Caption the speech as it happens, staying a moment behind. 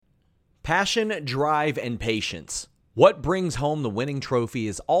Passion, drive, and patience. What brings home the winning trophy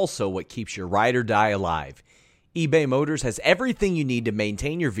is also what keeps your ride or die alive. eBay Motors has everything you need to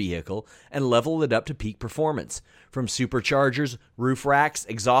maintain your vehicle and level it up to peak performance. From superchargers, roof racks,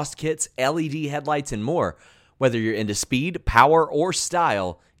 exhaust kits, LED headlights, and more. Whether you're into speed, power, or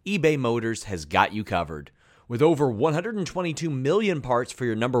style, eBay Motors has got you covered. With over 122 million parts for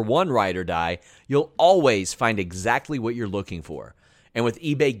your number one ride or die, you'll always find exactly what you're looking for. And with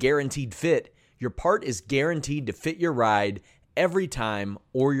eBay Guaranteed Fit, your part is guaranteed to fit your ride every time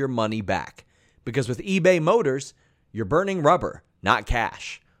or your money back. Because with eBay Motors, you're burning rubber, not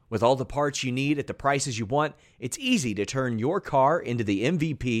cash. With all the parts you need at the prices you want, it's easy to turn your car into the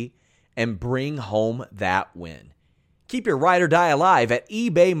MVP and bring home that win. Keep your ride or die alive at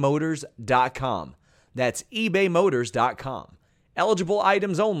ebaymotors.com. That's ebaymotors.com. Eligible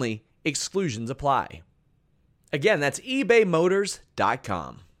items only. Exclusions apply. Again, that's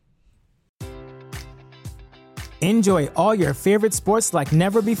ebaymotors.com. Enjoy all your favorite sports like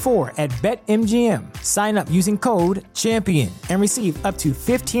never before at BetMGM. Sign up using code CHAMPION and receive up to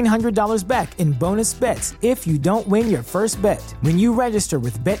 $1,500 back in bonus bets if you don't win your first bet. When you register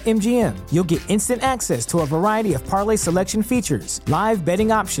with BetMGM, you'll get instant access to a variety of parlay selection features, live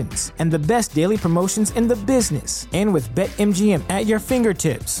betting options, and the best daily promotions in the business. And with BetMGM at your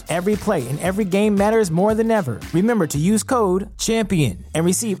fingertips, every play and every game matters more than ever. Remember to use code CHAMPION and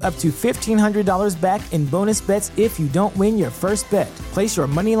receive up to $1,500 back in bonus bets if you don't win your first bet. Place your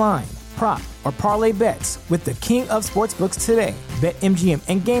money line, prop, or parlay bets with the king of sportsbooks today. BetMGM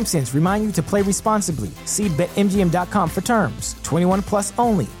and GameSense remind you to play responsibly. See BetMGM.com for terms. 21 plus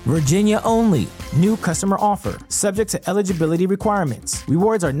only. Virginia only. New customer offer. Subject to eligibility requirements.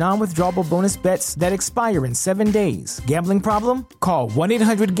 Rewards are non-withdrawable bonus bets that expire in 7 days. Gambling problem? Call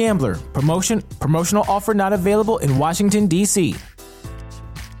 1-800-GAMBLER. Promotional offer not available in Washington, D.C.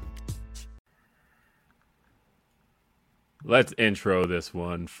 Let's intro this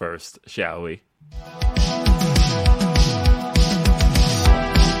one first, shall we?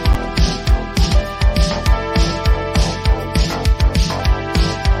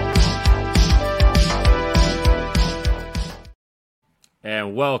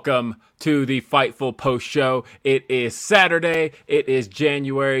 And welcome to the Fightful Post Show. It is Saturday. It is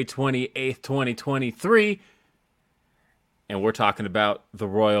January 28th, 2023. And we're talking about the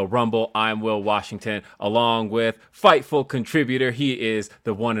Royal Rumble. I'm Will Washington, along with Fightful contributor. He is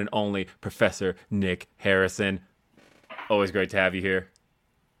the one and only Professor Nick Harrison. Always great to have you here.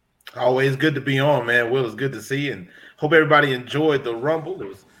 Always good to be on, man. Will, it's good to see you, and hope everybody enjoyed the Rumble. It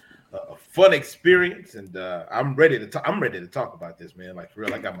was a fun experience, and I'm ready to talk. I'm ready to talk about this, man. Like for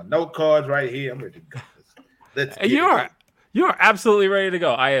real, I got my note cards right here. I'm ready to go. Let's get it. You are absolutely ready to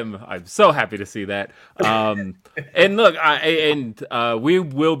go. I'm so happy to see that. And look, we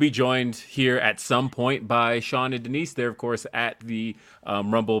will be joined here at some point by Sean and Denise. They're, of course, at the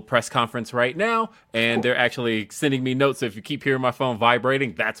Rumble press conference right now, and they're actually sending me notes. So if you keep hearing my phone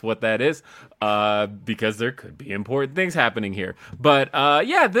vibrating, that's what that is, because there could be important things happening here. But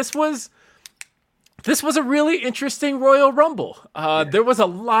yeah, this was a really interesting Royal Rumble. There was a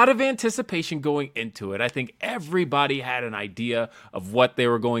lot of anticipation going into it. I think everybody had an idea of what they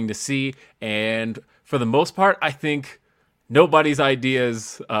were going to see. And for the most part, I think nobody's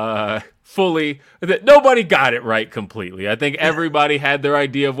ideas nobody got it right completely. I think everybody had their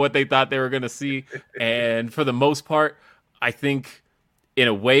idea of what they thought they were going to see. And for the most part, I think in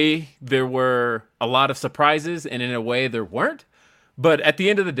a way there were a lot of surprises, and in a way there weren't. But at the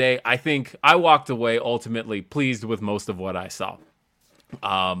end of the day, I think I walked away ultimately pleased with most of what I saw.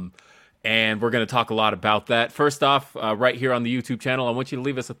 And we're going to talk a lot about that. First off, right here on the YouTube channel, I want you to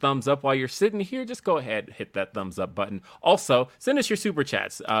leave us a thumbs up while you're sitting here. Just go ahead, hit that thumbs up button. Also, send us your super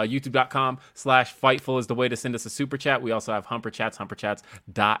chats. YouTube.com/Fightful is the way to send us a super chat. We also have Humper Chats.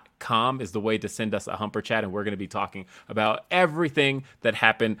 HumperChats.com is the way to send us a Humper Chat. And we're going to be talking about everything that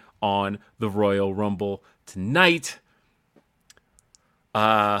happened on the Royal Rumble tonight.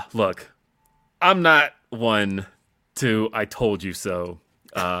 Look, I'm not one to I told you so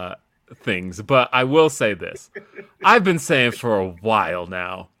things, but I will say this. I've been saying for a while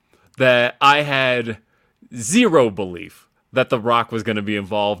now that I had zero belief that The Rock was going to be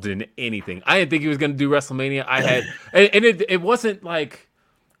involved in anything. I didn't think he was going to do WrestleMania. It wasn't like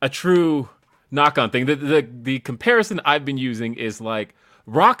a true knock-on thing. The comparison I've been using is like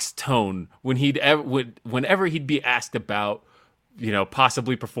Rock's tone whenever he'd be asked about,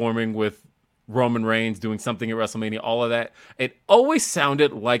 possibly performing with Roman Reigns, doing something at WrestleMania, all of that. It always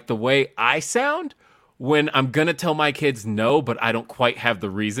sounded like the way I sound when I'm going to tell my kids no, but I don't quite have the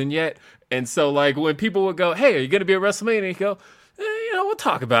reason yet. And so, like, when people would go, hey, are you going to be at WrestleMania? And you go, we'll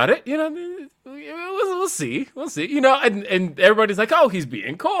talk about it. We'll see. And everybody's like, oh, he's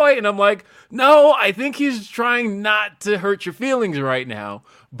being coy. And I'm like, no, I think he's trying not to hurt your feelings right now.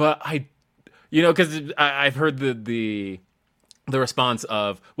 But because I've heard the response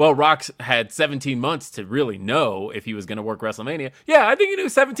of, well, Rock's had 17 months to really know if he was going to work WrestleMania. Yeah, I think he knew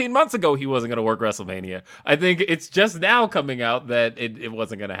 17 months ago he wasn't going to work WrestleMania. I think it's just now coming out that it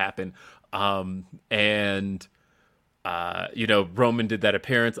wasn't going to happen. Roman did that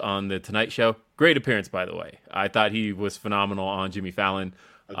appearance on the Tonight Show. Great appearance, by the way. I thought he was phenomenal on Jimmy Fallon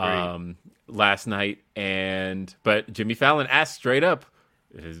last night. But Jimmy Fallon asked straight up,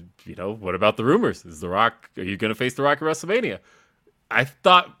 what about the rumors? Are you going to face The Rock at WrestleMania? I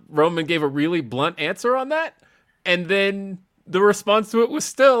thought Roman gave a really blunt answer on that. And then the response to it was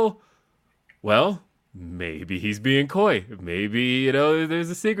still, well, maybe he's being coy. Maybe, there's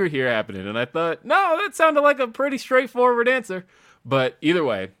a secret here happening. And I thought, no, that sounded like a pretty straightforward answer. But either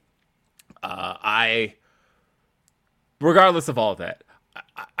way, regardless of all of that,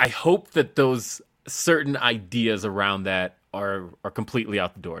 I hope that those certain ideas around that are completely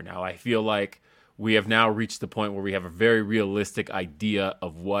out the door now. I feel like we have now reached the point where we have a very realistic idea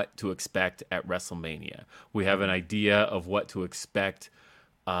of what to expect at WrestleMania. We have an idea of what to expect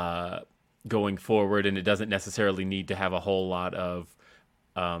going forward, and it doesn't necessarily need to have a whole lot of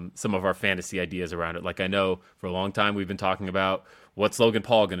some of our fantasy ideas around it. Like, I know for a long time we've been talking about, what's Logan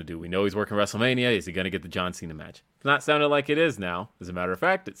Paul going to do? We know he's working WrestleMania. Is he going to get the John Cena match? It's not sounding like it is now. As a matter of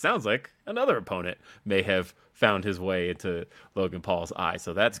fact, it sounds like another opponent may have found his way into Logan Paul's eye.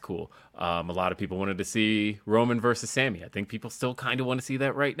 So that's cool. A lot of people wanted to see Roman versus Sammy. I think people still kind of want to see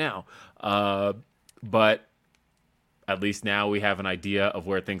that right now. But at least now we have an idea of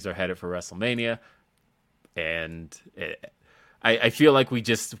where things are headed for WrestleMania. And I feel like we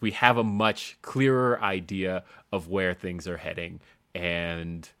have a much clearer idea of where things are heading.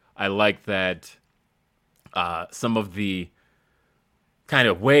 And I like that some of the kind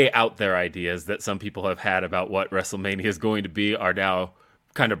of way out there ideas that some people have had about what WrestleMania is going to be are now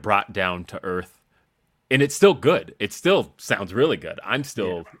kind of brought down to earth. And it's still good. It still sounds really good. I'm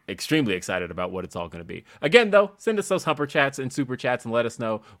still extremely excited about what it's all going to be. Again, though, send us those Humper Chats and Super Chats and let us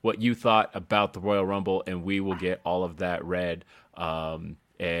know what you thought about the Royal Rumble, and we will get all of that read.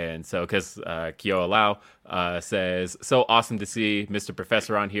 And so, because Kyo Lau says, so awesome to see Mr.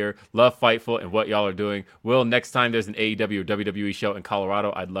 Professor on here. Love Fightful and what y'all are doing. Will, next time there's an AEW or WWE show in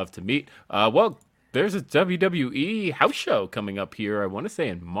Colorado, I'd love to meet. Well, there's a WWE house show coming up here. I want to say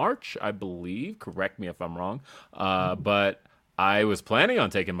in March, I believe. Correct me if I'm wrong. But I was planning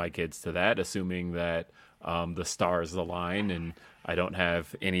on taking my kids to that, assuming that the stars align and I don't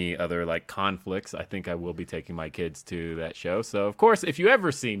have any other conflicts. I think I will be taking my kids to that show. So, of course, if you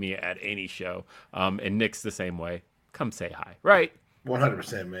ever see me at any show, and Nick's the same way, come say hi, right?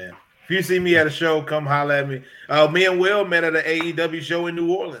 100%, man. If you see me at a show, come holler at me. Me and Will met at an AEW show in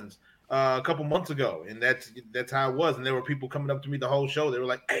New Orleans a couple months ago, and that's how it was. And there were people coming up to me the whole show. They were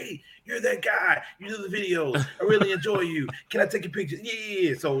like, "Hey, you're that guy. You do the videos. I really enjoy you. Can I take your pictures?"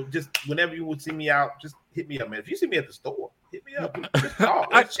 Yeah. So just whenever you would see me out, just hit me up, man. If you see me at the store, hit me up. Let's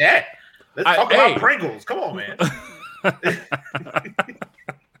talk. Let's chat. Let's talk about Pringles. Come on, man.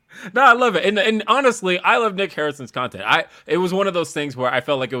 No, I love it. And honestly, I love Nick Harrison's content. It was one of those things where I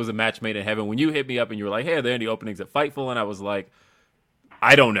felt like it was a match made in heaven. When you hit me up and you were like, "Hey, are there any openings at Fightful?" And I was like,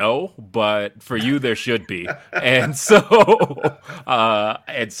 I don't know, but for you there should be. And so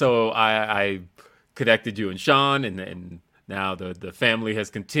I connected you and Sean, and now the family has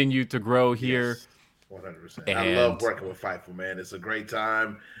continued to grow here. Yes. 100%. I love working with Fightful, man. It's a great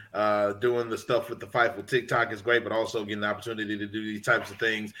time. Doing the stuff with the Fightful TikTok is great, but also getting the opportunity to do these types of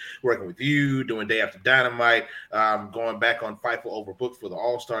things, working with you, doing Day After Dynamite, going back on Fightful Overbooked for the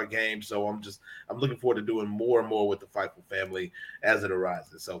All-Star game. So I'm looking forward to doing more and more with the Fightful family as it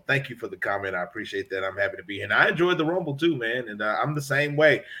arises. So thank you for the comment. I appreciate that. I'm happy to be here. And I enjoyed the Rumble too, man. And I'm the same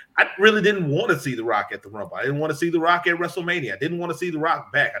way. I really didn't want to see The Rock at the Rumble. I didn't want to see The Rock at WrestleMania. I didn't want to see The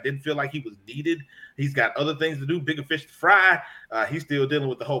Rock back. I didn't feel like he was needed. He's got other things to do, bigger fish to fry. He's still dealing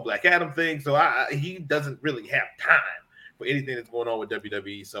with the whole Black Adam thing. So he doesn't really have time for anything that's going on with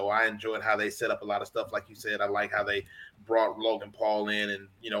WWE. So I enjoyed how they set up a lot of stuff. Like you said, I like how they brought Logan Paul in and,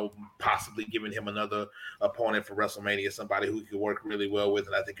 possibly giving him another opponent for WrestleMania, somebody who he could work really well with.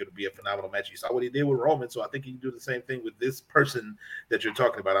 And I think it would be a phenomenal match. You saw what he did with Roman. So I think he can do the same thing with this person that you're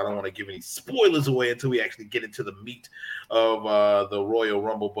talking about. I don't want to give any spoilers away until we actually get into the meat of the Royal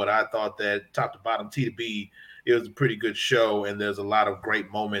Rumble. But I thought that top to bottom, T to B, it was a pretty good show, and there's a lot of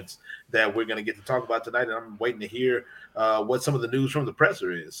great moments that we're going to get to talk about tonight, and I'm waiting to hear what some of the news from the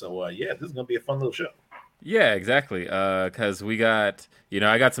presser is. So, this is going to be a fun little show. Yeah, exactly. Because we got,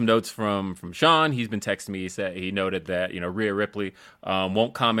 I got some notes from Sean. He's been texting me. He noted that Rhea Ripley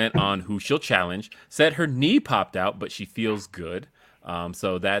won't comment on who she'll challenge. Said her knee popped out, but she feels good.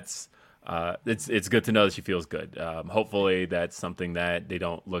 So that's it's good to know that she feels good. Hopefully, that's something that they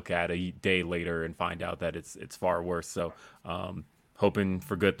don't look at a day later and find out that it's far worse. So. Hoping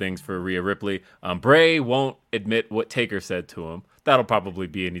for good things for Rhea Ripley. Bray won't admit what Taker said to him. That'll probably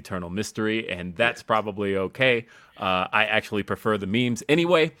be an eternal mystery, and that's probably okay. I actually prefer the memes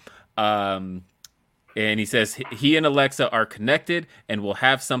anyway. And he says he and Alexa are connected and will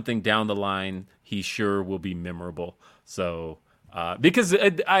have something down the line he sure will be memorable. So, because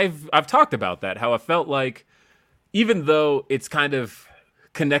I've talked about that, how I felt like even though it's kind of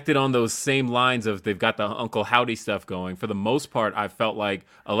connected on those same lines of they've got the Uncle Howdy stuff going, for the most part, I felt like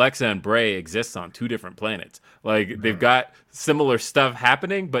Alexa and Bray exist on two different planets. Like, they've got similar stuff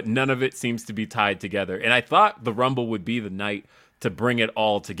happening, but none of it seems to be tied together. And I thought the Rumble would be the night to bring it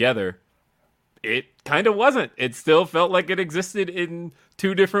all together. It kind of wasn't. It still felt like it existed in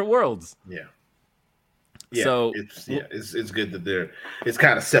two different worlds. Yeah. Yeah, so it's good that it's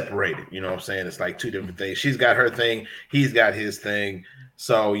kind of separated. You know what I'm saying? It's like two different things. She's got her thing, he's got his thing.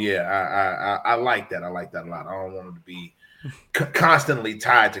 So yeah, I like that. I like that a lot. I don't want them to be constantly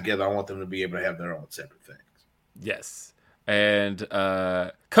tied together. I want them to be able to have their own separate things. Yes. And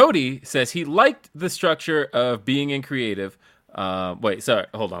Cody says he liked the structure of being in creative. Hold on.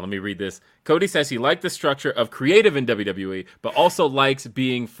 Let me read this. Cody says he liked the structure of creative in WWE, but also likes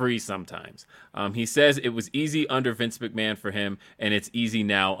being free sometimes. He says it was easy under Vince McMahon for him, and it's easy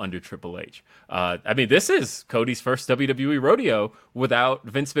now under Triple H. This is Cody's first WWE rodeo without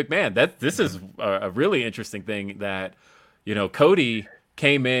Vince McMahon. This is a really interesting thing that, Cody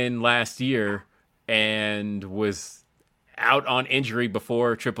came in last year and was out on injury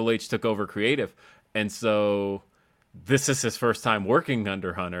before Triple H took over creative. And so this is his first time working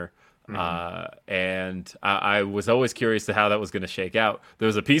under Hunter. And I was always curious to how that was going to shake out. There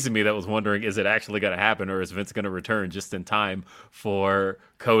was a piece of me that was wondering, is it actually going to happen, or is Vince going to return just in time for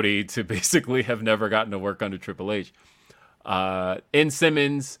Cody to basically have never gotten to work under Triple H? In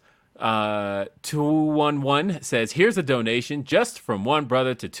Simmons 211 says, here's a donation just from one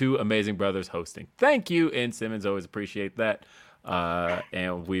brother to two amazing brothers hosting. Thank you, In Simmons. Always appreciate that.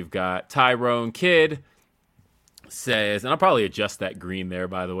 And we've got Tyrone Kidd says, and I'll probably adjust that green there,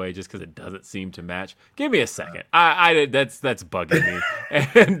 by the way, just because it doesn't seem to match. Give me a second. That's bugging me,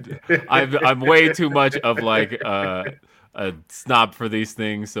 and I'm way too much of like a snob for these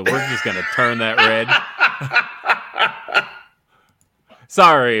things, so we're just gonna turn that red.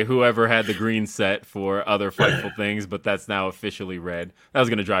 Sorry, whoever had the green set for other Fightful things, but that's now officially red. That was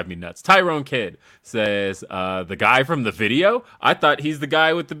going to drive me nuts. Tyrone Kidd says, the guy from the video? I thought he's the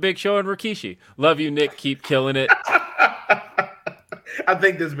guy with the Big Show and Rikishi. Love you, Nick. Keep killing it. I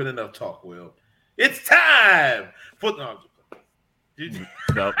think there's been enough talk, Will. It's time for...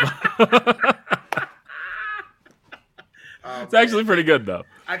 Nope. It's actually pretty good, though.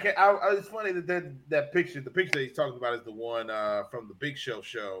 It's funny that picture. The picture that he's talking about is the one from the Big Show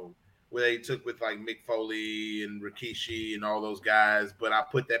where they took with like Mick Foley and Rikishi and all those guys. But I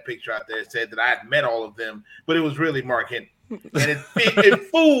put that picture out there and said that I had met all of them, but it was really Mark Henry, and it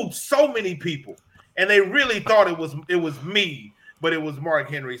fooled so many people, and they really thought it was me, but it was Mark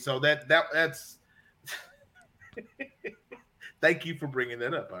Henry. So that's. Thank you for bringing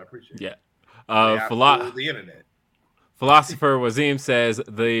that up. I appreciate it. Yeah. The internet. Philosopher Wazim says,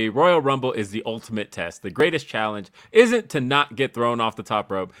 the Royal Rumble is the ultimate test. The greatest challenge isn't to not get thrown off the top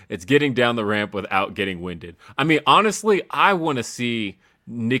rope. It's getting down the ramp without getting winded. I mean, honestly, I want to see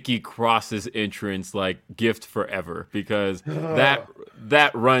Nikki Cross's entrance like gift forever, because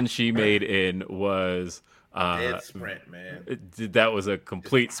that run she made in was dead sprint, man. That was a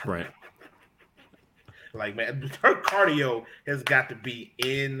complete sprint. Like, man, her cardio has got to be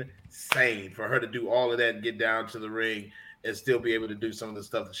insane for her to do all of that and get down to the ring and still be able to do some of the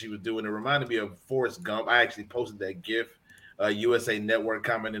stuff that she was doing. It reminded me of Forrest Gump. I actually posted that GIF. USA Network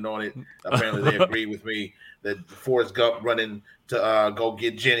commented on it. Apparently, they agreed with me that Forrest Gump running to go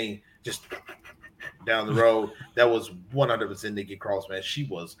get Jenny just down the road. That was 100% Nikki Cross, man. She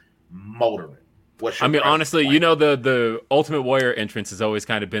was motoring. Honestly, the Ultimate Warrior entrance has always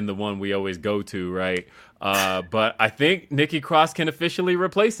kind of been the one we always go to, right? But I think Nikki Cross can officially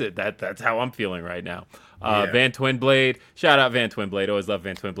replace it. That's how I'm feeling right now. Van Twinblade, shout out Van Twinblade. Always love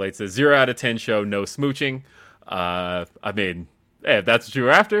Van Twinblade. Says 0 out of 10 show, no smooching. Hey, if that's what you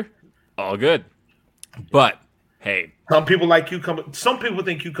were after, all good. But hey, some people like cucumber. Some people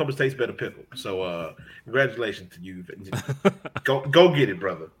think cucumbers taste better pickled. So congratulations to you. Go get it,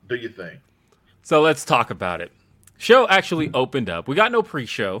 brother. Do your thing. So let's talk about it. Show actually opened up. We got no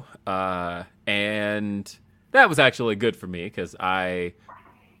pre-show, and that was actually good for me because I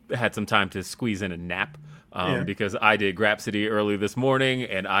had some time to squeeze in a nap because I did Grapsody early this morning,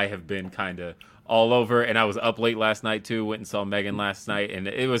 and I have been kind of all over. And I was up late last night too. Went and saw Megan last night, and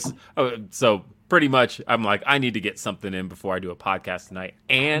it was so pretty much. I'm like, I need to get something in before I do a podcast tonight.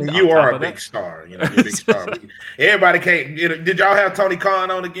 And you are a big star, you're a big star. Everybody can't. Did y'all have Tony Khan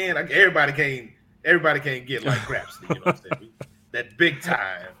on again? Like, everybody can't get like Grapsody. You know what I'm saying? That big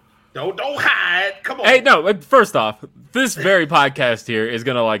time. Don't hide. Come on. Hey, no. First off, this very podcast here is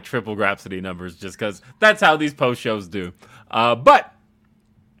gonna like triple Grapsody numbers just because that's how these post shows do. But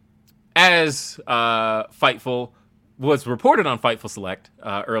as Fightful was reported on Fightful Select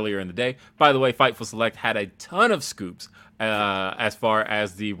earlier in the day. By the way, Fightful Select had a ton of scoops as far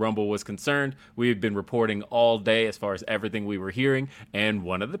as the Rumble was concerned. We had been reporting all day as far as everything we were hearing, and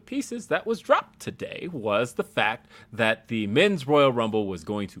one of the pieces that was dropped today was the fact that the Men's Royal Rumble was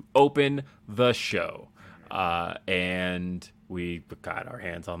going to open the show. And we got our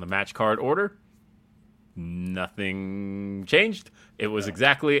hands on the match card order. Nothing changed. It was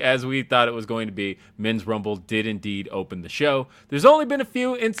exactly as we thought it was going to be. Men's Rumble did indeed open the show. There's only been a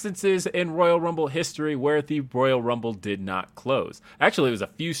few instances in Royal Rumble history where the Royal Rumble did not close. Actually, it was a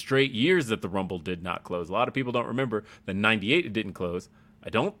few straight years that the Rumble did not close. A lot of people don't remember that in 98 it didn't close. I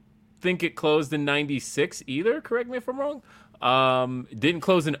don't think it closed in 96 either. Correct me if I'm wrong. It didn't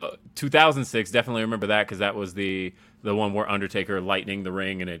close in 2006. Definitely remember that because that was the one where Undertaker lightning the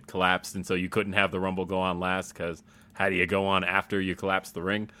ring and it collapsed, and so you couldn't have the Rumble go on last because how do you go on after you collapse the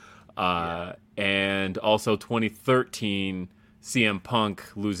ring? And also 2013, CM Punk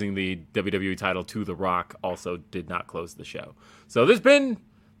losing the WWE title to The Rock also did not close the show. So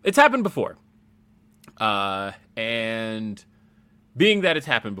it's happened before. And being that it's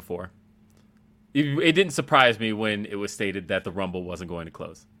happened before, it didn't surprise me when it was stated that the Rumble wasn't going to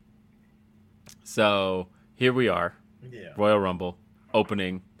close. So here we are, Royal Rumble,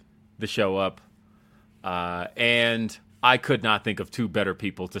 opening the show up. And I could not think of two better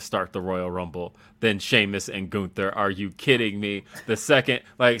people to start the Royal Rumble than Sheamus and Gunther. Are you kidding me? First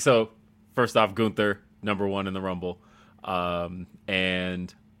off, Gunther, number one in the Rumble.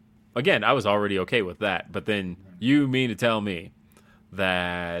 And again, I was already okay with that. But then you mean to tell me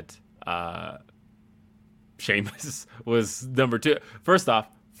that Sheamus was number two. First off,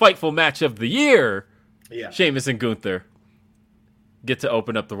 Fightful match of the year. Yeah. Sheamus and Gunther get to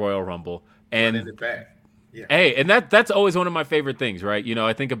open up the Royal Rumble. And hey, and that's always one of my favorite things, right? You know,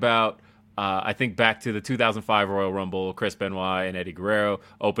 I think back to the 2005 Royal Rumble, Chris Benoit and Eddie Guerrero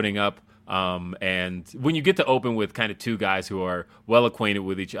opening up. And when you get to open with kind of two guys who are well acquainted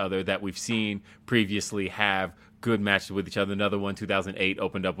with each other that we've seen previously have good matches with each other. Another one, 2008,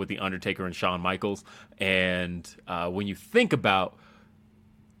 opened up with The Undertaker and Shawn Michaels. And when you think about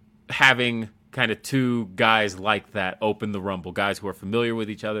having kind of two guys like that open the Rumble, guys who are familiar with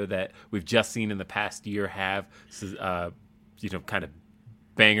each other that we've just seen in the past year have, kind of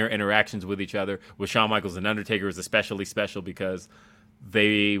banger interactions with each other. With Shawn Michaels and Undertaker is especially special because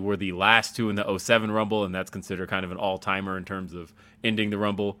they were the last two in the 07 Rumble, and that's considered kind of an all-timer in terms of ending the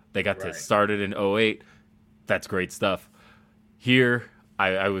Rumble. They got to start it in 08. That's great stuff. Here,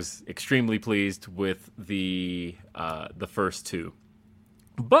 I was extremely pleased with the first two.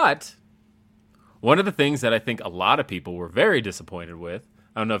 But one of the things that I think a lot of people were very disappointed with,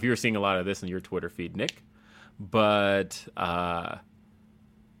 I don't know if you were seeing a lot of this in your Twitter feed, Nick, but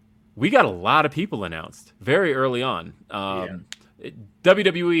we got a lot of people announced very early on.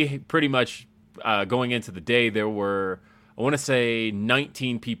 WWE pretty much going into the day, there were, I want to say,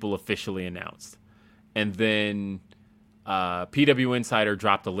 19 people officially announced. And then PW Insider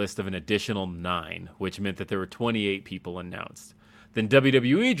dropped a list of an additional 9, which meant that there were 28 people announced. Then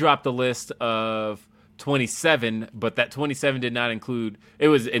WWE dropped a list of 27, but that 27 did not include, it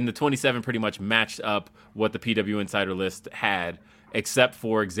was in the 27 pretty much matched up what the PW Insider list had, except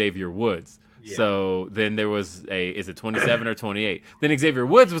for Xavier Woods. Yeah. So then there was is it 27 or 28? Then Xavier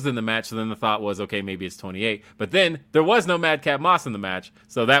Woods was in the match, so then the thought was, okay, maybe it's 28. But then there was no Madcap Moss in the match,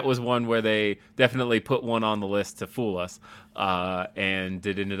 so that was one where they definitely put one on the list to fool us, and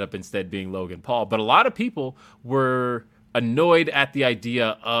it ended up instead being Logan Paul. But a lot of people were annoyed at the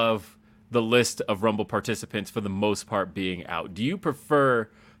idea of the list of Rumble participants for the most part being out. Do you prefer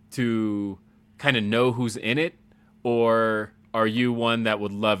to kind of know who's in it, or are you one that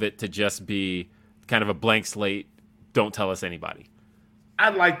would love it to just be kind of a blank slate, don't tell us anybody?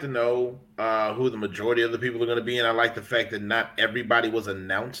 I'd like to know who the majority of the people are going to be, and I like the fact that not everybody was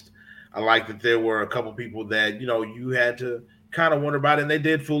announced. I like that there were a couple people that, you had to kind of wonder about it. And they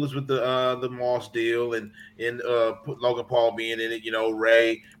did fool us with the Moss deal and put Logan Paul being in it. You know,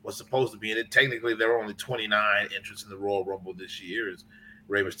 Ray was supposed to be in it. Technically, there were only 29 entrants in the Royal Rumble this year. As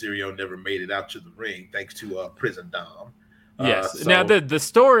Rey Mysterio never made it out to the ring thanks to Prison Dom. Yes. Now the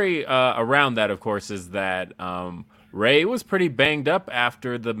story around that, of course, is that Ray was pretty banged up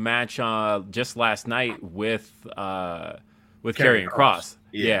after the match just last night with Karrion Kross.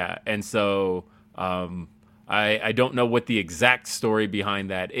 Yeah. And so I don't know what the exact story behind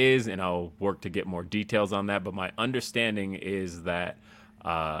that is, and I'll work to get more details on that. But my understanding is that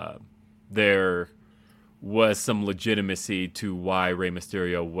there was some legitimacy to why Rey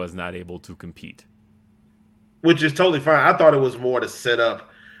Mysterio was not able to compete. Which is totally fine. I thought it was more to set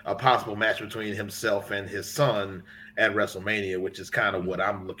up a possible match between himself and his son at WrestleMania, which is kind of what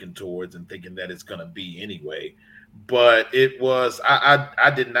I'm looking towards and thinking that it's going to be anyway. But it was,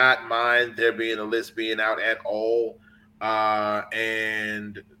 I did not mind there being a list being out at all,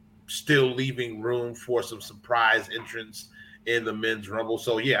 and still leaving room for some surprise entrants in the men's rumble.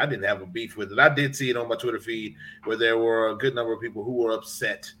 So yeah, I didn't have a beef with it. I did see it on my Twitter feed where there were a good number of people who were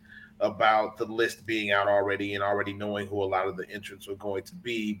upset about the list being out already and already knowing who a lot of the entrants were going to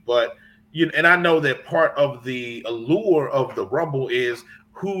be. But and I know that part of the allure of the Rumble is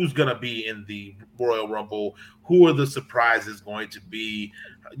who's going to be in the Royal Rumble, who are the surprises going to be,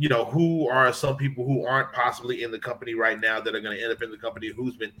 who are some people who aren't possibly in the company right now that are going to end up in the company,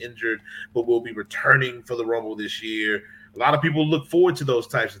 who's been injured but will be returning for the Rumble this year. A lot of people look forward to those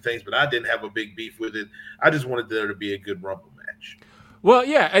types of things, but I didn't have a big beef with it. I just wanted there to be a good Rumble match. Well,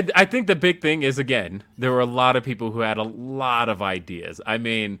 yeah, I think the big thing is, again, there were a lot of people who had a lot of ideas. I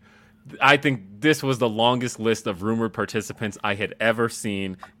mean, I think this was the longest list of rumored participants I had ever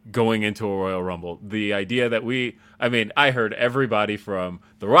seen going into a Royal Rumble. The idea that I heard everybody from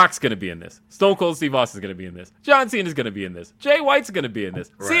The Rock's going to be in this. Stone Cold Steve Austin's going to be in this. John Cena's going to be in this. Jay White's going to be in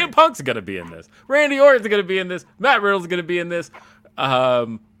this. Right. CM Punk's going to be in this. Randy Orton's going to be in this. Matt Riddle's going to be in this.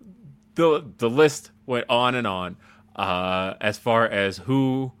 The list went on and on as far as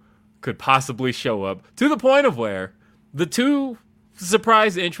who could possibly show up, to the point of where the two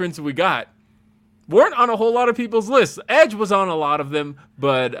surprise entrants we got weren't on a whole lot of people's lists. Edge was on a lot of them,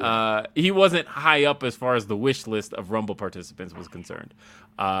 but he wasn't high up as far as the wish list of Rumble participants was concerned.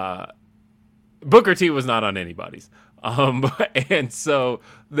 Booker T was not on anybody's. And so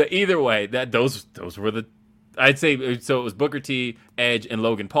either way, that those were the, I'd say, so it was Booker T, Edge, and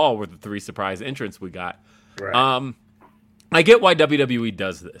Logan Paul were the three surprise entrants we got. Right. I get why WWE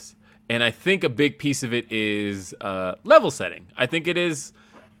does this. And I think a big piece of it is level setting. I think it is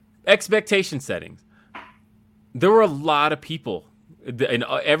expectation settings. There were a lot of people, and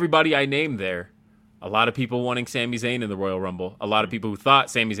everybody I named there, a lot of people wanting Sami Zayn in the Royal Rumble, a lot of people who thought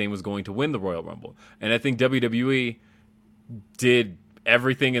Sami Zayn was going to win the Royal Rumble. And I think WWE did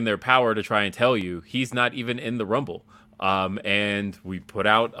everything in their power to try and tell you he's not even in the Rumble. And we put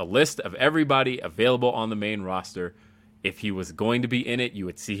out a list of everybody available on the main roster. If he was going to be in it, you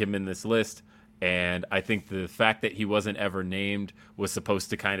would see him in this list. And I think the fact that he wasn't ever named was supposed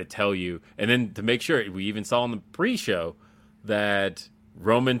to kind of tell you. And then to make sure, we even saw in the pre-show that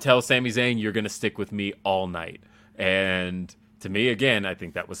Roman tells Sami Zayn, you're going to stick with me all night. And to me, again, I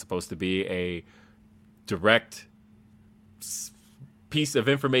think that was supposed to be a direct piece of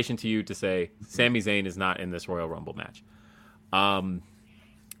information to you to say, Sami Zayn is not in this Royal Rumble match.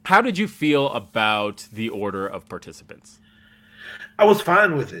 How did you feel about the order of participants? I was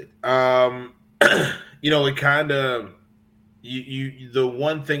fine with it. It kind of the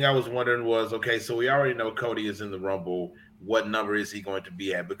one thing I was wondering was, okay, so we already know Cody is in the Rumble. What number is he going to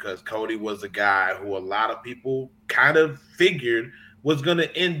be at? Because Cody was a guy who a lot of people kind of figured was going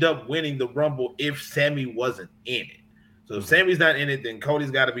to end up winning the Rumble if Sami wasn't in it. So if Sami's not in it, then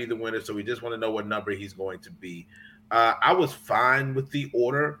Cody's got to be the winner. So we just want to know what number he's going to be. I was fine with the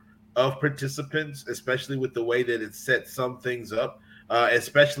order of participants, especially with the way that it set some things up,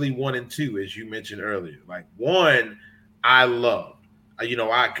 especially 1 and 2, as you mentioned earlier. Like 1, I loved.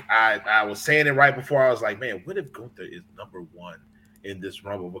 I was saying it right before. I was like, man, what if Gunther is number 1 in this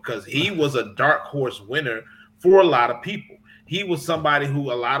Rumble? Because he was a dark horse winner for a lot of people. He was somebody who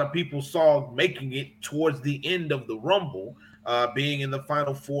a lot of people saw making it towards the end of the Rumble, being in the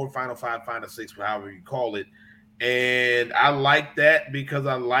final 4, final 5, final 6, however you call it. And I like that because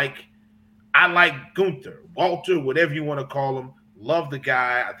I like Gunther, Walter, whatever you want to call him. Love the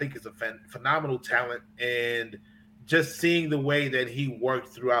guy. I think he's a phenomenal talent. And just seeing the way that he worked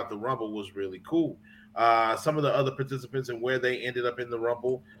throughout the Rumble was really cool. Some of the other participants and where they ended up in the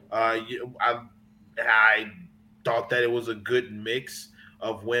Rumble, I thought that it was a good mix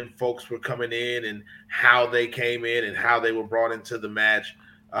of when folks were coming in and how they came in and how they were brought into the match.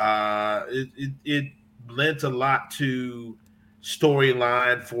 It lent a lot to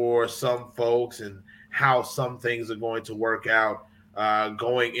storyline for some folks and how some things are going to work out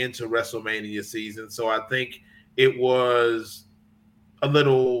going into WrestleMania season. So I think it was a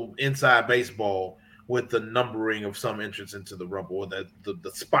little inside baseball with the numbering of some entrance into the Rumble, or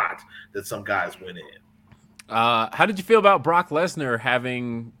the spot that some guys went in. How did you feel about Brock Lesnar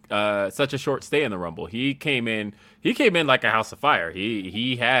having such a short stay in the Rumble? He came in like a house of fire.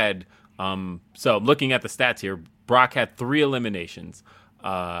 He had so looking at the stats here, Brock had 3 eliminations,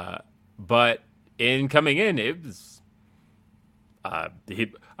 but in coming in, it was I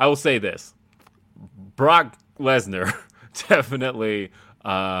will say this: Brock Lesnar definitely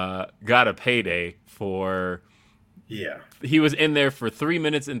got a payday for. Yeah. He was in there for 3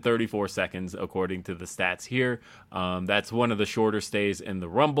 minutes and 34 seconds, according to the stats here. That's one of the shorter stays in the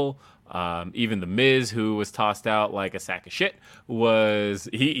Rumble. Even The Miz, who was tossed out like a sack of shit, he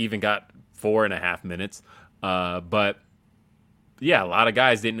even got 4.5 minutes. But yeah, a lot of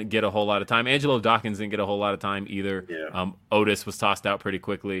guys didn't get a whole lot of time. Angelo Dawkins didn't get a whole lot of time either. Yeah. Otis was tossed out pretty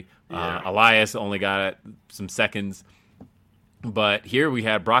quickly. Yeah. Elias only got some seconds. But here we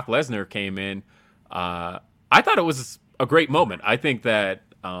had Brock Lesnar came in. I thought it was a great moment. I think that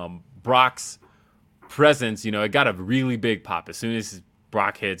Brock's presence, it got a really big pop. As soon as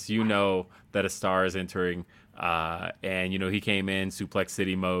Brock hits, that a star is entering. And, he came in Suplex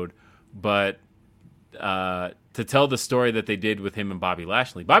City mode. But to tell the story that they did with him and Bobby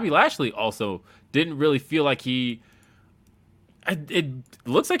Lashley also didn't really feel like it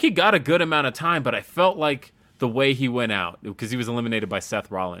looks like he got a good amount of time, but I felt like the way he went out, because he was eliminated by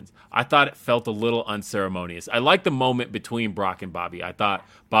Seth Rollins, I thought it felt a little unceremonious. I liked the moment between Brock and Bobby. I thought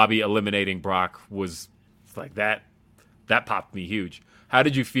Bobby eliminating Brock was like that popped me huge. How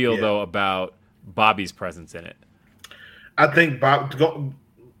did you feel, though, about Bobby's presence in it? I think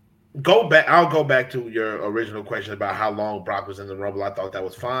go back. I'll go back to your original question about how long Brock was in the Rumble. I thought that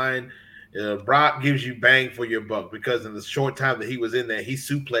was fine. Brock gives you bang for your buck, because in the short time that he was in there, he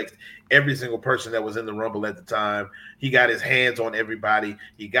suplexed every single person that was in the Rumble at the time. He got his hands on everybody.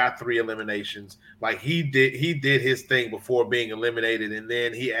 He got 3 eliminations. Like he did his thing before being eliminated, and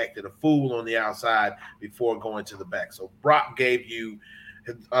then he acted a fool on the outside before going to the back. So Brock gave you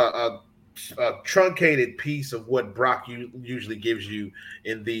a truncated piece of what Brock usually gives you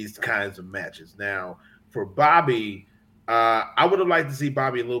in these kinds of matches. Now, for Bobby, I would have liked to see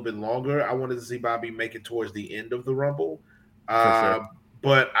Bobby a little bit longer. I wanted to see Bobby make it towards the end of the Rumble. Sure.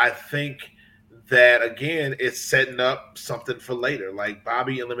 But I think that, again, it's setting up something for later. Like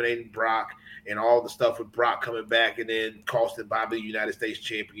Bobby eliminating Brock and all the stuff with Brock coming back and then costing Bobby the United States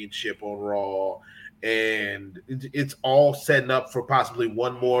Championship on Raw. And it's all setting up for possibly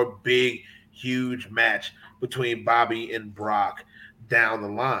one more big, huge match between Bobby and Brock down the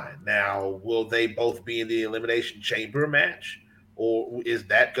line. Now, will they both be in the Elimination Chamber match, or is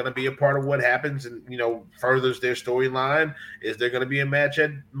that going to be a part of what happens and furthers their storyline? Is there going to be a match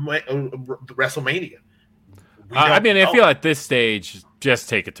at WrestleMania? I feel at this stage, just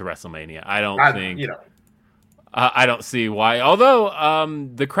take it to WrestleMania. I don't see why. Although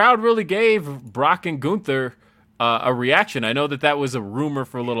the crowd really gave Brock and Gunther a reaction. I know that was a rumor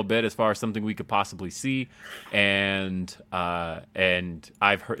for a little bit as far as something we could possibly see, and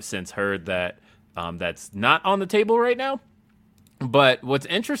I've since heard that that's not on the table right now. But what's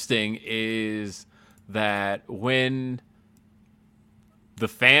interesting is that when the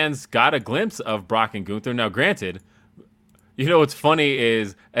fans got a glimpse of Brock and Gunther, now granted, what's funny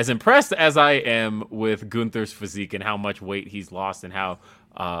is, as impressed as I am with Gunther's physique and how much weight he's lost and how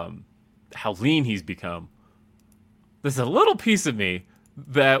lean he's become, there's a little piece of me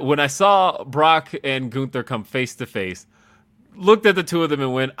that when I saw Brock and Gunther come face to face, looked at the two of them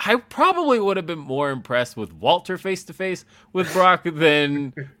and went, I probably would have been more impressed with Walter face to face with Brock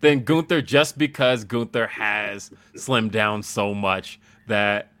than Gunther, just because Gunther has slimmed down so much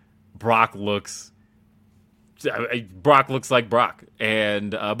that Brock looks like Brock.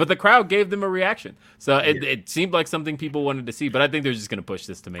 And but the crowd gave them a reaction. So it seemed like something people wanted to see, but I think they're just going to push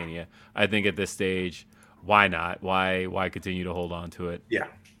this to Mania. I think at this stage, why not? Why continue to hold on to it? Yeah.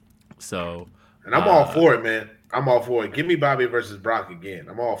 So, and I'm all for it, man. I'm all for it. Give me Bobby versus Brock again.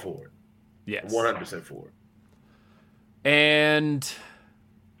 I'm all for it. Yes. 100% for it. And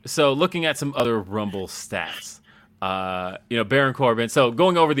so looking at some other Rumble stats, Baron Corbin. So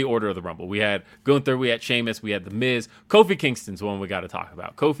going over the order of the Rumble, we had Gunther, we had Sheamus, we had The Miz. Kofi Kingston's one we got to talk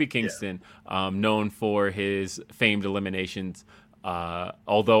about. Kofi Kingston, known for his famed eliminations,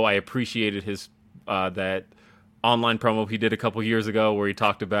 although I appreciated his that online promo he did a couple years ago where he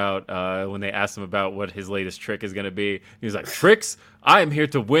talked about when they asked him about what his latest trick is going to be. He was like, tricks? I am here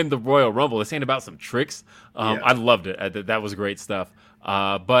to win the Royal Rumble. This ain't about some tricks. I loved it. That was great stuff.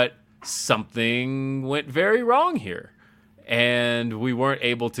 But something went very wrong here. And we weren't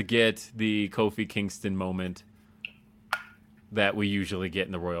able to get the Kofi Kingston moment that we usually get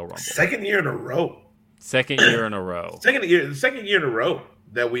in the Royal Rumble. Second year in a row. Second year in a row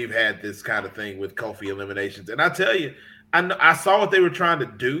That we've had this kind of thing with Kofi eliminations. And I tell you, I saw what they were trying to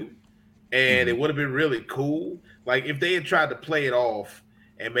do, and it would have been really cool. Like if they had tried to play it off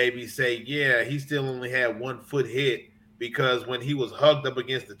and maybe say, yeah, he still only had 1 foot hit because when he was hugged up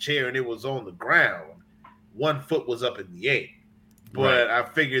against the chair and it was on the ground, 1 foot was up in the air. But I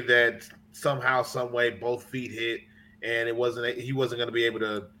figured that somehow, some way, both feet hit, and he wasn't going to be able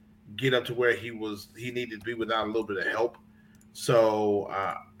to get up to where he needed to be without a little bit of help. So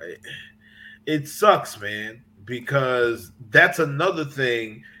it sucks, man, because that's another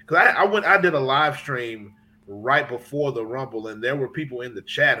thing. Because I did a live stream right before the Rumble, and there were people in the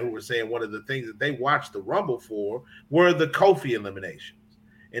chat who were saying one of the things that they watched the Rumble for were the Kofi eliminations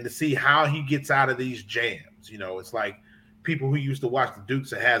and to see how he gets out of these jams. You know, it's like people who used to watch the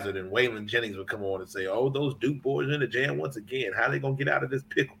Dukes of Hazzard and Waylon Jennings would come on and say, oh, those Duke boys in the jam once again. How are they going to get out of this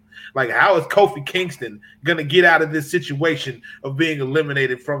pickle? Like, how is Kofi Kingston going to get out of this situation of being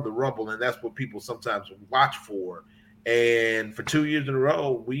eliminated from the Rumble? And that's what people sometimes watch for. And for 2 years in a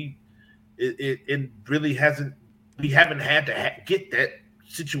row, it really hasn't. We haven't had to get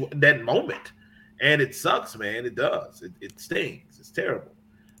that moment, and it sucks, man. It does. It stings. It's terrible.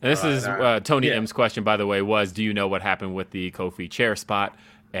 And this is Tony M's question, by the way, was, do you know what happened with the Kofi chair spot?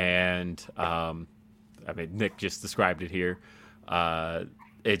 And Nick just described it here.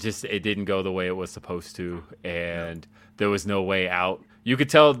 It didn't go the way it was supposed to, and there was no way out. You could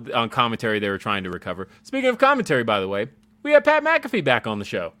tell on commentary they were trying to recover. Speaking of commentary, by the way, we had Pat McAfee back on the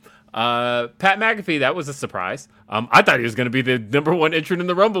show. Pat McAfee, that was a surprise. I thought he was going to be the number one entrant in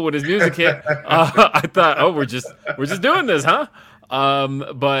the Rumble with his music hit. I thought, we're just doing this, huh?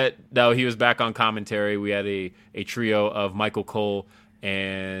 But no, he was back on commentary. We had a trio of Michael Cole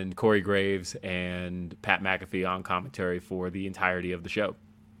and Corey Graves and Pat McAfee on commentary for the entirety of the show.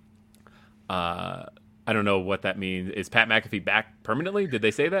 I don't know what that means. Is Pat McAfee back permanently? Did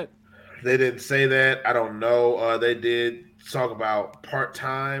they say that? They didn't say that. I don't know. They did talk about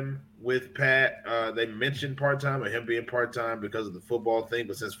part-time with Pat. They mentioned part-time or him being part-time because of the football thing.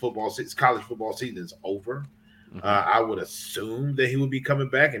 But since college football season is over, I would assume that he would be coming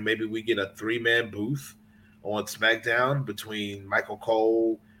back, and maybe we get a 3-man booth on SmackDown between Michael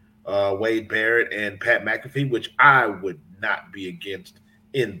Cole, Wade Barrett, and Pat McAfee, which I would not be against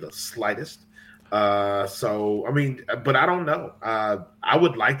in the slightest. But I don't know. I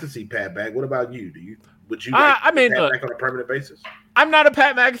would like to see Pat back. What about you? Would you like Pat back on a permanent basis? I'm not a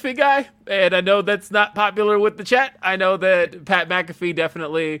Pat McAfee guy, and I know that's not popular with the chat. I know that Pat McAfee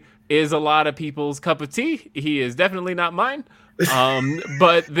definitely is a lot of people's cup of tea. He is definitely not mine.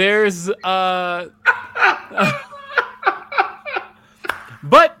 But there's but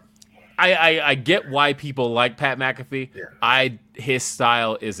I get why people like Pat McAfee. Yeah. His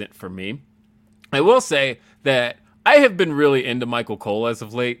style isn't for me. I will say that I have been really into Michael Cole as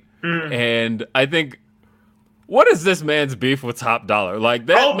of late, and I think, what is this man's beef with Top Dollar? Like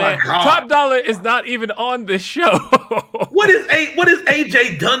that man, Top Dollar is not even on this show. What has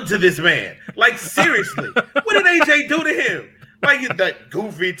AJ done to this man? Like seriously, what did AJ do to him? Like that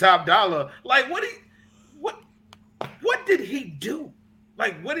goofy Top Dollar. Like what did he do?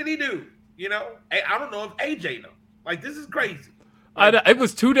 Like what did he do? You know, I don't know if AJ knows. Like this is crazy. It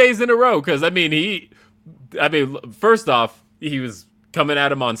was 2 days in a row because first off, he was coming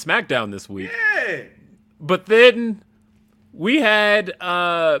at him on SmackDown this week. Yeah. But then we had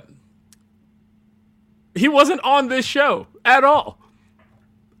he wasn't on this show at all.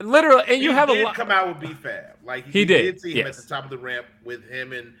 Literally, and you have a lot come out with B-Fab. Like he did see him at the top of the ramp with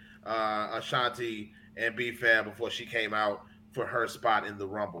him and Ashanti and B-Fab before she came out for her spot in the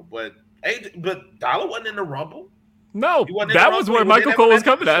Rumble. But Dollar wasn't in the Rumble. No, that was where Michael Cole was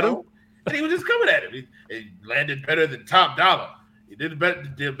coming at him. And he was just coming at him. He landed better than Top Dollar. He did a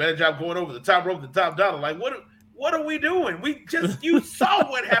better job going over the top rope than Top Dollar. Like, what are we doing? You saw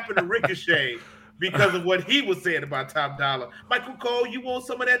what happened to Ricochet because of what he was saying about Top Dollar. Michael Cole, you want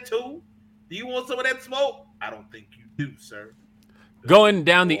some of that too? Do you want some of that smoke? I don't think you do, sir. Going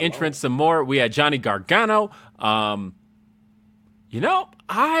down the entrance some more, we had Johnny Gargano. I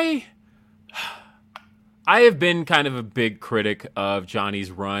have been kind of a big critic of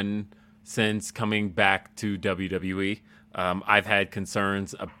Johnny's run since coming back to WWE. I've had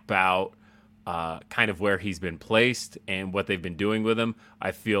concerns about kind of where he's been placed and what they've been doing with him,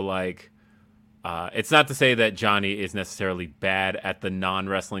 I feel like it's not to say that Johnny is necessarily bad at the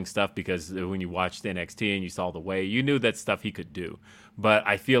non-wrestling stuff, because when you watched NXT and you saw the way, you knew that stuff he could do. But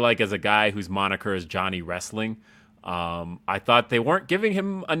I feel like as a guy whose moniker is Johnny Wrestling, I thought they weren't giving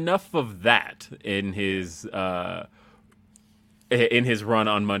him enough of that in his run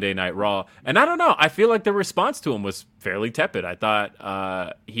on Monday Night Raw. And I don't know, I feel like the response to him was fairly tepid. I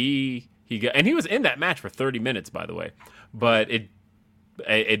thought he got, and he was in that match for 30 minutes, by the way, but it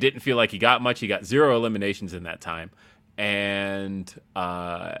didn't feel like he got much. He got 0 eliminations in that time, and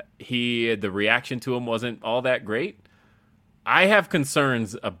the reaction to him wasn't all that great. I have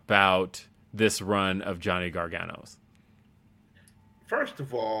concerns about this run of Johnny Gargano's. First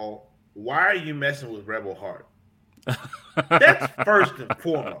of all, why are you messing with Rebel Heart? That's first and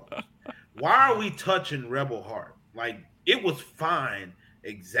foremost. Why are we touching Rebel Heart? Like, it was fine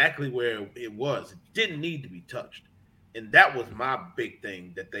exactly where it was. It didn't need to be touched. And that was my big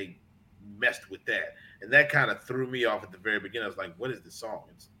thing, that they messed with that. And that kind of threw me off at the very beginning. I was like, what is this song?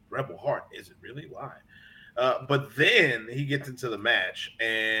 It's Rebel Heart. Is it really? Why? But then he gets into the match,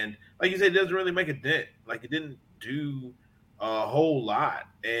 and like you said, it doesn't really make a dent. Like, it didn't do a whole lot.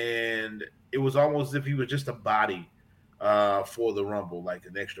 And it was almost as if he was just a body for the Rumble, like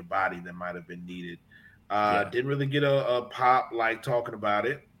an extra body that might have been needed. Didn't really get a pop like talking about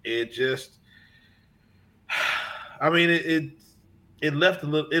it. It just, I mean, it left a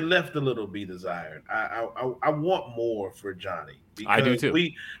little be desired. I want more for Johnny. I do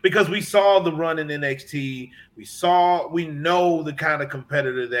too. Because we saw the run in NXT. We know the kind of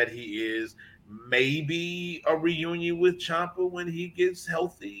competitor that he is. Maybe a reunion with Ciampa when he gets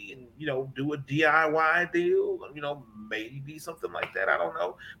healthy and, do a DIY deal, maybe something like that. I don't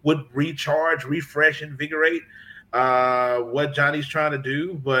know. Would recharge, refresh, invigorate what Johnny's trying to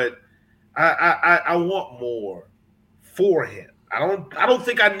do, but I want more for him. I don't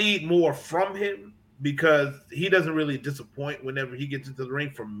think I need more from him, because he doesn't really disappoint whenever he gets into the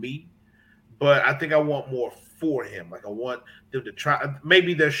ring for me. But I think I want more for him. Like, I want them to try.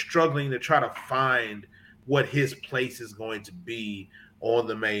 Maybe they're struggling to try to find what his place is going to be on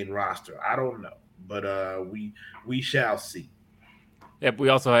the main roster. I don't know, but we shall see. Yep, we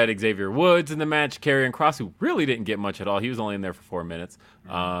also had Xavier Woods in the match, Karrion Kross, who really didn't get much at all. He was only in there for 4 minutes,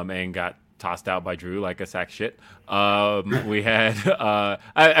 and got tossed out by Drew like a sack of shit. We had,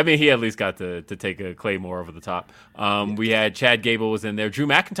 I mean, he at least got to take a Claymore over the top. We had Chad Gable was in there. Drew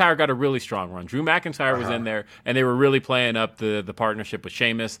McIntyre got a really strong run. Drew McIntyre was in there, and they were really playing up the partnership with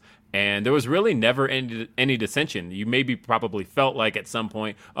Sheamus. And there was really never any dissension. You maybe probably felt like at some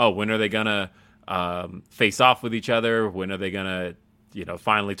point, when are they gonna face off with each other? When are they gonna,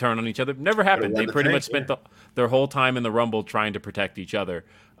 finally turn on each other? Never happened. They pretty much spent their whole time in the Rumble trying to protect each other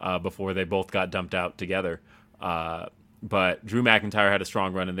before they both got dumped out together. But Drew McIntyre had a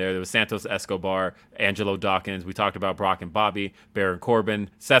strong run in there. There was Santos Escobar, Angelo Dawkins. We talked about Brock and Bobby, Baron Corbin.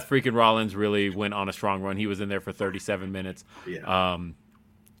 Seth freaking Rollins really went on a strong run. He was in there for 37 minutes. Yeah.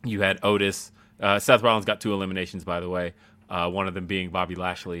 You had Otis. Seth Rollins got 2 eliminations, by the way. One of them being Bobby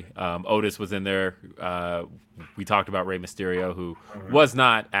Lashley. Otis was in there. We talked about Rey Mysterio, who was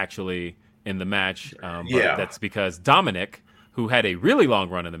not actually in the match. But that's because Dominic, who had a really long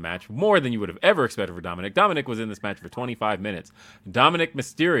run in the match, more than you would have ever expected for Dominic. Dominic was in this match for 25 minutes. Dominic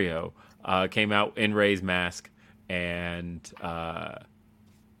Mysterio came out in Rey's mask, and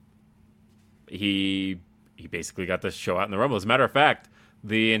he basically got the show out in the Rumble. As a matter of fact,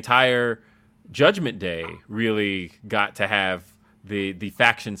 the entire Judgment Day really got to have the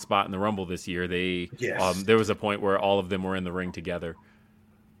faction spot in the Rumble this year. There was a point where all of them were in the ring together.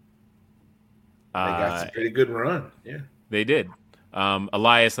 They got a pretty good run. Yeah, they did.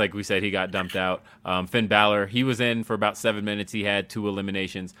 Elias, like we said, he got dumped out. Finn Balor, he was in for about 7 minutes. He had 2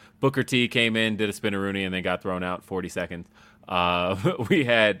 eliminations. Booker T came in, did a spinneroonie, and then got thrown out 40 seconds. We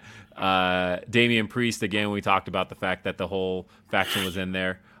had Damian Priest again. We talked about the fact that the whole faction was in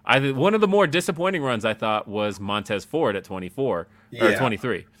there. One of the more disappointing runs I thought was Montez Ford at 24 or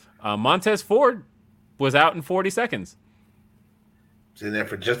 23. Montez Ford was out in 40 seconds. Was in there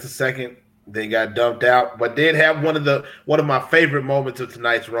for just a second. They got dumped out, but did have one of my favorite moments of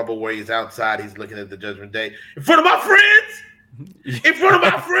tonight's Rumble, where he's outside, he's looking at the Judgment Day in front of my friends. In front of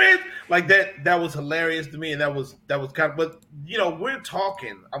my friends, like that was hilarious to me, and that was kind of. But we're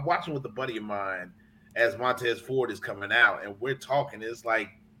talking. I'm watching with a buddy of mine as Montez Ford is coming out, and we're talking. It's like,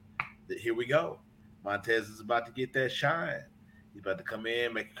 here we go. Montez is about to get that shine. He's about to come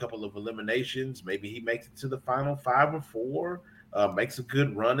in, make a couple of eliminations. Maybe he makes it to the final 5 or 4. Makes a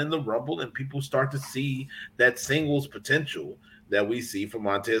good run in the Rumble, and people start to see that singles potential. that we see from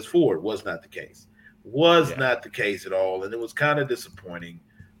Montez Ford. Was not the case. Was not the case at all. And it was kind of disappointing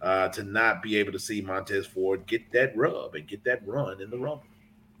to not be able to see Montez Ford get that rub and get that run in the Rumble.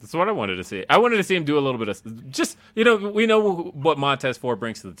 That's what I wanted to see. I wanted to see him do a little bit of just, we know what Montez Ford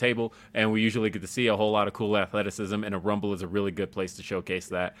brings to the table, and we usually get to see a whole lot of cool athleticism, and a Rumble is a really good place to showcase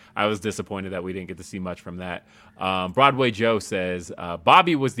that. I was disappointed that we didn't get to see much from that. Broadway Joe says,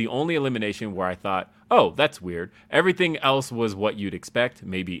 Bobby was the only elimination where I thought, oh, that's weird. Everything else was what you'd expect,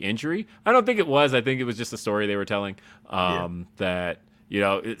 maybe injury. I don't think it was. I think it was just a story they were telling that,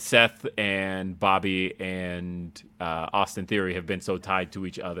 Seth and Bobby and Austin Theory have been so tied to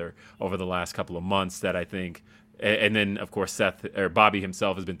each other over the last couple of months that I think, and then of course Bobby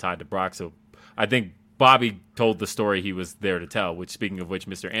himself has been tied to Brock. So I think Bobby told the story he was there to tell, which, speaking of which,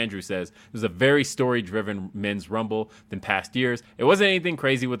 Mr. Andrew says it was a very story-driven men's Rumble than past years. It wasn't anything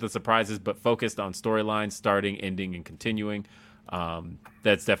crazy with the surprises, but focused on storylines, starting, ending, and continuing.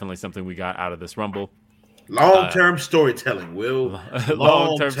 That's definitely something we got out of this Rumble. Long-term storytelling, Will.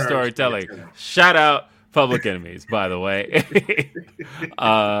 Long-term storytelling. Shout out Public Enemies, by the way.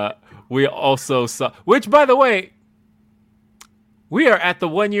 We also saw, which, by the way, we are at the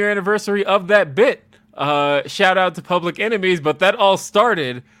 1-year anniversary of that bit. Shout out to Public Enemies, but that all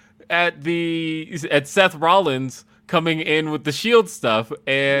started at Seth Rollins coming in with the Shield stuff,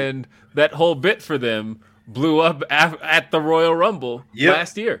 and that whole bit for them blew up at the Royal Rumble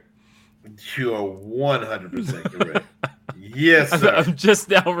last year. You are 100% correct. Yes, sir. I'm just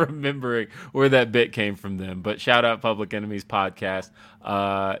now remembering where that bit came from them. But shout out Public Enemies podcast.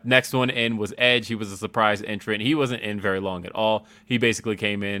 Next one in was Edge. He was a surprise entrant. He wasn't in very long at all. He basically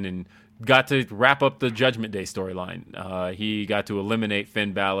came in and got to wrap up the Judgment Day storyline. He got to eliminate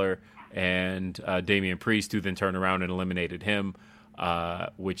Finn Balor and Damian Priest, who then turned around and eliminated him,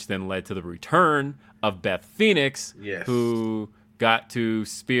 which then led to the return of Beth Phoenix, who got to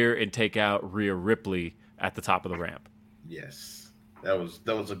spear and take out Rhea Ripley at the top of the ramp. Yes, that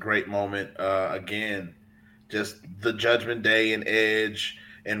was a great moment. Again, just the Judgment Day and Edge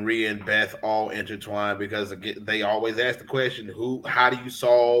and Rhea and Beth all intertwined, because again, they always ask the question, how do you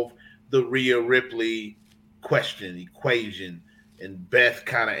solve the Rhea Ripley equation? And Beth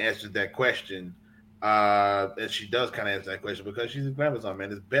kind of answered that question. And she does kind of answer that question because she's a Glamazon,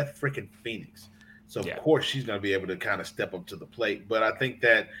 man. It's Beth freaking Phoenix. So, of course, she's going to be able to kind of step up to the plate. But I think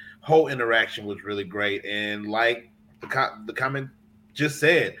that whole interaction was really great. And like the comment just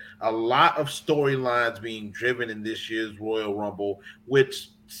said, a lot of storylines being driven in this year's Royal Rumble, which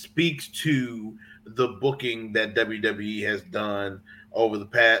speaks to the booking that WWE has done over the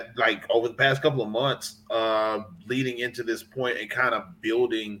past couple of months, leading into this point and kind of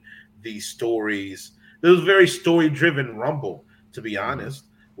building these stories. It was a very story-driven Rumble, to be honest.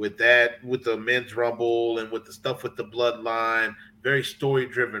 With the men's Rumble and with the stuff with the bloodline, very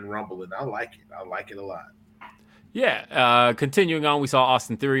story-driven Rumble, and I like it. I like it a lot. Yeah. Continuing on, we saw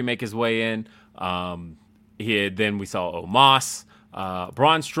Austin Theory make his way in. Then we saw Omos,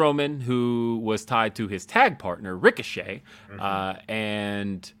 Braun Strowman, who was tied to his tag partner Ricochet,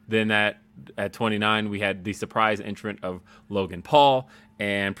 and then at 29 we had the surprise entrant of Logan Paul.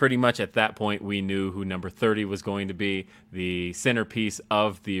 And pretty much at that point, we knew who number 30 was going to be, the centerpiece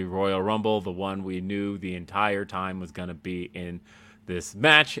of the Royal Rumble, the one we knew the entire time was going to be in this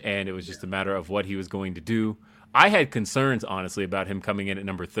match, and it was just a matter of what he was going to do. I had concerns, honestly, about him coming in at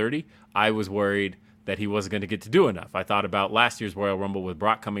number 30. I was worried that he wasn't going to get to do enough. I thought about last year's Royal Rumble with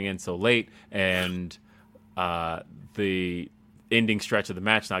Brock coming in so late and the ending stretch of the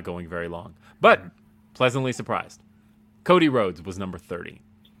match not going very long. But pleasantly surprised. Cody Rhodes was number 30.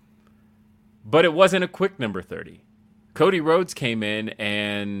 But it wasn't a quick number 30. Cody Rhodes came in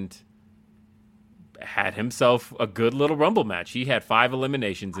and had himself a good little Rumble match. He had 5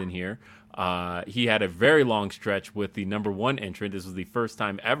 eliminations in here. He had a very long stretch with the number 1 entrant. This was the first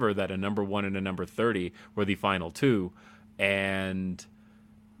time ever that a number 1 and a number 30 were the final 2. And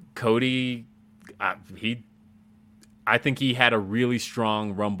Cody, I think he had a really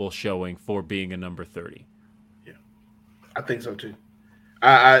strong Rumble showing for being a number 30. I think so too.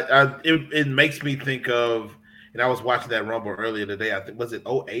 It makes me think of, and I was watching that Rumble earlier today. I think was it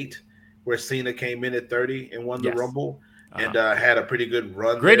 2008 where Cena came in at 30 and won the Rumble and had a pretty good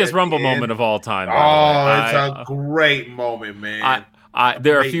run. Greatest Rumble moment of all time. It's a great moment, man.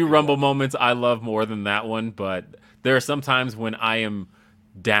 There are a few Rumble moments I love more than that one, but there are some times when I am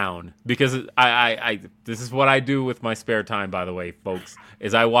down because this is what I do with my spare time, by the way, folks,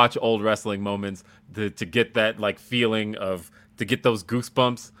 is I watch old wrestling moments to get that like feeling to get those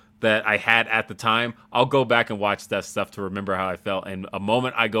goosebumps that I had at the time. I'll go back and watch that stuff to remember how I felt. And a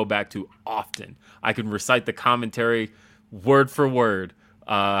moment I go back to often, I can recite the commentary word for word.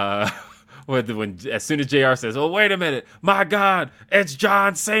 When as soon as JR says, "Oh, wait a minute, my God, it's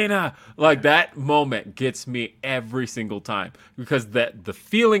John Cena," like that moment gets me every single time, because the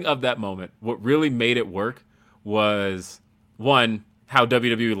feeling of that moment, what really made it work was, one, how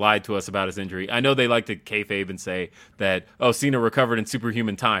WWE lied to us about his injury. I know they like to kayfabe and say that, oh, Cena recovered in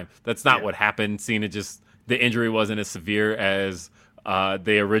superhuman time. That's not what happened. Cena the injury wasn't as severe as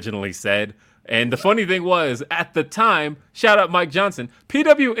they originally said. And the funny thing was, at the time, shout out Mike Johnson,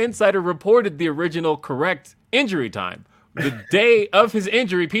 PW Insider reported the original correct injury time. The day of his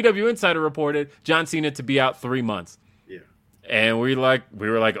injury, PW Insider reported John Cena to be out 3 months. Yeah. And we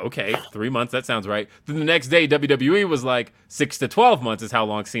were like, okay, 3 months, that sounds right. Then the next day, WWE was like, 6 to 12 months is how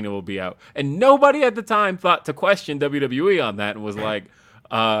long Cena will be out. And nobody at the time thought to question WWE on that and was like,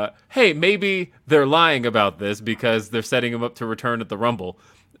 hey, maybe they're lying about this because they're setting him up to return at the Rumble.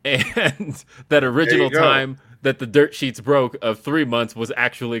 And that original time that the dirt sheets broke of 3 months was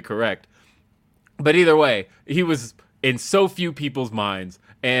actually correct. But either way, he was in so few people's minds.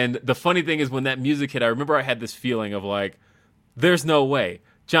 And the funny thing is, when that music hit, I remember I had this feeling of like, there's no way.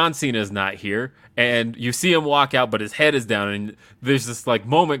 John Cena's not here. And you see him walk out, but his head is down. And there's this like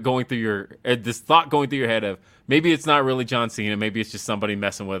moment going through this thought going through your head of, maybe it's not really John Cena. Maybe it's just somebody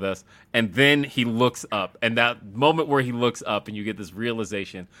messing with us. And then he looks up. And that moment where he looks up and you get this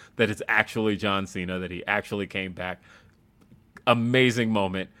realization that it's actually John Cena, that he actually came back. Amazing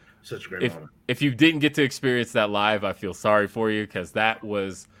moment. Such a great moment. If you didn't get to experience that live, I feel sorry for you, because that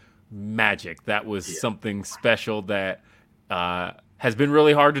was magic. That was something special that has been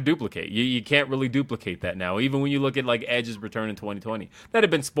really hard to duplicate. You can't really duplicate that now. Even when you look at like Edge's return in 2020, that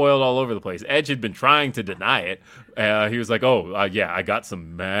had been spoiled all over the place. Edge had been trying to deny it. He was like, I got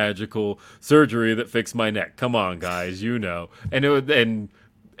some magical surgery that fixed my neck. Come on, guys, you know. And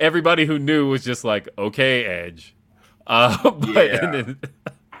everybody who knew was just like, okay, Edge.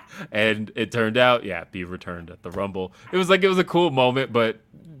 And it turned out, be returned at the Rumble. It was a cool moment, but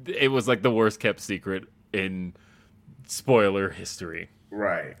it was like the worst kept secret in spoiler history.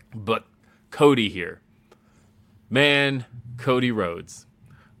 Right. But Cody here. Man, Cody Rhodes.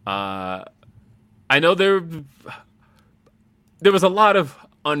 I know there was a lot of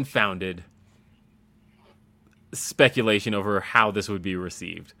unfounded speculation over how this would be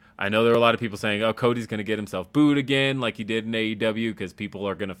received. I know there were a lot of people saying, oh, Cody's going to get himself booed again like he did in AEW because people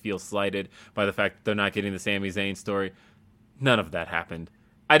are going to feel slighted by the fact that they're not getting the Sami Zayn story. None of that happened.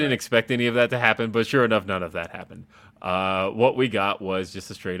 I didn't expect any of that to happen, but sure enough, none of that happened. What we got was just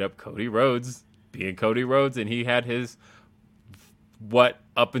a straight-up Cody Rhodes being Cody Rhodes, and he had his, what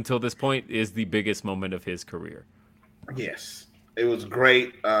up until this point is the biggest moment of his career. Yes, it was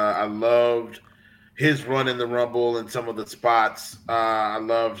great. I loved his run in the Rumble and some of the spots. I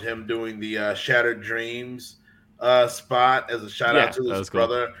loved him doing the Shattered Dreams spot as a shout-out to his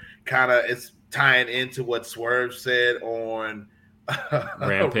brother. Cool. Kind of, it's tying into what Swerve said on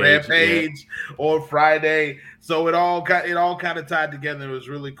Rampage on Friday, so it all kind of tied together. It was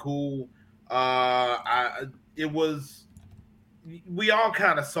really cool. We all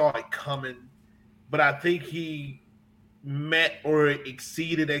kind of saw it coming, but I think he met or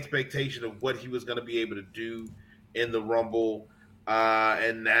exceeded expectation of what he was going to be able to do in the Rumble,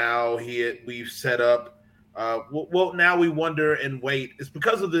 and now we've set up. Well, now we wonder and wait. It's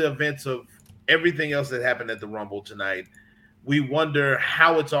because of the events of everything else that happened at the Rumble tonight. We wonder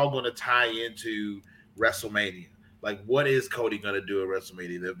how it's all going to tie into WrestleMania. Like, what is Cody going to do at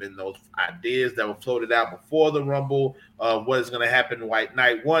WrestleMania? There have been those ideas that were floated out before the Rumble. What is going to happen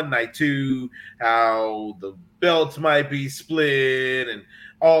night 1, night 2, how the belts might be split, and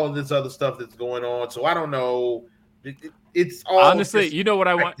all of this other stuff that's going on. So I don't know. It's all honestly, you know what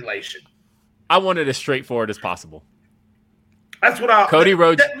I want? I want it as straightforward as possible. That's what Cody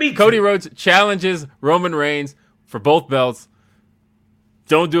Rhodes challenges Roman Reigns for both belts.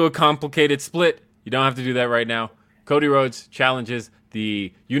 Don't do a complicated split. You don't have to do that right now. Cody Rhodes challenges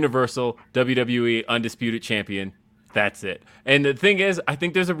the Universal WWE Undisputed Champion. That's it. And the thing is, I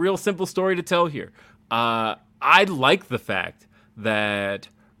think there's a real simple story to tell here. I like the fact that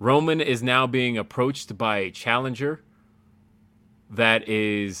Roman is now being approached by a challenger that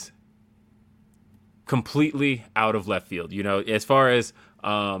is completely out of left field. You know, as far as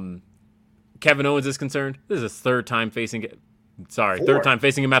Kevin Owens is concerned, this is his third time facing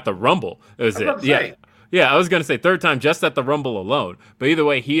him at the Rumble. Yeah, I was going to say third time just at the Rumble alone. But either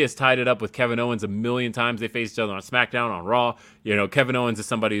way, he has tied it up with Kevin Owens a million times. They faced each other on SmackDown, on Raw. You know, Kevin Owens is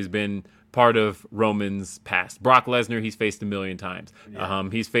somebody who's been part of Roman's past. Brock Lesnar, he's faced a million times. Yeah.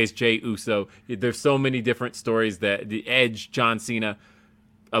 He's faced Jey Uso. There's so many different stories that the Edge, John Cena.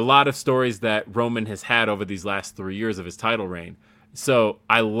 a lot of stories that Roman has had over these last 3 years of his title reign. So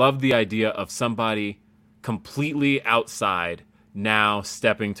I love the idea of somebody completely outside now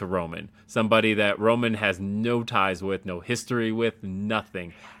stepping to Roman. Somebody that Roman has no ties with, no history with,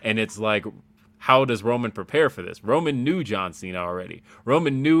 nothing. And it's like, how does Roman prepare for this? Roman knew John Cena already.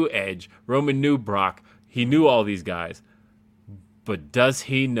 Roman knew Edge. Roman knew Brock. He knew all these guys. But does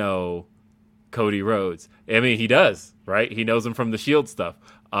he know Cody Rhodes? I mean, he does, right? He knows him from the Shield stuff.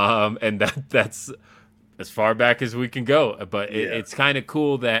 And that's as far back as we can go. But it's kind of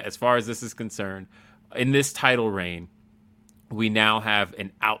cool that as far as this is concerned, in this title reign, we now have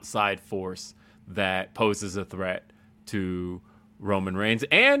an outside force that poses a threat to Roman Reigns.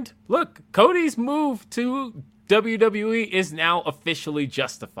 And look, Cody's move to WWE is now officially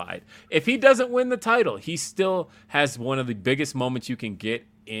justified. If he doesn't win the title, he still has one of the biggest moments you can get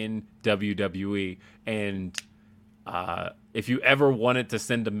in WWE. And if you ever wanted to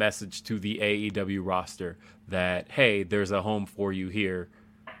send a message to the AEW roster that, hey, there's a home for you here,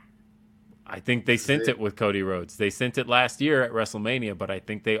 I think they sent it with Cody Rhodes. They sent it last year at WrestleMania, but I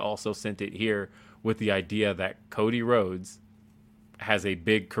think they also sent it here with the idea that Cody Rhodes has a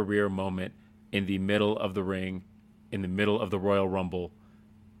big career moment in the middle of the ring, in the middle of the Royal Rumble.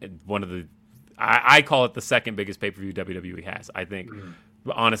 One of the, I call it the second biggest pay-per-view WWE has. I think,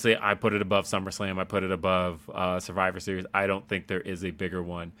 honestly, I put it above SummerSlam. I put it above Survivor Series. I don't think there is a bigger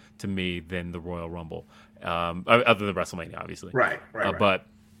one to me than the Royal Rumble, other than WrestleMania, obviously. Right. But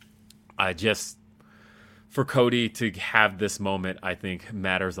I just, for Cody to have this moment, I think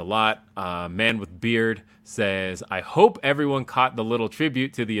matters a lot. Man with Beard says, I hope everyone caught the little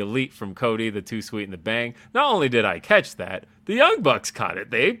tribute to the Elite from Cody, the Too Sweet and the Bang. Not only did I catch that, the Young Bucks caught it.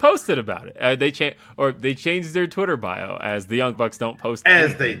 They posted about it. They changed their Twitter bio as the Young Bucks don't post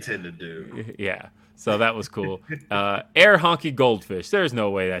as anything. They tend to do. Yeah. So that was cool. Air Honky Goldfish. There's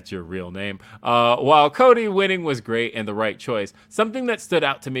no way that's your real name. While Cody winning was great and the right choice, something that stood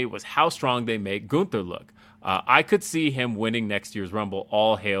out to me was how strong they make Gunther look. I could see him winning next year's Rumble.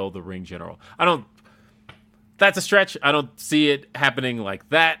 All hail the Ring General. That's a stretch. I don't see it happening like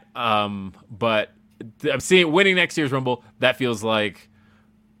that. But I'm seeing winning next year's Rumble. That feels like,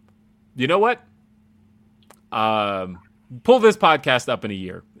 you know what? Pull this podcast up in a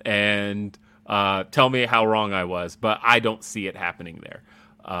year and tell me how wrong I was, but I don't see it happening there.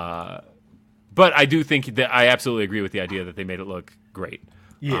 But I do think that I absolutely agree with the idea that they made it look great.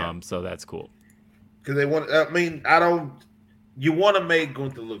 Yeah. So that's cool. Because they want, you want to make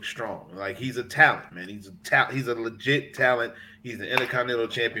Gunther look strong. Like, he's a talent, man. He's a legit talent. He's an Intercontinental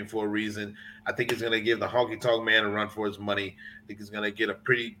Champion for a reason. I think he's going to give the Honky Tonk Man a run for his money. I think he's going to get a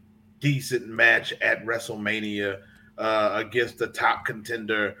pretty decent match at WrestleMania against the top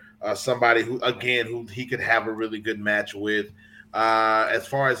contender, somebody who he could have a really good match with. As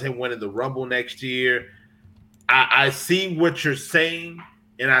far as him winning the Rumble next year, I see what you're saying,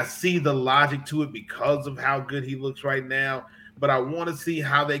 and I see the logic to it because of how good he looks right now. But I want to see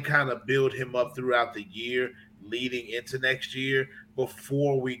how they kind of build him up throughout the year leading into next year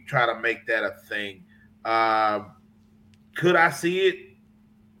before we try to make that a thing. Could I see it?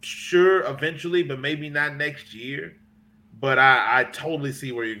 Sure, eventually, but maybe not next year. But I totally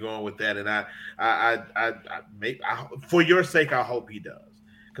see where you're going with that, and I for your sake, I hope he does,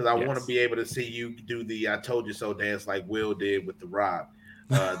 because I want to be able to see you do the "I told you so" dance like Will did with the Rob.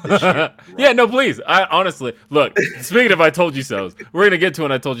 This year. Yeah, no, please. I honestly look. Speaking of "I told you so," we're gonna get to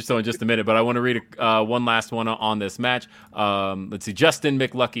an "I told you so" in just a minute, but I want to read one last one on this match. Let's see. Justin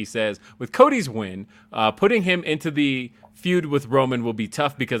McLucky says, with Cody's win, putting him into the feud with Roman will be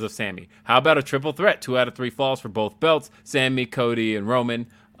tough because of Sammy. How about a triple threat? 2 out of 3 falls for both belts. Sammy, Cody, and Roman.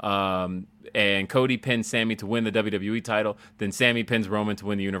 And Cody pins Sammy to win the WWE title. Then Sammy pins Roman to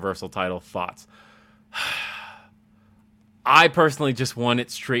win the Universal title. Thoughts? I personally just want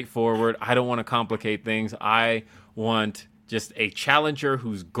it straightforward. I don't want to complicate things. I want just a challenger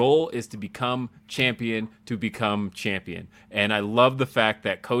whose goal is to become champion. And I love the fact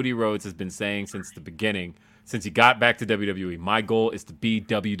that Cody Rhodes has been saying since the beginning, since he got back to WWE, my goal is to be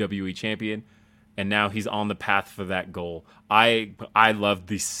WWE champion. And now he's on the path for that goal. I love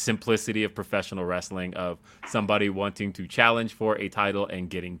the simplicity of professional wrestling, of somebody wanting to challenge for a title and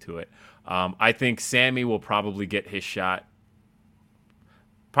getting to it. I think Sammy will probably get his shot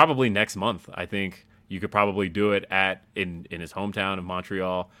probably next month. I think you could probably do it in his hometown of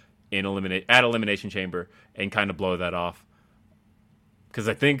Montreal at Elimination Chamber and kind of blow that off. Because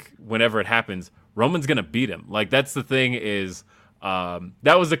I think whenever it happens, Roman's going to beat him. Like, that's the thing is,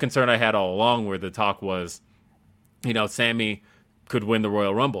 that was the concern I had all along, where the talk was, Sammy could win the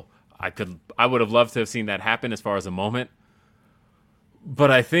Royal Rumble. I would have loved to have seen that happen as far as a moment.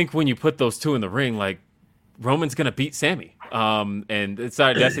 But I think when you put those two in the ring, like, Roman's gonna beat Sammy. And it's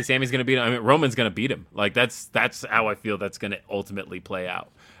not did I say Sammy's gonna beat him? I mean, Roman's gonna beat him. Like, that's how I feel that's gonna ultimately play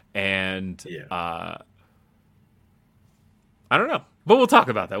out. And I don't know, but we'll talk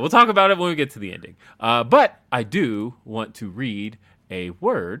about that. We'll talk about it when we get to the ending. But I do want to read a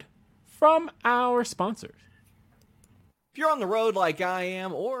word from our sponsors. If you're on the road like I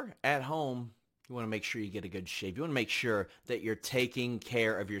am or at home, you want to make sure you get a good shave. You want to make sure that you're taking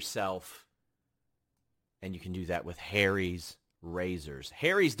care of yourself. And you can do that with Harry's razors.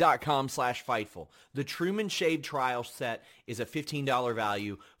 Harrys.com/Fightful. The Truman Shave Trial Set is a $15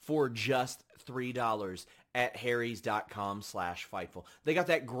 value for just $3 at Harrys.com/Fightful. They got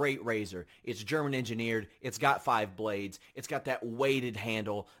that great razor. It's German engineered. It's got 5 blades. It's got that weighted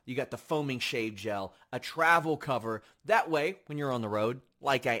handle. You got the foaming shave gel, a travel cover. That way, when you're on the road,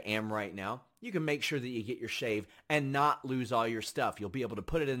 like I am right now, you can make sure that you get your shave and not lose all your stuff. You'll be able to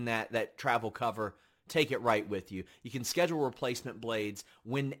put it in that travel cover. Take it right with you. You can schedule replacement blades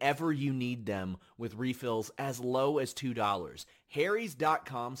whenever you need them with refills as low as $2.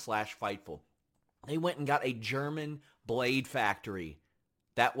 Harrys.com/Fightful. They went and got a German blade factory.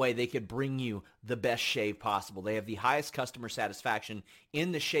 That way they could bring you the best shave possible. They have the highest customer satisfaction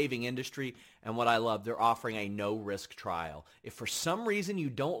in the shaving industry. And what I love, they're offering a no-risk trial. If for some reason you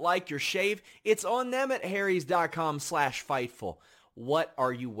don't like your shave, it's on them at Harrys.com/Fightful. What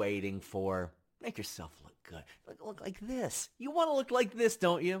are you waiting for? Make yourself look good. Look like this. You want to look like this,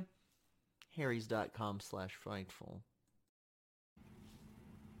 don't you? Harrys.com/Fightful.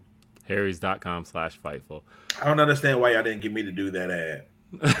 Harrys.com/Fightful. I don't understand why y'all didn't get me to do that ad.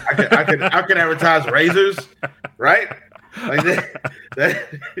 I could advertise razors, right? Like that.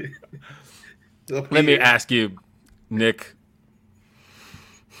 Let me ask you, Nick.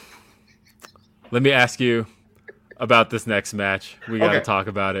 Let me ask you about this next match. We got to talk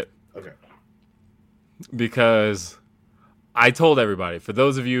about it. Okay. Because I told everybody, for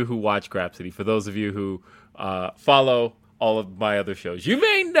those of you who watch Grapsody, for those of you who follow all of my other shows, you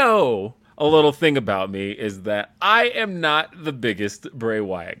may know a little thing about me is that I am not the biggest Bray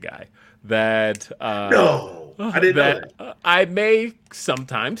Wyatt guy. That no, I didn't know that. I may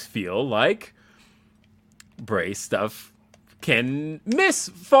sometimes feel like Bray stuff can miss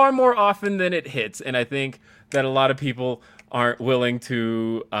far more often than it hits, and I think that a lot of people aren't willing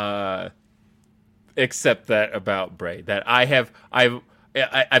to accept that about Bray. That I've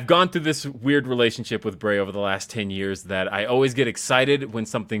gone through this weird relationship with Bray over the last 10 years that I always get excited when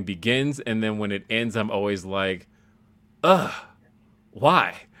something begins, and then when it ends, I'm always like, ugh,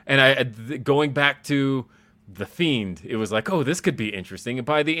 why? And going back to The Fiend, it was like, oh, this could be interesting. And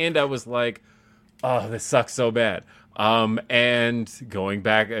by the end, I was like, oh, this sucks so bad. And going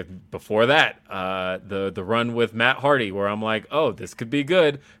back before that, the run with Matt Hardy, where I'm like, oh, this could be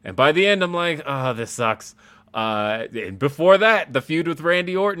good. And by the end, I'm like, oh, this sucks. And before that, the feud with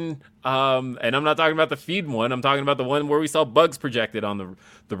Randy Orton, and I'm not talking about the feud one. I'm talking about the one where we saw bugs projected on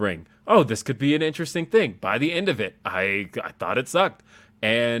the ring. Oh, this could be an interesting thing. By the end of it, I thought it sucked.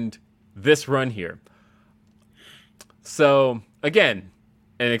 And this run here. So, again,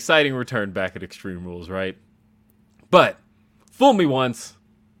 an exciting return back at Extreme Rules, right? But fool me once,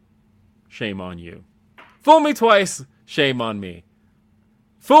 shame on you. Fool me twice, shame on me.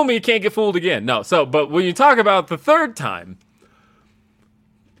 Fool me, you can't get fooled again. No, but when you talk about the third time,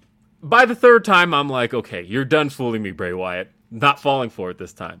 by the third time, I'm like, okay, you're done fooling me, Bray Wyatt. Not falling for it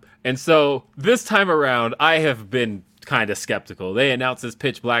this time. And so this time around, I have been kind of skeptical. They announced this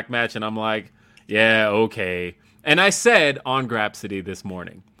Pitch Black match, and I'm like, yeah, okay. And I said on Grapsody this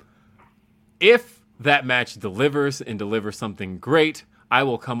morning, if that match delivers and delivers something great, I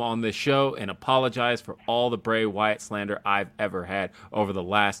will come on this show and apologize for all the Bray Wyatt slander I've ever had over the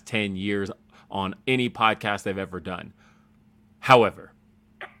last 10 years on any podcast I've ever done. However,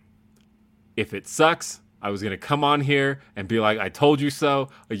 if it sucks, I was going to come on here and be like, I told you so.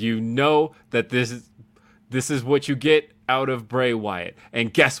 You know that this is what you get out of Bray Wyatt.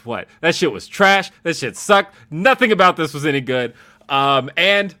 And guess what? That shit was trash. That shit sucked. Nothing about this was any good.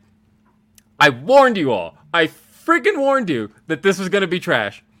 And I warned you all. I freaking warned you that this was going to be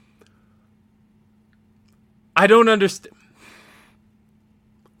trash. I don't understand.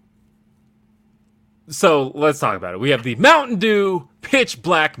 So let's talk about it. We have the Mountain Dew Pitch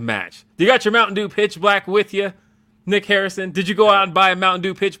Black match. You got your Mountain Dew Pitch Black with you, Nick Harrison? Did you go out and buy a Mountain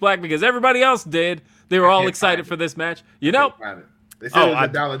Dew Pitch Black? Because everybody else did. They were all excited for this match. You know? They said it was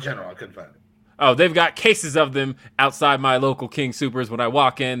the Dollar General. I couldn't find it. Oh, they've got cases of them outside my local King Supers. When I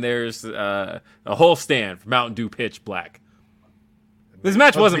walk in, there's a whole stand for Mountain Dew Pitch Black. This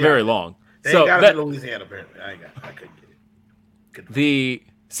match wasn't very long. They got it in Louisiana, apparently. I couldn't get it. The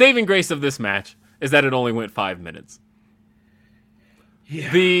saving grace of this match is that it only went 5 minutes.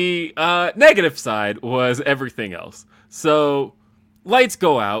 Yeah. The negative side was everything else. So lights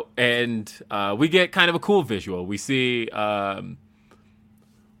go out, and we get kind of a cool visual. We see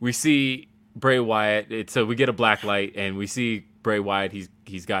Bray Wyatt. So we get a black light, and we see Bray Wyatt.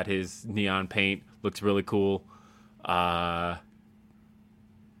 He's got his neon paint. Looks really cool. That's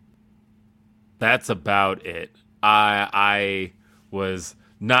about it. I was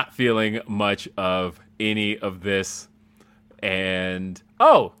not feeling much of any of this. And,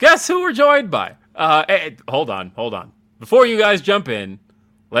 guess who we're joined by? Hey, hold on. Before you guys jump in,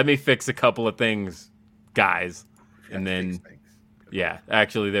 let me fix a couple of things, guys. And then, yeah,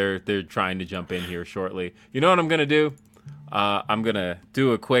 actually, they're trying to jump in here shortly. You know what I'm going to do? I'm going to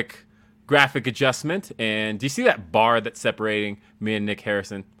do a quick graphic adjustment. And do you see that bar that's separating me and Nick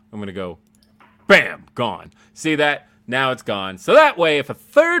Harrison? I'm going to go, bam, gone. See that? Now it's gone. So that way, if a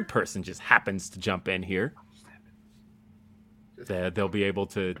third person just happens to jump in here, they'll be able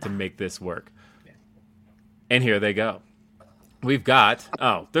to make this work. And here they go. We've got...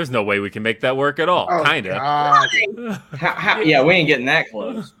 there's no way we can make that work at all. Kind of. Yeah, we ain't getting that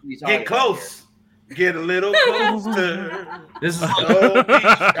close. Get close. Get a little closer. This is Don't be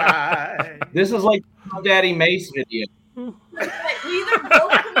shy. This is like Daddy Mace video. Either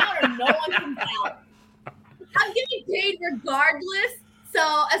both come out or no one comes out. I'm getting paid regardless,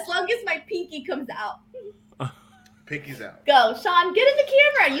 so as long as my pinky comes out. Pinky's out. Go, Sean, get in the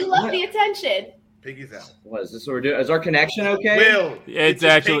camera. You love the attention. Pinky's out. What is this what we're doing? Is our connection okay? Will, it's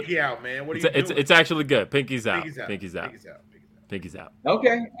actually pinky out, man. What are you doing? It's actually good. Pinky's out. Pinky's out. Pinky's out. Pinky's out. Pinky's out.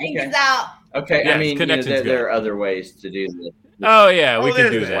 Okay. Pinky's out. Okay. Yes, I mean, connection's there are other ways to do this. Oh, yeah, we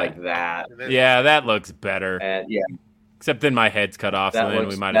can do there's that. Like that. Yeah, that looks better. Yeah. Except then my head's cut off, That so then we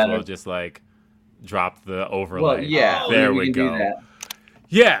looks might as well better. just, drop the overlay. Well, yeah. There we can go. do that.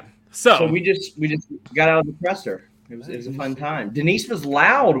 Yeah, So we just got out of the presser. It was a fun time. Denise was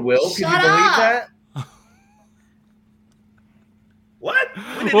loud, Will. Could you Shut believe up. that? What? We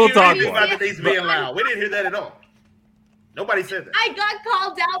didn't We'll hear talk anything more. about Denise being loud. We didn't hear that at all. Nobody said that. I got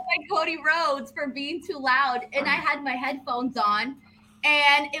called out by Cody Rhodes for being too loud, and I had my headphones on,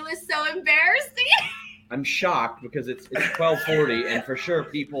 and it was so embarrassing. I'm shocked because it's 12:40, and for sure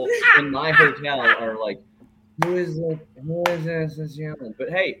people in my hotel are like, "Who is it? Who is this? This yelling?" But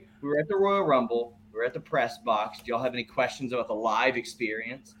hey, we were at the Royal Rumble. We were at the press box. Do y'all have any questions about the live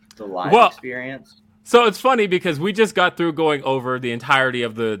experience? Experience. So it's funny because we just got through going over the entirety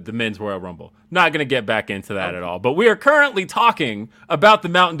of the men's Royal Rumble. Not going to get back into that at all. But we are currently talking about the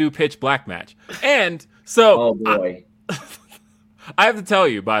Mountain Dew Pitch Black match. And so Oh boy. I have to tell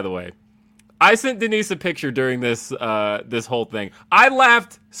you, by the way, I sent Denise a picture during this this whole thing. I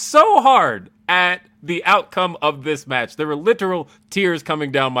laughed so hard at the outcome of this match. There were literal tears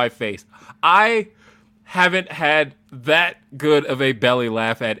coming down my face. I haven't had that good of a belly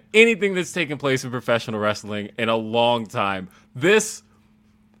laugh at anything that's taken place in professional wrestling in a long time. This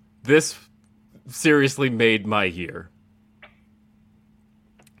seriously made my year.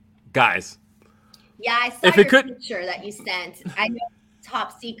 Guys. Yeah, I saw your picture that you sent. I know it's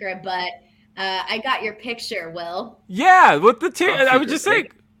top secret, but I got your picture, Will. Yeah, with the tears. I was just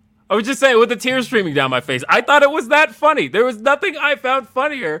saying, with the tears streaming down my face. I thought it was that funny. There was nothing I found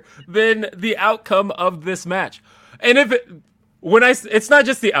funnier than the outcome of this match. And it's not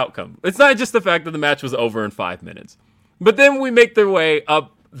just the outcome. It's not just the fact that the match was over in 5 minutes. But then we make their way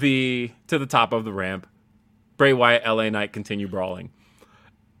up to the top of the ramp. Bray Wyatt, LA Knight continue brawling.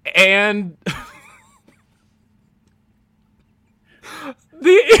 And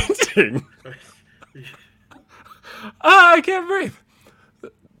the ending. I can't breathe.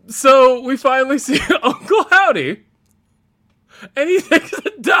 So we finally see Uncle Howdy, and he takes a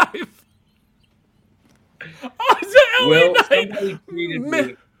dive. Oh, it's Will, LA somebody Knight tweeted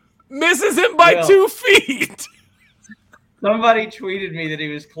me. misses him by Will. 2 feet. Somebody tweeted me that he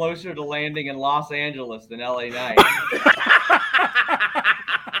was closer to landing in Los Angeles than LA Knight.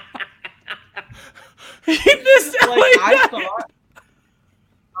 He missed LA Knight.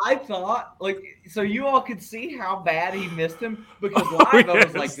 I thought, so you all could see how bad he missed him because live I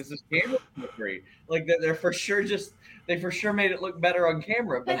was like, this is camera trickery. Like they're for sure they for sure made it look better on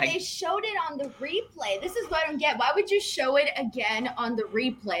camera. But they showed it on the replay. This is what I don't get. Why would you show it again on the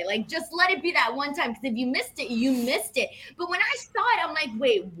replay? Like, just let it be that one time. Because if you missed it, you missed it. But when I saw it, I'm like,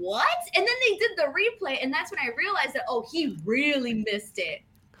 wait, what? And then they did the replay, and that's when I realized that, oh, he really missed it.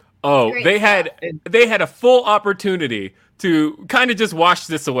 Oh, Great they stuff. had a full opportunity to kind of just wash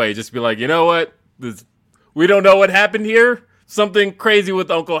this away. Just be like, you know what? We don't know what happened here. Something crazy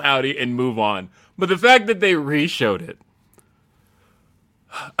with Uncle Howdy and move on. But the fact that they re-showed it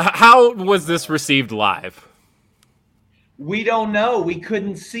How was this received live? We don't know. We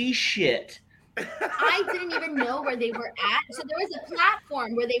couldn't see shit. I didn't even know where they were at. So there was a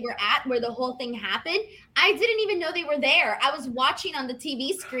platform where they were at where the whole thing happened. I didn't even know they were there. I was watching on the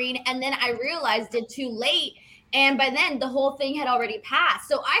TV screen and then I realized it too late. And by then the whole thing had already passed.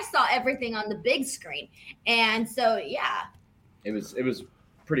 So I saw everything on the big screen. And so, yeah. It was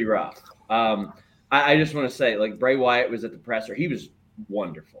pretty rough. I just want to say, like, Bray Wyatt was at the presser. He was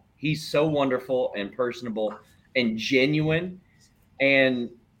wonderful. He's so wonderful and personable and genuine. And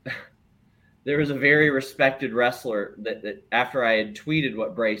there was a very respected wrestler that after I had tweeted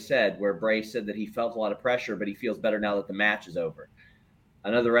what Bray said, where Bray said that he felt a lot of pressure, but he feels better now that the match is over.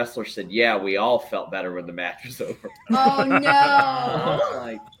 Another wrestler said, yeah, we all felt better when the match was over. Oh,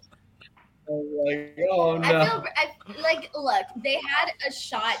 no. Oh, no. Look, they had a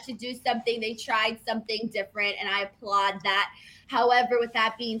shot to do something. They tried something different, and I applaud that. However, with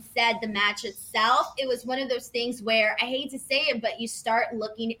that being said, the match itself, it was one of those things where I hate to say it, but you start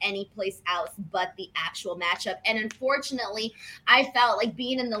looking anyplace else but the actual matchup. And unfortunately, I felt like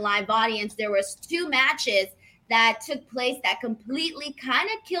being in the live audience, there was 2 matches that took place that completely kind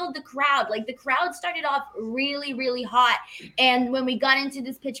of killed the crowd. Like the crowd started off really, really hot. And when we got into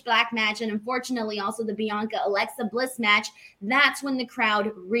this pitch black match, and unfortunately also the Bianca Alexa Bliss match, that's when the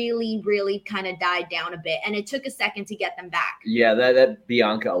crowd really, really kind of died down a bit. And it took a second to get them back. Yeah, that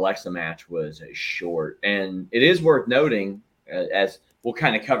Bianca Alexa match was short. And it is worth noting, as we'll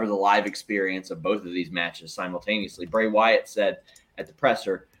kind of cover the live experience of both of these matches simultaneously. Bray Wyatt said at the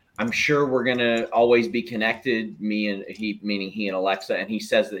presser, I'm sure we're going to always be connected, meaning he and Alexa. And he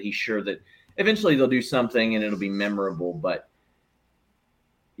says that he's sure that eventually they'll do something and it'll be memorable. But,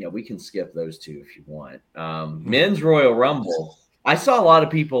 yeah, we can skip those 2 if you want. Men's Royal Rumble. I saw a lot of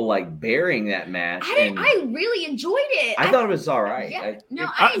people, like, burying that match. I really enjoyed it. I thought it was all right.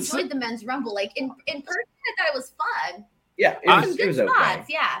 Yeah, I enjoyed the Men's Rumble. Like, in person, I thought it was fun. Yeah, it was okay. Spots,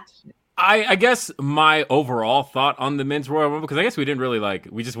 yeah. I guess my overall thought on the Men's Royal Rumble, because I guess we didn't really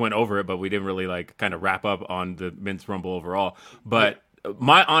we just went over it, but we didn't really kind of wrap up on the Men's Rumble overall. But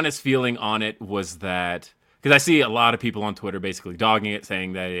my honest feeling on it was that, because I see a lot of people on Twitter basically dogging it,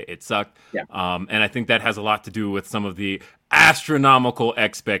 saying that it sucked. Yeah. And I think that has a lot to do with some of the astronomical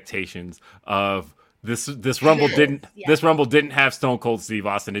expectations of this Rumble this Rumble didn't have Stone Cold Steve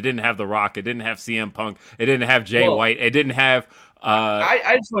Austin. It didn't have The Rock. It didn't have CM Punk. It didn't have Jay White. It didn't have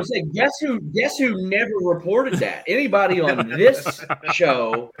I just want to say, guess who never reported that? Anybody on this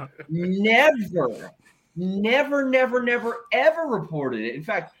show never, ever reported it. In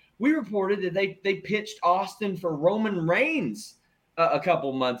fact, we reported that they pitched Austin for Roman Reigns a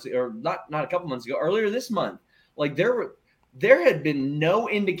couple months, or not a couple months ago, earlier this month. Like there had been no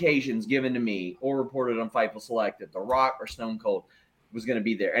indications given to me or reported on Fightful Select that The Rock or Stone Cold was going to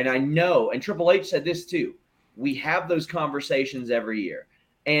be there. And I know, and Triple H said this too, we have those conversations every year.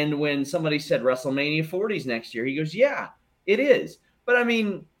 And when somebody said WrestleMania 40's next year, he goes, yeah, it is. But I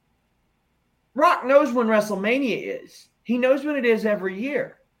mean, Rock knows when WrestleMania is. He knows when it is every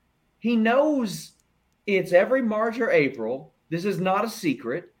year. He knows it's every March or April. This is not a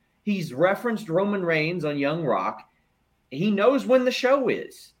secret. He's referenced Roman Reigns on Young Rock. He knows when the show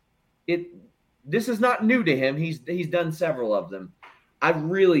is. This is not new to him. He's done several of them. I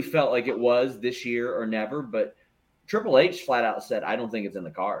really felt like it was this year or never, but Triple H flat out said, I don't think it's in the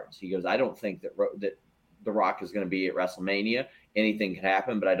cards. He goes, I don't think that The Rock is going to be at WrestleMania. Anything can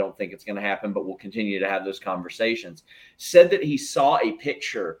happen, but I don't think it's going to happen, but we'll continue to have those conversations. Said that he saw a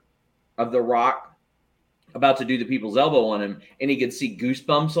picture of The Rock about to do the people's elbow on him, and he could see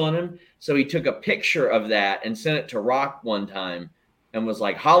goosebumps on him. So he took a picture of that and sent it to Rock one time and was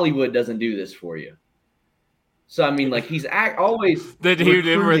like, Hollywood doesn't do this for you. So, I mean, like, he's always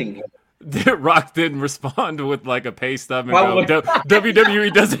recruiting. Rock didn't respond with, like, a pay stub and go,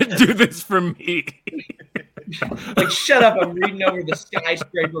 WWE doesn't do this for me. Like, shut up. I'm reading over the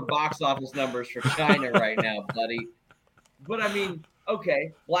skyscraper box office numbers for China right now, buddy. But, I mean,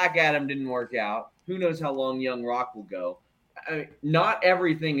 okay, Black Adam didn't work out. Who knows how long Young Rock will go. I mean, not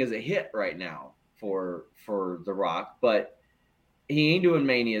everything is a hit right now for The Rock, but he ain't doing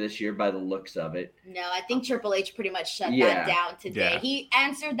Mania this year by the looks of it. No, I think Triple H pretty much shut that down today. Yeah. He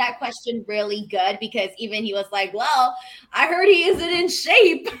answered that question really good because even he was like, well, I heard he isn't in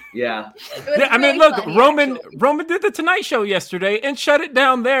shape. Yeah. I mean, look, Roman did the Tonight Show yesterday and shut it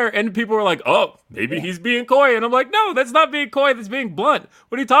down there. And people were like, oh, maybe he's being coy. And I'm like, no, that's not being coy. That's being blunt.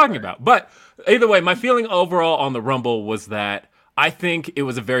 What are you talking about? But either way, my feeling overall on the Rumble was that I think it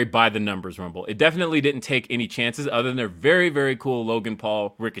was a very by-the-numbers Rumble. It definitely didn't take any chances other than their very, very cool Logan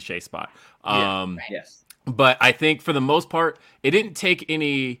Paul Ricochet spot. Yes. But I think for the most part, it didn't take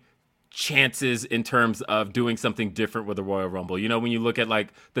any chances in terms of doing something different with the Royal Rumble. You know, when you look at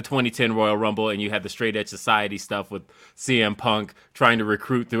like the 2010 Royal Rumble and you had the Straight Edge Society stuff with CM Punk trying to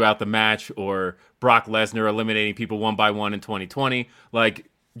recruit throughout the match, or Brock Lesnar eliminating people one by one in 2020, like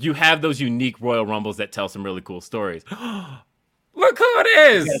you have those unique Royal Rumbles that tell some really cool stories. Look who it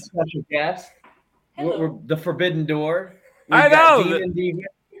is! We got a special guest. We're the Forbidden Door. I know. Demon Diva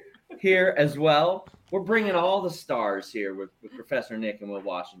here as well. We're bringing all the stars here with Professor Nick and Will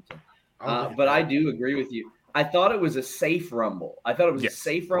Washington. But I do agree with you. I thought it was a safe Rumble. I thought it was a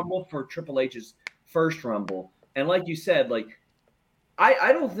safe Rumble for Triple H's first Rumble. And like you said, like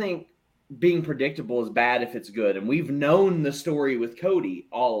I don't think being predictable is bad if it's good. And we've known the story with Cody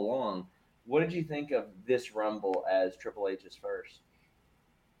all along. What did you think of this Rumble as Triple H's first?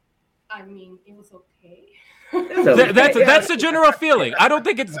 I mean, it was okay. That's the general feeling. I don't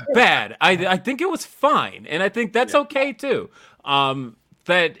think it's bad. I think it was fine. And I think that's okay too.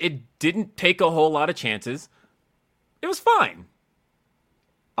 That it didn't take a whole lot of chances. It was fine.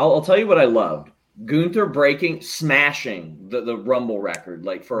 I'll tell you what I loved. Gunther smashing the Rumble record,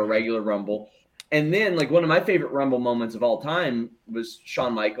 like for a regular Rumble. And then like one of my favorite Rumble moments of all time was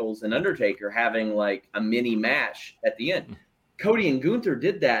Shawn Michaels and Undertaker having like a mini match at the end. Cody and Gunther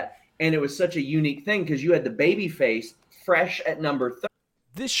did that. And it was such a unique thing because you had the babyface fresh at number 30.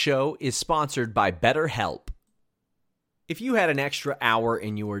 This show is sponsored by BetterHelp. If you had an extra hour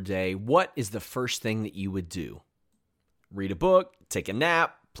in your day, what is the first thing that you would do? Read a book, take a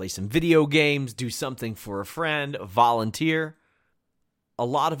nap, play some video games, do something for a friend, volunteer. A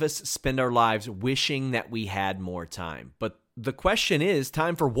lot of us spend our lives wishing that we had more time. But the question is,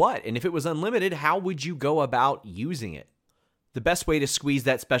 time for what? And if it was unlimited, how would you go about using it? The best way to squeeze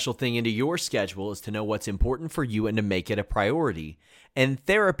that special thing into your schedule is to know what's important for you and to make it a priority. And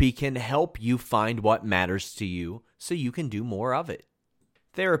therapy can help you find what matters to you so you can do more of it.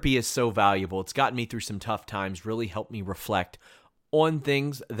 Therapy is so valuable. It's gotten me through some tough times, really helped me reflect on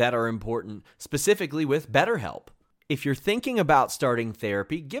things that are important, specifically with BetterHelp. If you're thinking about starting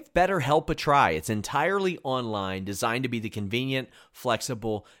therapy, give BetterHelp a try. It's entirely online, designed to be the convenient,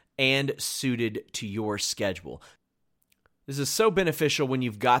 flexible, and suited to your schedule. This is so beneficial when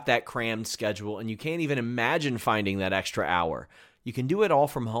you've got that crammed schedule and you can't even imagine finding that extra hour. You can do it all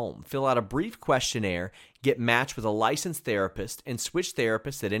from home. Fill out a brief questionnaire, get matched with a licensed therapist, and switch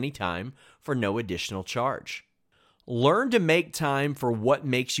therapists at any time for no additional charge. Learn to make time for what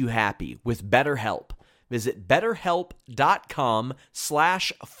makes you happy with BetterHelp. Visit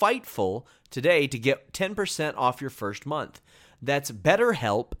BetterHelp.com/Fightful today to get 10% off your first month. That's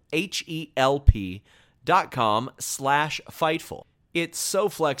BetterHelp, HELP.com/Fightful. It's so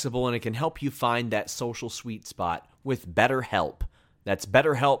flexible and it can help you find that social sweet spot with BetterHelp. That's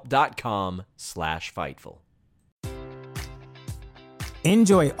BetterHelp.com/Fightful.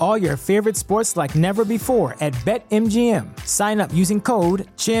 Enjoy all your favorite sports like never before at BetMGM. Sign up using code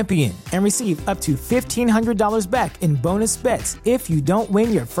CHAMPION and receive up to $1,500 back in bonus bets if you don't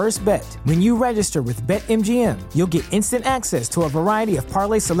win your first bet. When you register with BetMGM, you'll get instant access to a variety of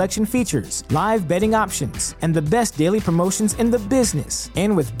parlay selection features, live betting options, and the best daily promotions in the business.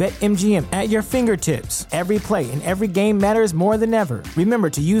 And with BetMGM at your fingertips, every play and every game matters more than ever. Remember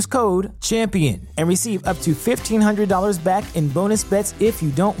to use code CHAMPION and receive up to $1,500 back in bonus bets if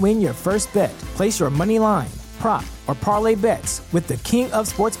you don't win your first bet. Place your money line, prop, or parlay bets with the king of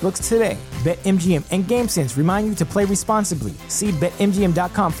sportsbooks today. BetMGM and GameSense remind you to play responsibly. See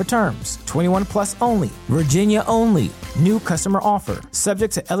BetMGM.com for terms. 21 plus only. Virginia only. New customer offer.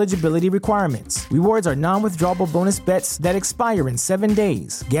 Subject to eligibility requirements. Rewards are non-withdrawable bonus bets that expire in 7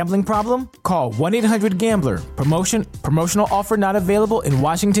 days. Gambling problem? Call 1-800-GAMBLER. Promotional offer not available in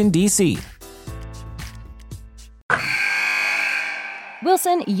Washington, D.C.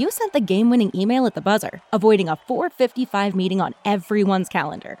 Wilson, you sent the game-winning email at the buzzer, avoiding a 4:55 meeting on everyone's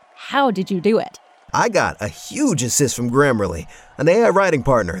calendar. How did you do it? I got a huge assist from Grammarly, an AI writing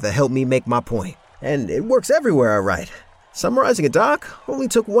partner that helped me make my point. And it works everywhere I write. Summarizing a doc only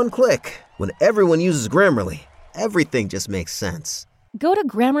took one click. When everyone uses Grammarly, everything just makes sense. Go to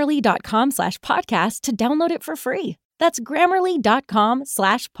Grammarly.com/podcast to download it for free. That's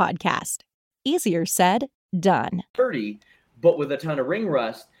Grammarly.com/podcast. Easier said, done. 30, but with a ton of ring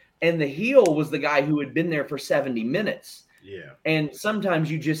rust. And the heel was the guy who had been there for 70 minutes. Yeah. And sometimes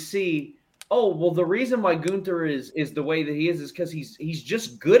you just see, oh, well, the reason why Gunther is the way that he is because he's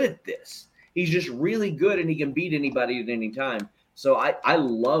just good at this. He's just really good and he can beat anybody at any time. So I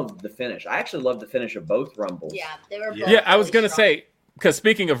love the finish. I actually love the finish of both Rumbles. Yeah, they were both Yeah, I was really going to strong. say, because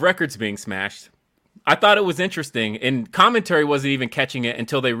speaking of records being smashed, I thought it was interesting. And commentary wasn't even catching it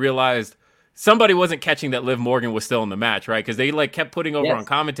until they realized somebody wasn't catching that Liv Morgan was still in the match, right? Because they like kept putting over on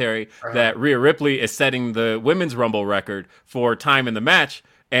commentary that Rhea Ripley is setting the women's Rumble record for time in the match.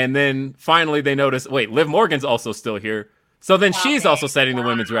 And then finally they notice, wait, Liv Morgan's also still here. So then she's also setting the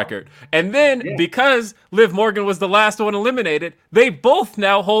women's record. And then because Liv Morgan was the last one eliminated, they both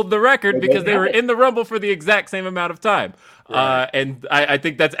now hold the record because they were in the Rumble for the exact same amount of time. Right. And I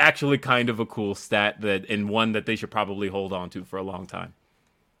think that's actually kind of a cool stat and one that they should probably hold on to for a long time.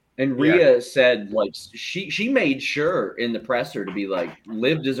 And Rhea said, like, she made sure in the presser to be like,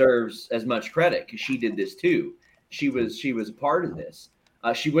 Liv deserves as much credit because she did this too. She was a part of this.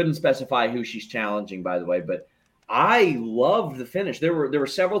 She wouldn't specify who she's challenging, by the way, but I loved the finish. There were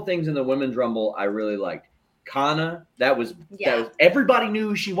several things in the women's Rumble I really liked. Kana, that was everybody knew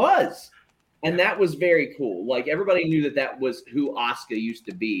who she was, and that was very cool. Like everybody knew that was who Asuka used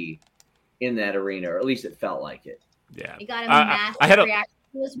to be in that arena, or at least it felt like it. Yeah, it got a massive reaction.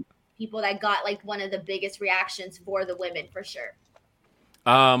 It was people that got like one of the biggest reactions for the women for sure.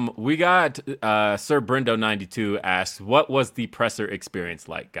 We got Sir Brendo 92 asked, "What was the presser experience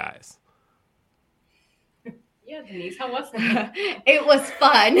like, guys?" Yeah, Denise, how was that? It was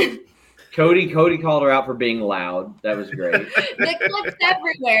fun. Cody called her out for being loud. That was great. The clips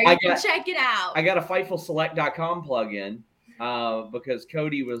everywhere. You can check it out. I got a FightfulSelect.com plug-in because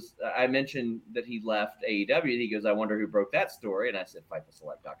Cody I mentioned that he left AEW. He goes, I wonder who broke that story. And I said,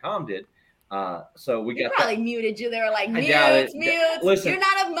 FightfulSelect.com did. So we got probably muted you. They were like, mute. Listen, you're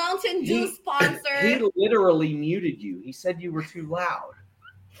not a Mountain Dew sponsor. He literally muted you. He said you were too loud.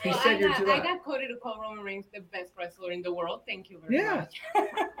 I got Cody to call Roman Reigns the best wrestler in the world. Thank you very much.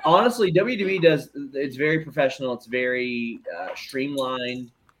 Honestly, WWE it's very professional. It's very streamlined.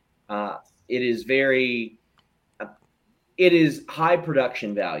 It is high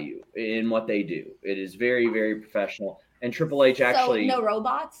production value in what they do. It is very, very professional. And Triple H actually... So no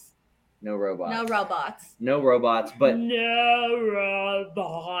robots? No robots. No robots. No robots, but... No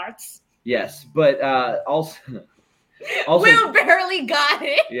robots. Yes, but also... Will barely got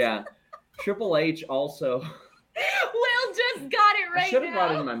it. Yeah. Triple H also. Will just got it right now. I should have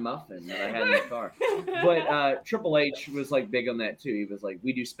brought in my muffin that I had in the car. But Triple H was like big on that too. He was like,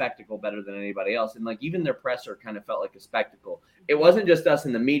 we do spectacle better than anybody else. And like even their presser kind of felt like a spectacle. It wasn't just us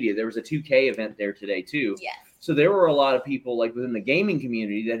in the media. There was a 2K event there today too. Yes. So there were a lot of people like within the gaming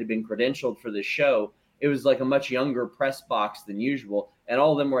community that had been credentialed for this show. It was like a much younger press box than usual. And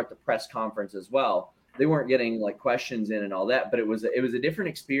all of them were at the press conference as well. They weren't getting like questions in and all that, but it was a different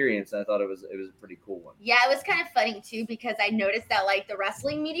experience. I thought it was a pretty cool one. Yeah, it was kind of funny too because I noticed that like the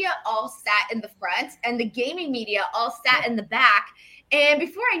wrestling media all sat in the front and the gaming media all sat in the back. And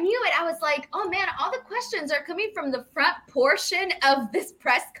before I knew it, I was like, oh man, all the questions are coming from the front portion of this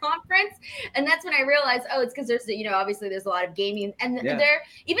press conference. And that's when I realized, it's because there's, obviously there's a lot of gaming and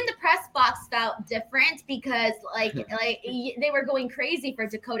even the press box felt different because like they were going crazy for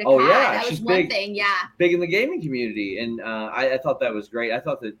Dakota Kai. Yeah, that was one thing. Yeah. Big in the gaming community. And I thought that was great. I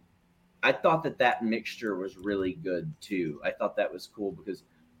thought that mixture was really good too. I thought that was cool because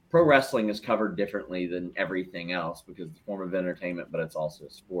pro wrestling is covered differently than everything else because it's a form of entertainment, but it's also a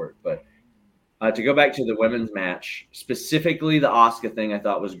sport. But to go back to the women's match, specifically the Asuka thing I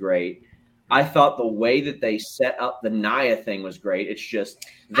thought was great. I thought the way that they set up the Nia thing was great. It's just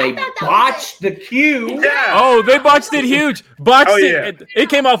they botched the cue. Yeah. Oh, they botched it huge. It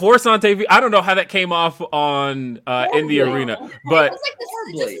came off worse on TV. I don't know how that came off on in the arena. But it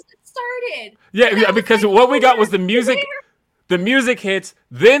was like this started. Yeah, because what we got was the music. The music hits,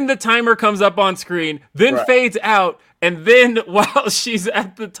 then the timer comes up on screen, then fades out, and then while she's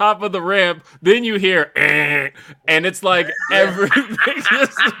at the top of the ramp, then you hear, and it's like everything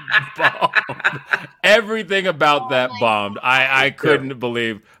just bombed. Everything about that bombed. I couldn't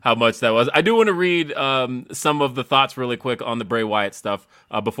believe how much that was. I do want to read some of the thoughts really quick on the Bray Wyatt stuff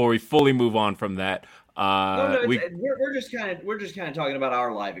before we fully move on from that. We're just kind of talking about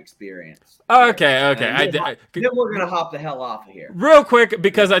our live experience. Okay. Then we're gonna hop the hell off of here real quick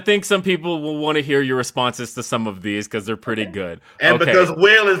because I think some people will want to hear your responses to some of these because they're pretty good. And because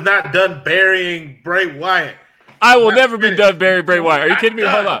Will is not done burying Bray Wyatt. I will never be done burying Bray Wyatt. Are you kidding me?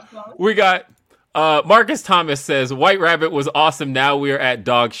 Hold on. We got Marcus Thomas says White Rabbit was awesome. Now we are at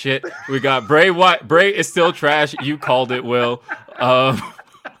dog shit. We got Bray Wyatt. Bray is still trash. You called it, Will.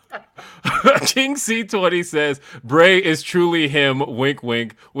 King C20 says Bray is truly him, wink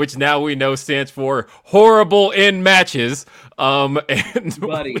wink, which now we know stands for horrible in matches. And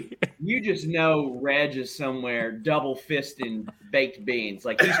buddy, you just know Reg is somewhere double fisting baked beans,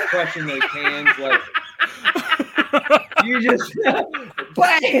 like he's crushing those cans like You just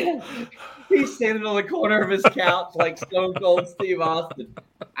bang! He's standing on the corner of his couch like Stone Cold Steve Austin.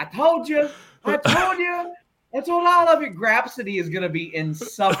 I told you. That's what all of it. Grapsody is going to be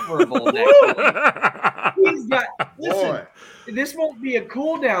insufferable next week. He's got. Listen, this won't be a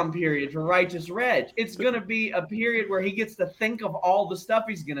cool down period for Righteous Reg. It's going to be a period where he gets to think of all the stuff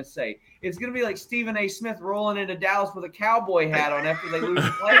he's going to say. It's going to be like Stephen A. Smith rolling into Dallas with a cowboy hat on after they lose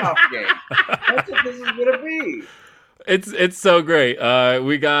a playoff game. That's what this is going to be. It's so great.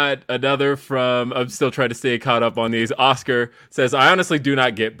 We got another from, I'm still trying to stay caught up on these. Oscar says, I honestly do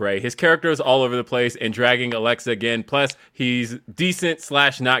not get Bray. His character is all over the place and dragging Alexa again. Plus, he's decent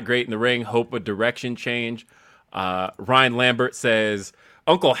 / not great in the ring. Hope a direction change. Ryan Lambert says,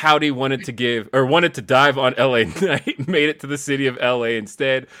 Uncle Howdy wanted to dive on LA Knight, made it to the city of LA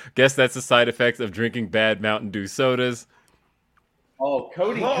instead. Guess that's the side effects of drinking bad Mountain Dew sodas. Oh,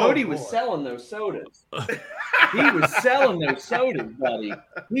 Cody was selling those sodas. He was selling those sodas, buddy.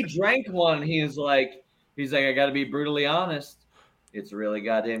 He drank one. He's like, I got to be brutally honest. It's really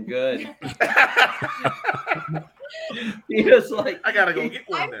goddamn good. He was like, I got to go get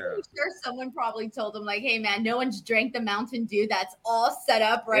one there. I'm sure someone probably told him, like, hey, man, no one's drank the Mountain Dew that's all set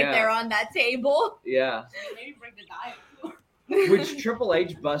up right there on that table. Yeah. Maybe bring the diet. Which Triple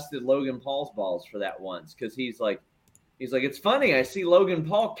H busted Logan Paul's balls for that once because he's like, it's funny. I see Logan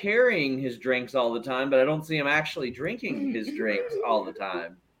Paul carrying his drinks all the time, but I don't see him actually drinking his drinks all the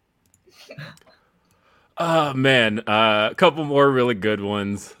time. Oh, man. A couple more really good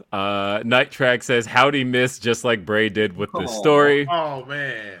ones. Night Track says, howdy miss, just like Bray did with the story. Oh,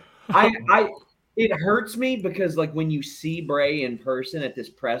 man. It hurts me because, like, when you see Bray in person at this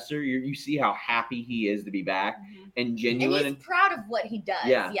presser, you see how happy he is to be back and genuine. And he's proud of what he does.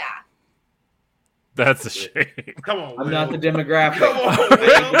 Yeah. That's a shame. Come on, I'm Will. not the demographic. Come on,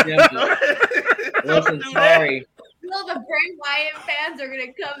 Listen, sorry. Well, the Bray Wyatt fans are going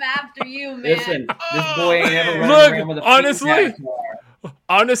to come after you, man. Listen, this boy ain't ever run around with a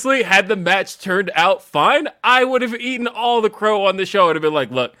honestly, had the match turned out fine, I would have eaten all the crow on the show. It would have been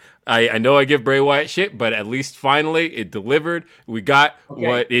like, look, I know I give Bray Wyatt shit, but at least finally it delivered. We got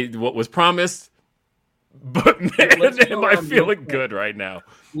what was promised. But man, am I feeling good right now?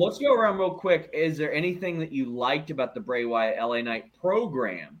 Let's go around real quick. Is there anything that you liked about the Bray Wyatt LA Knight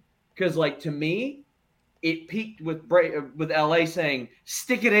program? Because, like, to me, it peaked with LA saying,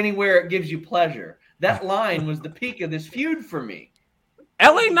 stick it anywhere it gives you pleasure. That line was the peak of this feud for me.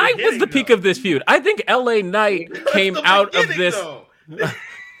 LA Knight was the peak of this feud. I think LA Knight came out of this.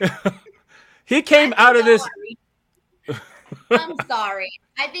 He came out of this. I'm sorry.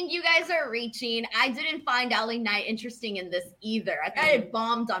 I think you guys are reaching. I didn't find LA Knight interesting in this either. I thought it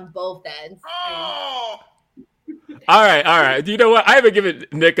bombed on both ends. Oh. All right. You know what? I haven't given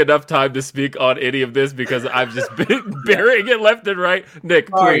Nick enough time to speak on any of this because I've just been burying it left and right. Nick,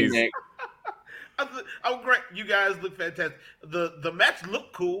 please. Nick. I'm great. You guys look fantastic. The match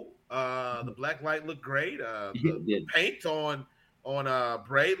looked cool. The black light looked great. The paint on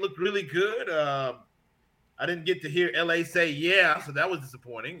Bray looked really good. I didn't get to hear LA say yeah, so that was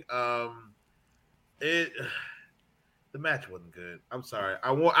disappointing. The match wasn't good. I'm sorry.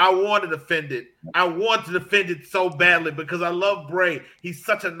 I want to defend it. I want to defend it so badly because I love Bray. He's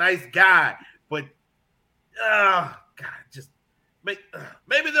such a nice guy. But God, just maybe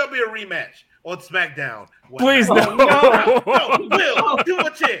there'll be a rematch on SmackDown. Please no. Will, do a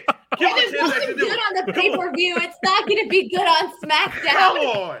chance. It wasn't good on the pay-per-view. It's not going to be good on SmackDown. Come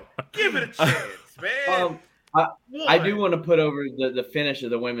on, give it a chance, man. I do want to put over the finish of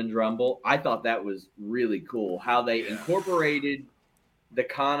the Women's Rumble. I thought that was really cool how they incorporated the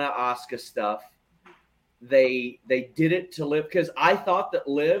Kana Asuka stuff. They did it to Liv because I thought that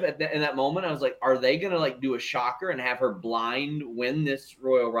Liv in that moment I was like, are they gonna like do a shocker and have her blind win this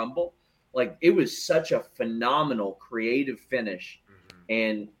Royal Rumble? Like it was such a phenomenal creative finish,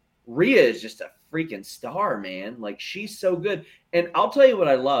 and Rhea is just a freaking star, man. Like she's so good. And I'll tell you what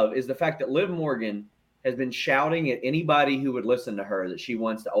I love is the fact that Liv Morgan has been shouting at anybody who would listen to her that she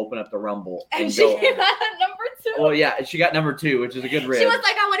wants to open up the Rumble. And she got number 2. Well, yeah, she got number 2, which is a good rib. She was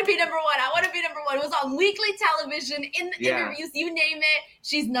like, I want to be number 1. I want to be number 1. It was on weekly television, in the interviews, you name it.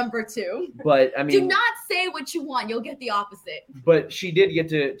 She's number 2. But, I mean. Do not say what you want. You'll get the opposite. But she did get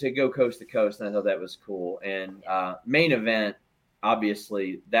to go coast to coast, and I thought that was cool. And main event,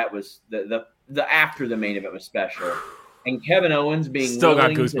 obviously, that was the after the main event was special. And Kevin Owens being still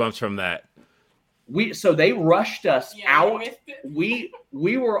got goosebumps from that. So they rushed us out. We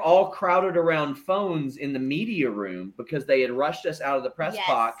were all crowded around phones in the media room because they had rushed us out of the press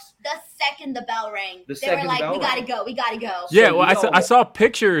box. The second the bell rang, they were like, "We gotta go, we gotta go." Yeah, so, well, I saw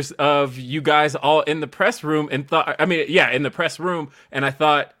pictures of you guys all in the press room and in the press room, and I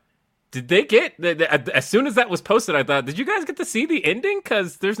thought, did they get as soon as that was posted? I thought, did you guys get to see the ending?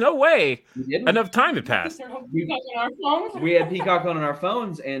 Because there's no way enough time had passed. We had Peacock on our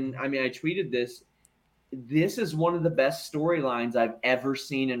phones, and I tweeted this. This is one of the best storylines I've ever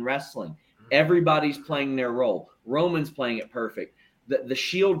seen in wrestling. Everybody's playing their role. Roman's playing it perfect. The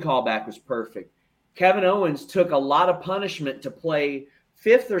Shield callback was perfect. Kevin Owens took a lot of punishment to play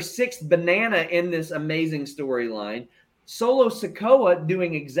 5th or 6th banana in this amazing storyline. Solo Sikoa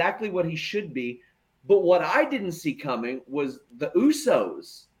doing exactly what he should be. But what I didn't see coming was the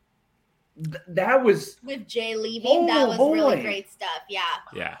Usos. That was... With Jay leaving, that was really great stuff. Yeah.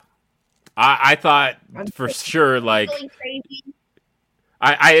 Yeah. I thought for sure, like...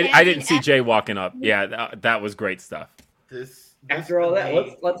 I didn't see Jay walking up. Yeah, that was great stuff. After all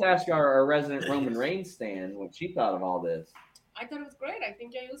that, let's ask our resident Roman Reigns stan what she thought of all this. I thought it was great. I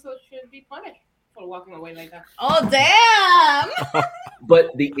think Jey Uso should be punished for walking away like that. Oh, damn!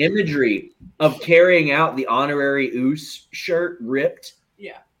 But the imagery of carrying out the honorary Uso shirt ripped.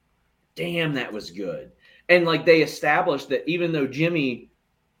 Yeah. Damn, that was good. And like they established that even though Jimmy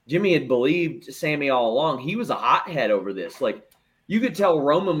had believed Sammy all along, he was a hothead over this. Like you could tell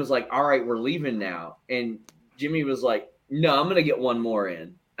Roman was like, all right, we're leaving now. And Jimmy was like, no, I'm going to get one more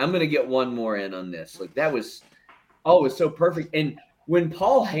in. I'm going to get one more in on this. Like that was, it was so perfect. And when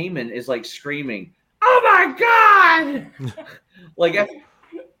Paul Heyman is like screaming, oh my God, like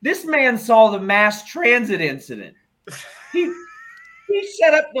this man saw the mass transit incident. He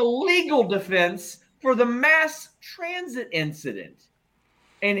set up the legal defense for the mass transit incident.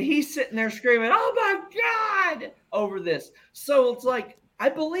 And he's sitting there screaming, oh my God, over this. So it's like, I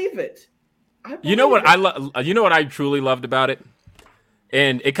believe it. You know what I truly loved about it?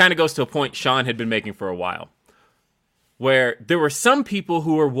 And it kind of goes to a point Sean had been making for a while, where there were some people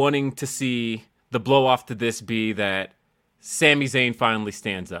who were wanting to see the blow off to this be that Sami Zayn finally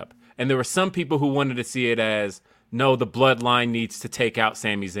stands up. And there were some people who wanted to see it as, no, the bloodline needs to take out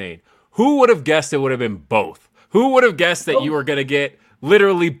Sami Zayn. Who would have guessed it would have been both? Who would have guessed that you were going to get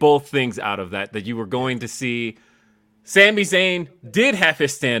literally both things out of that you were going to see Sami Zayn did have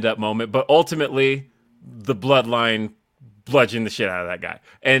his stand-up moment, but ultimately the bloodline bludgeoned the shit out of that guy.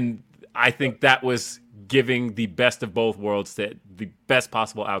 And I think that was giving the best of both worlds, to the best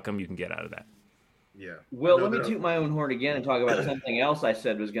possible outcome you can get out of that. Yeah. Well, let me toot my own horn again and talk about something else I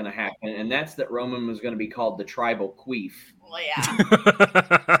said was going to happen, and that's that Roman was going to be called the Tribal Queef. Well, yeah.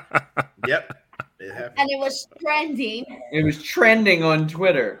 Yep. It happened. And it was trending. It was trending on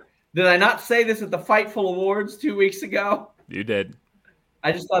Twitter. Did I not say this at the Fightful Awards 2 weeks ago? You did.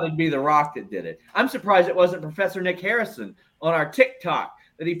 I just thought it'd be The Rock that did it. I'm surprised it wasn't Professor Nick Harrison on our TikTok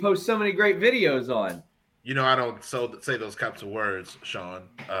that he posts so many great videos on. You know, I don't say those types of words, Sean.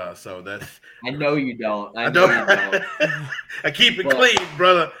 So that's. I know you don't. I don't. I keep it clean,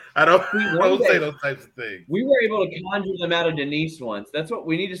 brother. I don't say those types of things. We were able to conjure them out of Denise once. That's what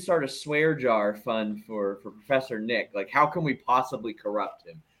we need to start a swear jar fund for Professor Nick. Like, how can we possibly corrupt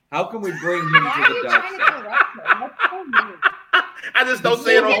him? How can we bring him to the dark side? I just don't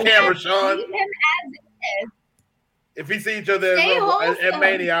say it on camera, Sean. If we see each other at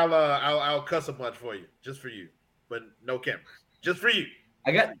Mania, I'll cuss a bunch for you, just for you, but no cameras, just for you.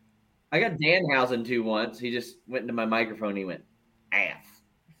 I got Danhausen too once. He just went into my microphone. He went, ass.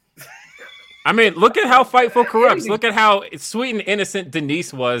 I mean, look at how Fightful corrupts. Look at how sweet and innocent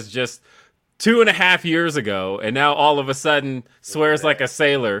Denise was just 2.5 years ago, and now all of a sudden swears like a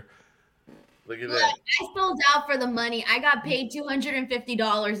sailor. Look at that. I sold out for the money. I got paid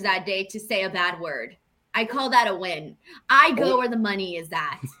 $250 that day to say a bad word. I call that a win. I go where the money is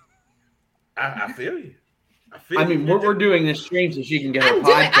at. I feel you. I mean, we're doing this stream so she can get her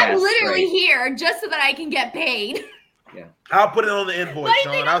podcast. I'm literally here just so that I can get paid. Yeah, I'll put it on the invoice,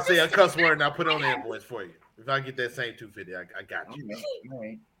 Sean. I'll say a cuss word and I'll put it on the invoice for you. If I get that same $250, I got you. All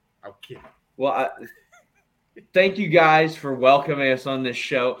right. I'm kidding. Well, thank you guys for welcoming us on this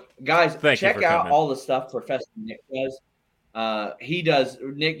show. Guys, check out all the stuff Professor Nick does. He does.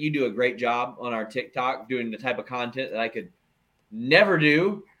 Nick, you do a great job on our TikTok doing the type of content that I could never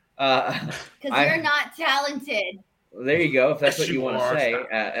do. Because you're not talented. There you go. If that's what you want to say.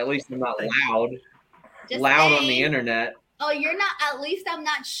 At least I'm not loud on the internet. Oh, you're not. At least I'm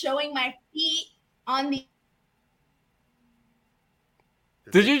not showing my feet on the.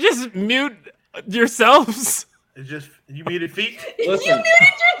 Did you just mute yourselves? It's just you muted feet. Listen,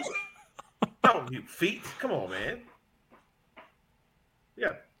 Don't you feet? Come on, man.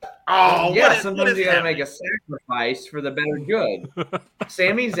 Yeah. Oh, yeah. Sometimes you gotta make a sacrifice for the better good.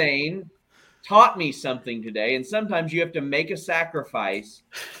 Sami Zayn taught me something today, and sometimes you have to make a sacrifice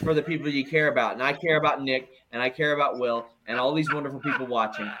for the people you care about. And I care about Nick, and I care about Will, and all these wonderful people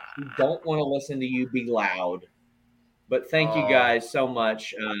watching who don't want to listen to you be loud. But thank you guys so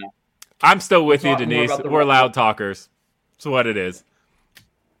much. I'm still with you, Denise. We're loud talkers. That's what it is.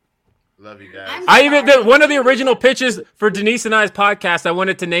 Love you guys. One of the original pitches for Denise and I's podcast, I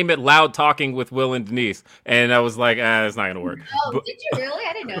wanted to name it Loud Talking with Will and Denise. And I was like, it's not going to work. Oh, did you really?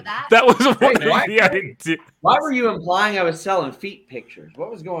 I didn't know that. That was one of the ideas. Why were you implying I was selling feet pictures? What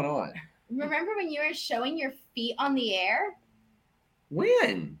was going on? Remember when you were showing your feet on the air?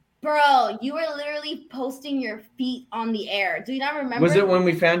 When? Bro, you were literally posting your feet on the air. Do you not remember? Was it when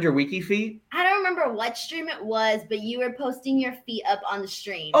we found your wiki feet? I don't remember what stream it was, but you were posting your feet up on the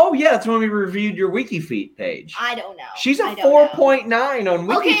stream. Oh, yeah. That's when we reviewed your wiki feet page. I don't know. She's a 4.9 on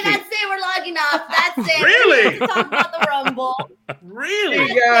wiki Okay, feet. that's it. We're logging off. That's it. Really? We're talking about the Rumble. Really?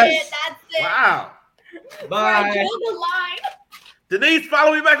 That's guys. it. That's it. Wow. Bye. I drew the line. Denise,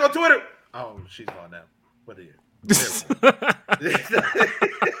 follow me back on Twitter. Oh, she's gone now. What are you?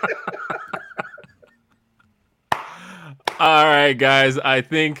 All right, guys. I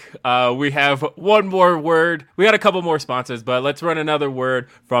think we have one more word. We got a couple more sponsors, but let's run another word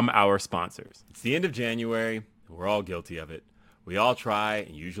from our sponsors. It's the end of January. We're all guilty of it. We all try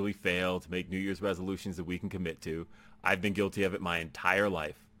and usually fail to make New Year's resolutions that we can commit to. I've been guilty of it my entire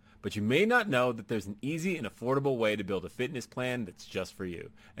life. But you may not know that there's an easy and affordable way to build a fitness plan that's just for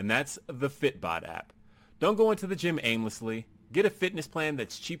you, and that's the Fitbod app. Don't go into the gym aimlessly. Get a fitness plan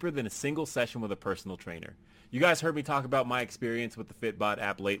that's cheaper than a single session with a personal trainer. You guys heard me talk about my experience with the Fitbod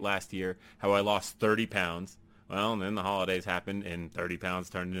app late last year, how I lost 30 pounds. Well, and then the holidays happened and 30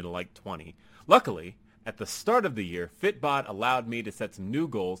 pounds turned into like 20. Luckily, at the start of the year, Fitbod allowed me to set some new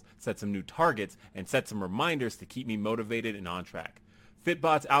goals, set some new targets, and set some reminders to keep me motivated and on track.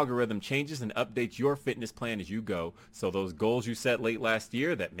 Fitbod's algorithm changes and updates your fitness plan as you go, so those goals you set late last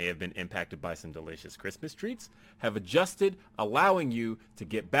year that may have been impacted by some delicious Christmas treats have adjusted, allowing you to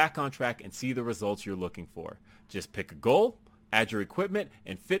get back on track and see the results you're looking for. Just pick a goal, add your equipment,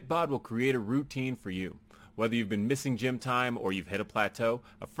 and Fitbod will create a routine for you. Whether you've been missing gym time or you've hit a plateau,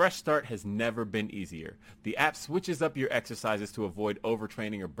 a fresh start has never been easier. The app switches up your exercises to avoid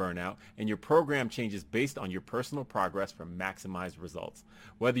overtraining or burnout, and your program changes based on your personal progress for maximized results.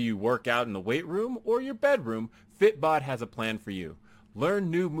 Whether you work out in the weight room or your bedroom, Fitbod has a plan for you.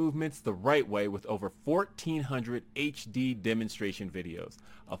 Learn new movements the right way with over 1,400 HD demonstration videos.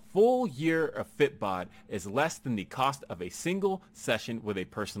 A full year of Fitbod is less than the cost of a single session with a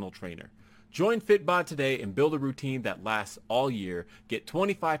personal trainer. Join Fitbod today and build a routine that lasts all year. Get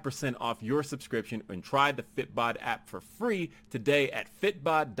 25% off your subscription and try the Fitbod app for free today at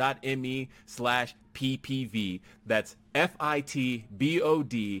fitbod.me/ppv. That's fitbod.me/ppv.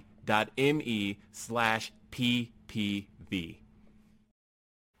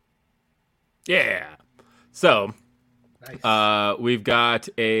 Yeah. So, nice. We've got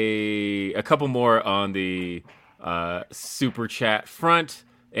a couple more on the super chat front.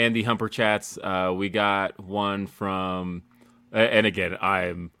 And the Humper Chats, we got one from, and again,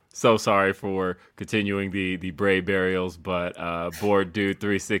 I'm so sorry for continuing the Bray burials, but Bored Dude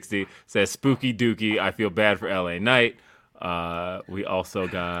 360 says, Spooky Dookie, I feel bad for LA Knight. We also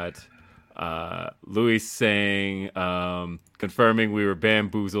got Louis saying, confirming we were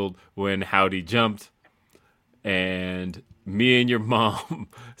bamboozled when Howdy jumped. And me and your mom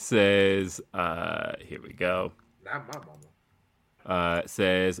says, here we go. Not my mama.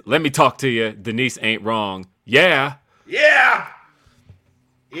 Says, let me talk to you. Denise ain't wrong. Yeah. Yeah.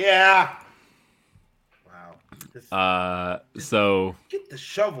 Yeah. Wow. So get the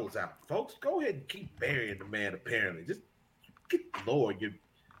shovels out, folks. Go ahead and keep burying the man. Apparently, just get Lord. You're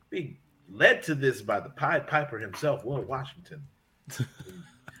being led to this by the Pied Piper himself, Will Washington.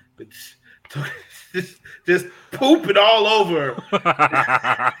 just poop it all over.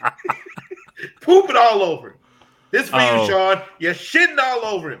 Poop it all over. This for you, Sean. You're shitting all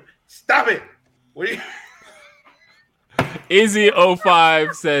over him. Stop it. What are you?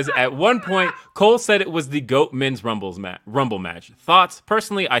 Izzy05 says, at one point, Cole said it was the GOAT men's Rumble match. Thoughts?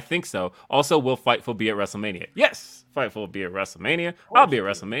 Personally, I think so. Also, will Fightful be at WrestleMania? Yes, Fightful will be at WrestleMania. I'll be at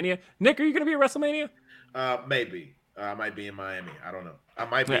WrestleMania. Nick, are you going to be at WrestleMania? Maybe. I might be in Miami. I don't know. I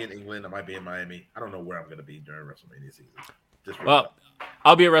might be in England. I might be in Miami. I don't know where I'm going to be during WrestleMania season.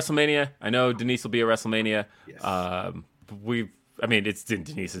 I'll be at WrestleMania. I know Denise will be at WrestleMania. Yes. It's in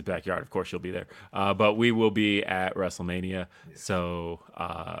Denise's backyard. Of course, she'll be there. But we will be at WrestleMania. Yes. So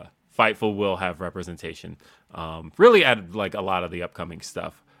Fightful will have representation. Really at like a lot of the upcoming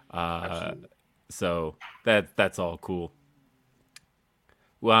stuff. So that's all cool.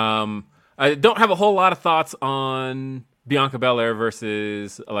 I don't have a whole lot of thoughts on Bianca Belair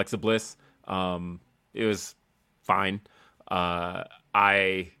versus Alexa Bliss. It was fine. I'm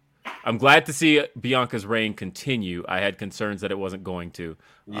glad to see Bianca's reign continue. I had concerns that it wasn't going to.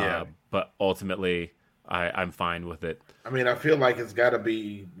 But ultimately, I'm fine with it. I mean, I feel like it's got to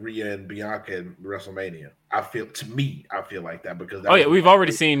be Rhea and Bianca in WrestleMania. I feel like that because we've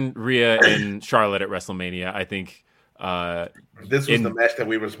already seen Rhea and Charlotte at WrestleMania. I think this was the match that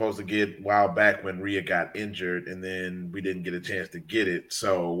we were supposed to get a while back when Rhea got injured, and then we didn't get a chance to get it.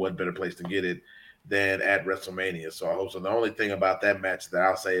 So, what better place to get it than at WrestleMania? So, I hope so. The only thing about that match that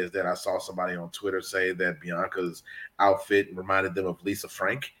I'll say is that I saw somebody on Twitter say that Bianca's outfit reminded them of Lisa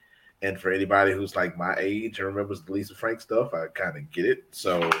Frank. And for anybody who's like my age and remembers the Lisa Frank stuff, I kind of get it.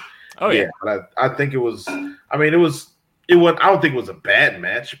 So, but I think it was. I mean, it was. I don't think it was a bad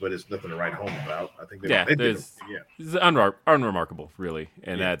match, but it's nothing to write home about. I think it's unremarkable, really,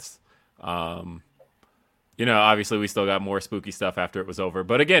 and that's, obviously we still got more spooky stuff after it was over.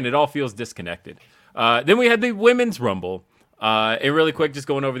 But again, it all feels disconnected. Then we had the Women's Rumble. And really quick, just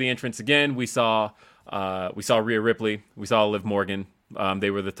going over the entrance again, we saw Rhea Ripley, we saw Liv Morgan.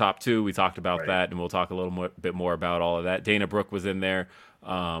 They were the top two. We talked about that, and we'll talk a little bit more about all of that. Dana Brooke was in there,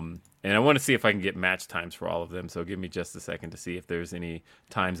 and I want to see if I can get match times for all of them. So give me just a second to see if there's any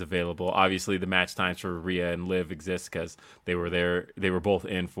times available. Obviously, the match times for Rhea and Liv exist because they were there. They were both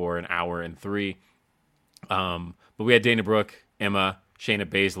in for an hour and 3. But we had Dana Brooke, Emma, Shayna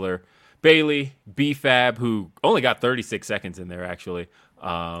Baszler, Bayley, B-Fab, who only got 36 seconds in there actually.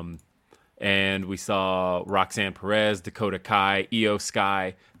 And we saw Roxanne Perez, Dakota Kai, Io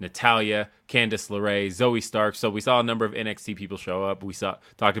Sky, Natalya, Candice LeRae, Zoe Stark. So we saw a number of NXT people show up. We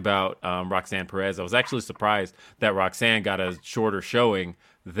talked about Roxanne Perez. I was actually surprised that Roxanne got a shorter showing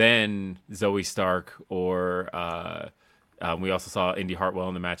than Zoe Stark, or we also saw Indy Hartwell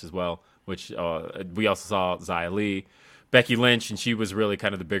in the match as well, which we also saw Xia Li, Becky Lynch, and she was really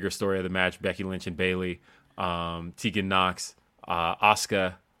kind of the bigger story of the match. Becky Lynch and Bayley, Tegan Nox,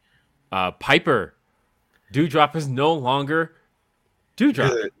 Asuka, Piper. Doudrop is no longer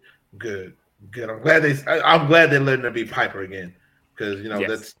Doudrop. Good. I'm glad they're letting her be Piper again, because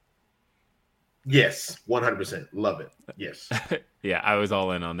that's 100% love it. Yes. Yeah, I was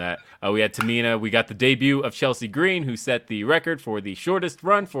all in on that. We had Tamina. We got the debut of Chelsea Green, who set the record for the shortest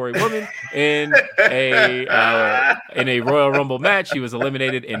run for a woman in a Royal Rumble match. She was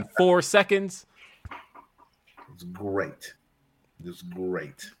eliminated in 4 seconds. It's great.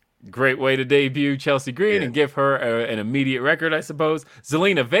 Great way to debut Chelsea Green and give her an immediate record, I suppose.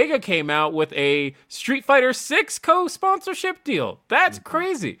 Zelina Vega came out with a Street Fighter 6 co-sponsorship deal. That's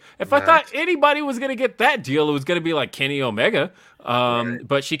crazy. If I thought anybody was going to get that deal, it was going to be like Kenny Omega.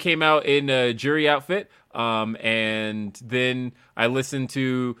 But she came out in a jury outfit. And then I listened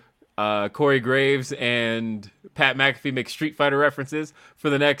to Corey Graves and Pat McAfee make Street Fighter references for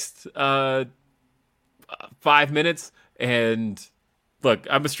the next 5 minutes. And look,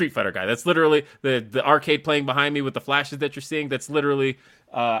 I'm a Street Fighter guy. That's literally the arcade playing behind me with the flashes that you're seeing. That's literally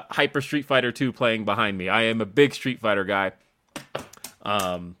Hyper Street Fighter 2 playing behind me. I am a big Street Fighter guy.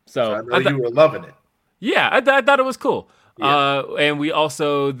 So I know you were loving it. Yeah, I thought it was cool. Yeah. And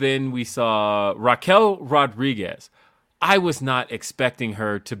we saw Raquel Rodriguez. I was not expecting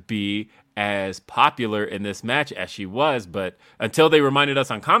her to be as popular in this match as she was, but until they reminded us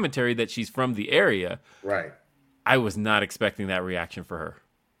on commentary that she's from the area. Right. I was not expecting that reaction for her.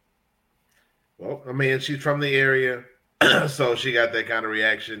 Well, I mean, she's from the area, so she got that kind of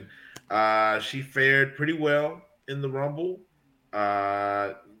reaction. She fared pretty well in the Rumble.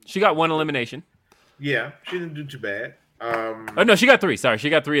 She got 1 elimination. Yeah, she didn't do too bad. No, she got 3. Sorry,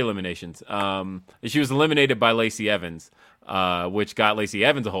 she got 3 eliminations. She was eliminated by Lacey Evans, which got Lacey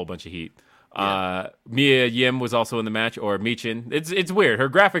Evans a whole bunch of heat. Mia Yim was also in the match, or Michin. It's weird. Her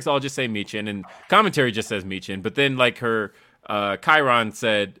graphics all just say Michin, and commentary just says Michin. But then, like, her Chiron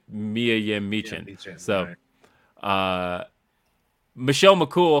said Mia Yim Michin. Yeah, Michin. So, Michelle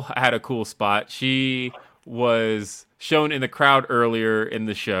McCool had a cool spot. She was shown in the crowd earlier in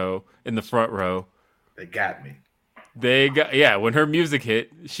the show in the front row. They got me. When her music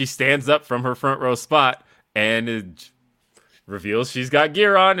hit, she stands up from her front row spot and it reveals she's got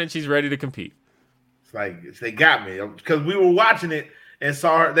gear on and she's ready to compete. It's like they got me because we were watching it and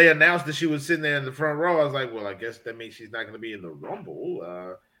saw her. They announced that she was sitting there in the front row. I was like, well, I guess that means she's not going to be in the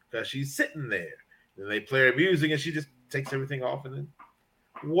Rumble because she's sitting there. Then they play her music and she just takes everything off and then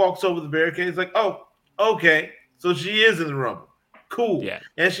walks over the barricades like, oh, okay, so she is in the Rumble. Cool. Yeah.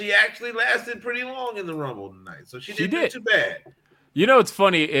 And she actually lasted pretty long in the Rumble tonight. So she didn't do too bad. You know what's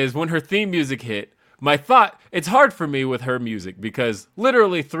funny is when her theme music hit, my thought, it's hard for me with her music because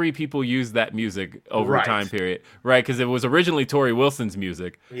literally 3 people used that music over a time period, right? Because it was originally Tori Wilson's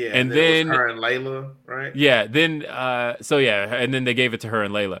music. Yeah, and then it was her and Layla, right? Yeah, then, and then they gave it to her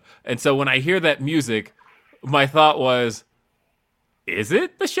and Layla. And so when I hear that music, my thought was, is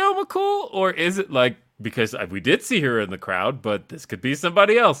it Michelle McCool? Or is it like, because we did see her in the crowd, but this could be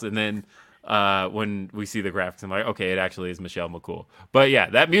somebody else. And then when we see the graphics, I'm like, okay, it actually is Michelle McCool. But yeah,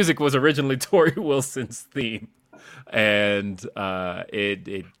 that music was originally Tori Wilson's theme, and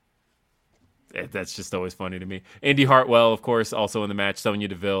that's just always funny to me. Indy Hartwell, of course, also in the match. Sonya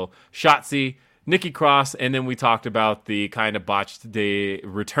Deville, Shotzi, Nikki Cross, and then we talked about the kind of botched day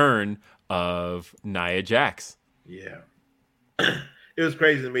return of Nia Jax. Yeah. It was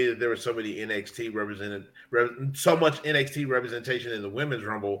crazy to me that there were so many so much NXT representation in the women's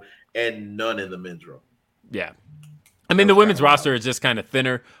Rumble and none in the men's Rumble. Yeah. I mean, the women's roster is just kind of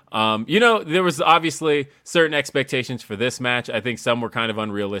thinner. There was obviously certain expectations for this match. I think some were kind of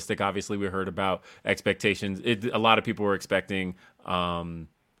unrealistic. Obviously, we heard about expectations. A lot of people were expecting,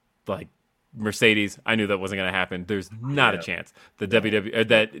 like Mercedes. I knew that wasn't going to happen. There's not a chance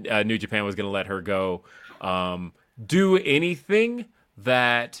that New Japan was going to let her go do anything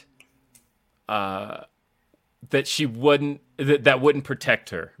that she wouldn't that wouldn't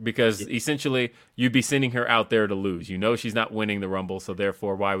protect her, because essentially you'd be sending her out there to lose. You know she's not winning the Rumble, so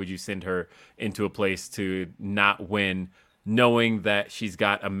therefore why would you send her into a place to not win, knowing that she's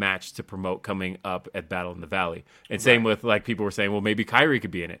got a match to promote coming up at Battle in the Valley? And same with, like, people were saying, well, maybe Kyrie could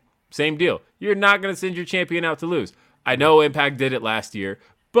be in it. Same deal. You're not going to send your champion out to lose. I know Impact did it last year,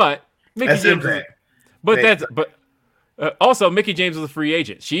 but Mickie James. Also, Mickie James was a free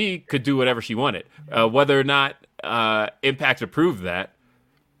agent. She could do whatever she wanted. Whether or not Impact approved that,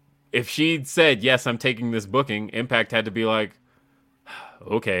 if she said, yes, I'm taking this booking, Impact had to be like,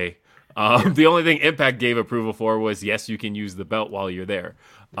 okay. The only thing Impact gave approval for was, yes, you can use the belt while you're there.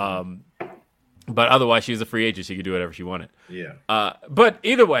 But otherwise, she was a free agent. She could do whatever she wanted. Yeah. But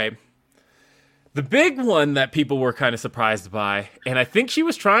either way, the big one that people were kind of surprised by, and I think she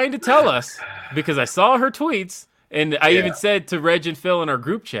was trying to tell us, because I saw her tweets, and I even said to Reg and Phil in our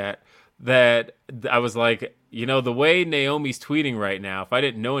group chat that I was like, the way Naomi's tweeting right now, if I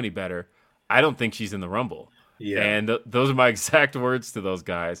didn't know any better, I don't think she's in the Rumble. Yeah. And those are my exact words to those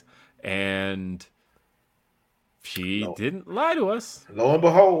guys. And she didn't lie to us. Lo and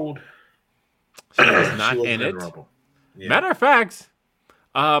behold, she was not in it. Yeah. Matter of fact,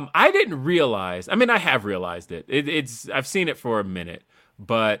 I didn't realize. I mean, I have realized it. I've seen it for a minute,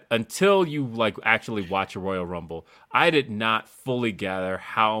 but until you actually watch a Royal Rumble, I did not fully gather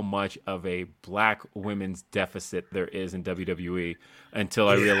how much of a black women's deficit there is in WWE until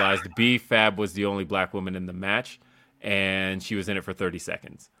I realized B-Fab was the only black woman in the match, and she was in it for 30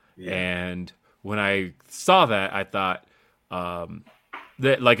 seconds. Yeah. And when I saw that, I thought that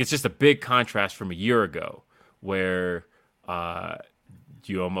it's just a big contrast from a year ago, where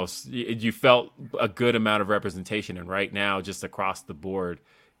you felt a good amount of representation, and right now, just across the board,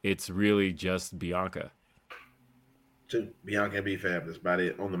 it's really just Bianca. Bianca and B-Fab, that's about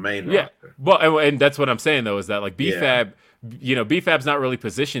it on the main roster. Well, and that's what I'm saying though, is that B-Fab, B-Fab's not really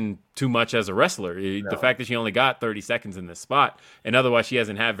positioned too much as a wrestler. No. The fact that she only got 30 seconds in this spot, and otherwise she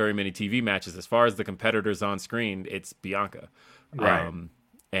hasn't had very many TV matches. As far as the competitors on screen, it's Bianca. Right.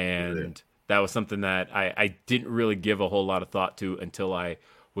 That was something that I didn't really give a whole lot of thought to until I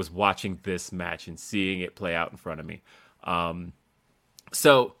was watching this match and seeing it play out in front of me.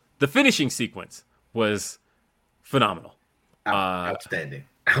 So the finishing sequence was phenomenal. Outstanding.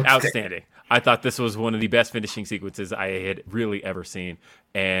 I thought this was one of the best finishing sequences I had really ever seen.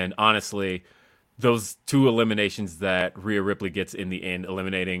 And honestly, those 2 eliminations that Rhea Ripley gets in the end,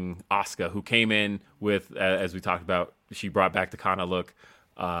 eliminating Asuka, who came in with, as we talked about, she brought back the Kana look.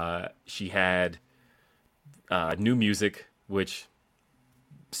 She had new music, which,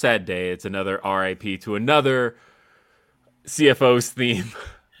 sad day, it's another RIP to another CFO's theme.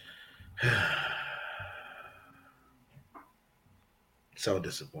 So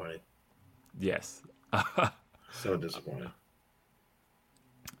disappointed. Yes. So disappointed.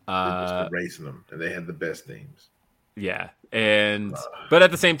 Just erasing them, and they had the best themes. Yeah, but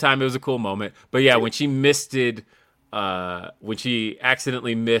at the same time, it was a cool moment. But yeah, when she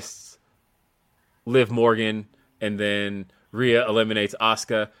accidentally missed Liv Morgan, and then Rhea eliminates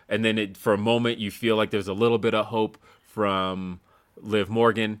Asuka, and then for a moment you feel like there's a little bit of hope from Liv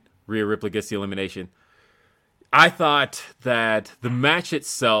Morgan. Rhea Ripley gets the elimination. I thought that the match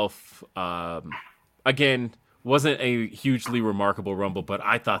itself, again, wasn't a hugely remarkable Rumble, but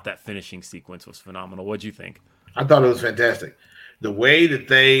I thought that finishing sequence was phenomenal. What'd you think? I thought it was fantastic. The way that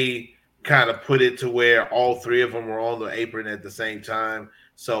they kind of put it to where all three of them were on the apron at the same time.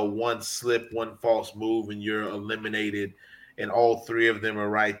 So one slip, one false move, and you're eliminated, and all three of them are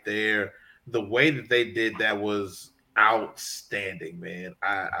right there. The way that they did that was outstanding, man.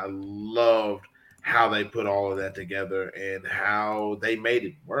 I loved how they put all of that together and how they made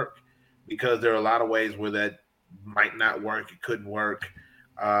it work, because there are a lot of ways where that might not work. It couldn't work.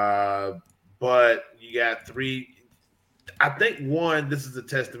 But you got three. I think one, this is a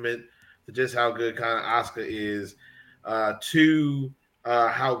testament to just how good kind of Asuka is. Two,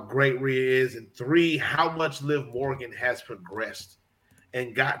 how great Rhea is. And three, how much Liv Morgan has progressed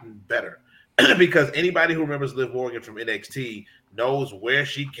and gotten better. Because anybody who remembers Liv Morgan from NXT knows where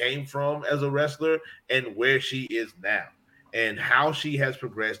she came from as a wrestler and where she is now. And how she has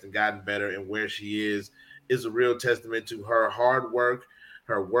progressed and gotten better and where she is a real testament to her hard work,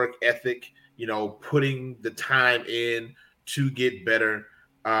 her work ethic, putting the time in to get better.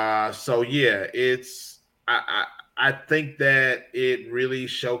 So yeah, I think that it really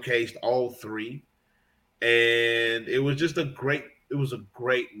showcased all three, and it was just a great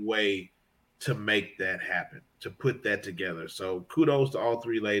way to make that happen, to put that together. So kudos to all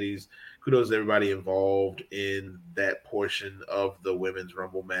three ladies. Kudos to everybody involved in that portion of the Women's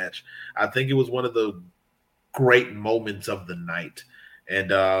Rumble match. I think it was one of the great moments of the night,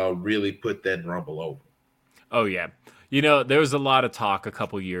 and really put that Rumble over. Oh, yeah. There was a lot of talk a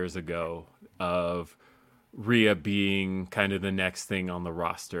couple years ago of Rhea being kind of the next thing on the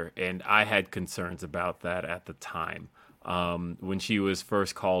roster, and I had concerns about that at the time. When she was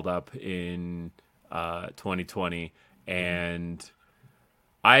first called up in 2020, and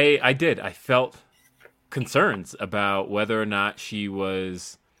I felt concerns about whether or not she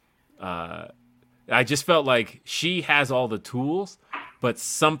was, I just felt like she has all the tools, but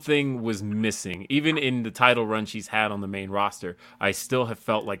something was missing. Even in the title run she's had on the main roster, I still have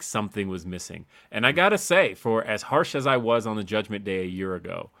felt like something was missing. And I gotta say, for as harsh as I was on the Judgment Day a year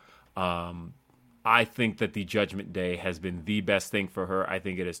ago, I think that the Judgment Day has been the best thing for her. I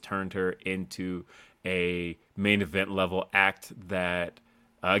think it has turned her into a main event level act that,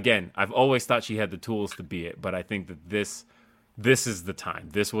 again, I've always thought she had the tools to be it, but I think that this is the time.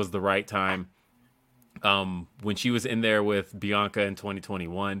 This was the right time. When she was in there with Bianca in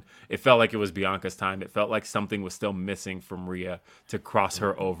 2021, it felt like it was Bianca's time. It felt like something was still missing from Rhea to cross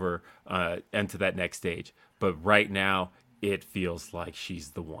her over into that next stage. But right now, it feels like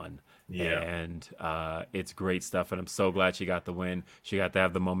she's the one. Yeah. And it's great stuff, and I'm so glad she got the win. She got to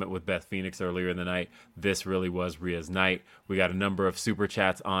have the moment with Beth Phoenix earlier in the night. This really was Rhea's night. We got a number of super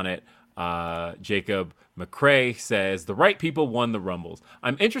chats on it. Jacob McCrae says, the right people won the Rumbles.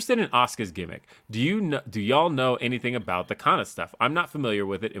 I'm interested in Asuka's gimmick. Do y'all know anything about the Kana stuff? I'm not familiar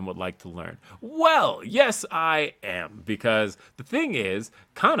with it and would like to learn. Well, yes, I am, because the thing is,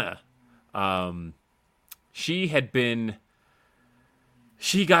 Kana, she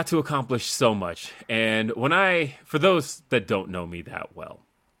got to accomplish so much. And for those that don't know me that well,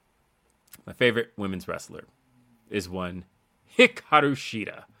 my favorite women's wrestler is one Hikaru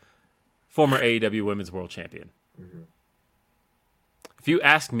Shida, former AEW Women's World Champion. Mm-hmm. If you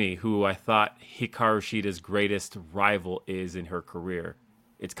ask me who I thought Hikaru Shida's greatest rival is in her career,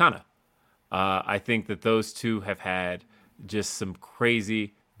 it's Kana. I think that those two have had just some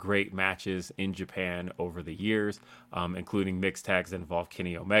crazy, great matches in Japan over the years, including mixed tags that involve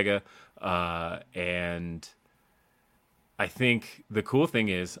Kenny Omega. And I think the cool thing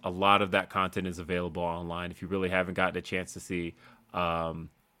is a lot of that content is available online. If you really haven't gotten a chance to see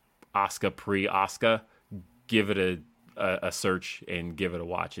Asuka pre-Asuka, give it a search and give it a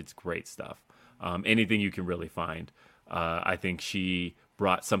watch. It's great stuff. Anything you can really find. I think she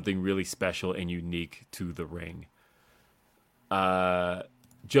brought something really special and unique to the ring.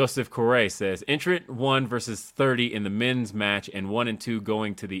 Joseph Correa says, entrant 1 versus 30 in the men's match and 1 and 2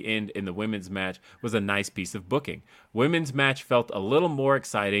 going to the end in the women's match was a nice piece of booking. Women's match felt a little more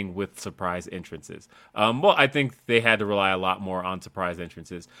exciting with surprise entrances. Well, I think they had to rely a lot more on surprise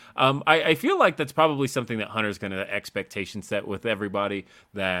entrances. I feel like that's probably something that Hunter's going to expectation set with everybody,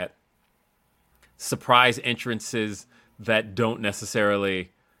 that surprise entrances that don't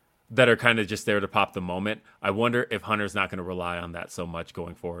necessarily... that are kind of just there to pop the moment. I wonder if Hunter's not going to rely on that so much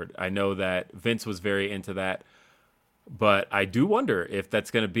going forward. I know that Vince was very into that, but I do wonder if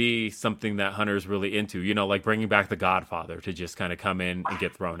that's going to be something that Hunter's really into, like bringing back the Godfather to just kind of come in and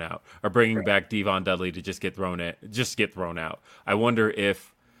get thrown out, or bringing back Devon Dudley to just get thrown out. I wonder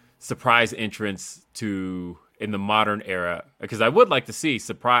if surprise entrance in the modern era, because I would like to see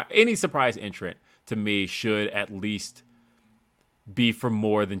any surprise entrant to me should at least be for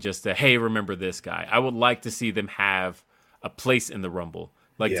more than just a, hey, remember this guy. I would like to see them have a place in the Rumble.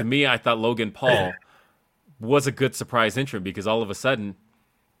 Like, to me, I thought Logan Paul was a good surprise entrant because all of a sudden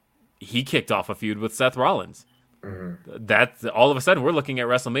he kicked off a feud with Seth Rollins. That's all of a sudden we're looking at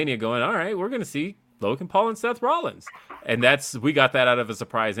WrestleMania going, all right, we're going to see Logan Paul and Seth Rollins. And we got that out of a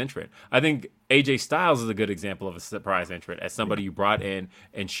surprise entrant. I think AJ Styles is a good example of a surprise entrant as somebody you brought in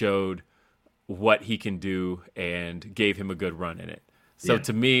and showed what he can do and gave him a good run in it. So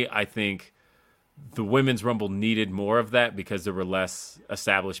to me, I think the Women's Rumble needed more of that because there were less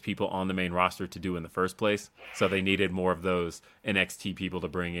established people on the main roster to do in the first place. So they needed more of those NXT people to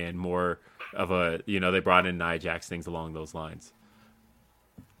bring in, more of they brought in Nia Jax, things along those lines.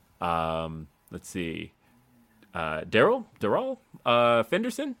 Let's see. Daryl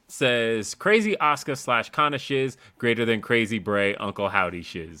Fenderson says, crazy Asuka / Kana shiz greater than crazy Bray Uncle Howdy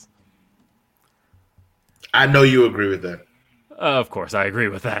shiz. I know you agree with that. Of course, I agree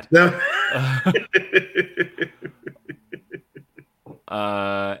with that. No.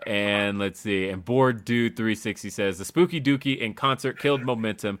 And let's see. And Bored Dude 360 says, the Spooky Dookie in concert killed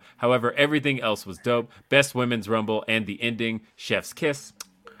momentum. However, everything else was dope. Best Women's Rumble and the ending, Chef's Kiss.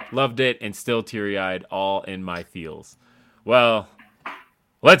 Loved it and still teary-eyed, all in my feels. Well,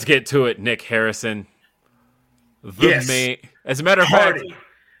 let's get to it, Nick Harrison. As a matter of fact,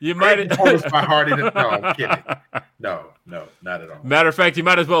 you might by Hardy. No, I'm kidding. No, not at all. Matter of fact, you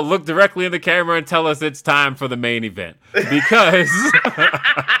might as well look directly in the camera and tell us it's time for the main event. Because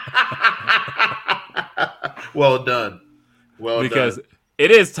well done. Because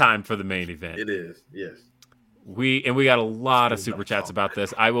it is time for the main event. It is, yes. We got a lot of super chats about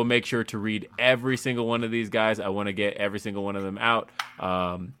this. I will make sure to read every single one of these guys. I want to get every single one of them out.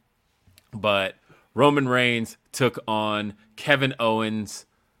 But Roman Reigns took on Kevin Owens.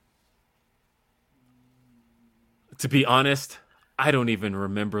 To be honest, I don't even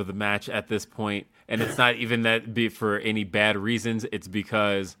remember the match at this point, and it's not even that be for any bad reasons. It's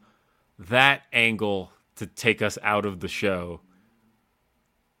because that angle to take us out of the show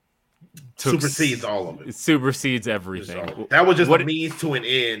supersedes all of it. It supersedes everything. That was just a means to an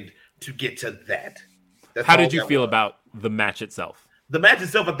end to get to that. How did you feel about the match itself? The match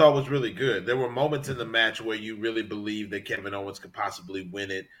itself, I thought, was really good. There were moments in the match where you really believed that Kevin Owens could possibly win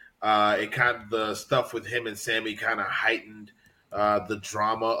it. The stuff with him and Sammy kind of heightened the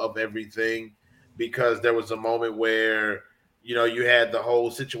drama of everything, because there was a moment where, you had the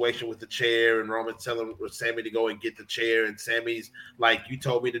whole situation with the chair and Roman telling Sammy to go and get the chair, and Sammy's like, you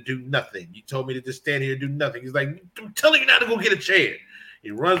told me to do nothing. You told me to just stand here and do nothing. He's like, I'm telling you now to go get a chair.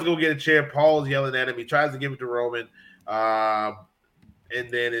 He runs to go get a chair. Paul's yelling at him. He tries to give it to Roman. And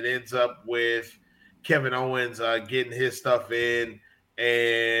then it ends up with Kevin Owens getting his stuff in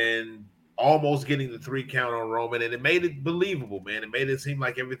and almost getting the 3 count on Roman, and it made it believable, man. It made it seem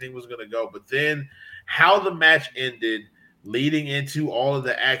like everything was going to go. But then how the match ended, leading into all of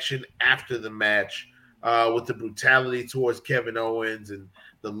the action after the match, with the brutality towards Kevin Owens and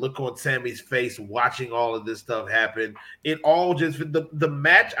the look on Sammy's face watching all of this stuff happen, it all just the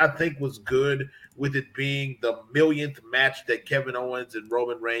match, I think, was good, with it being the millionth match that Kevin Owens and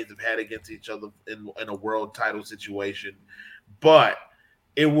Roman Reigns have had against each other in a world title situation. But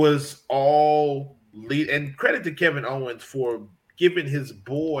it was all lead, and credit to Kevin Owens for giving his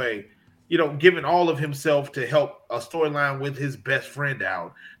boy, giving all of himself to help a storyline with his best friend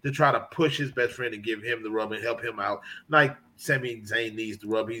out, to try to push his best friend and give him the rub and help him out. Like Sami Zayn needs the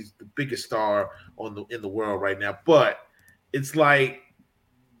rub. He's the biggest star in the world right now. But it's like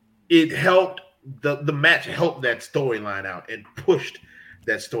it helped the match helped that storyline out and pushed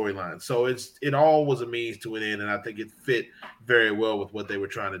that storyline. So it all was a means to an end, and I think it fit very well with what they were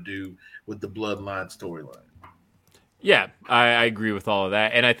trying to do with the Bloodline storyline. Yeah, I agree with all of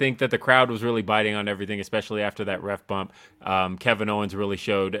that. And I think that the crowd was really biting on everything, especially after that ref bump. Kevin Owens really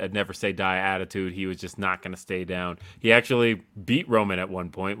showed a never say die attitude. He was just not going to stay down. He actually beat Roman at one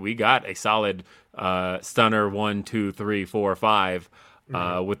point. We got a solid stunner 1, 2, 3, 4, 5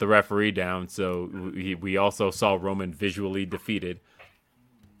 with the referee down. So we also saw Roman visually defeated.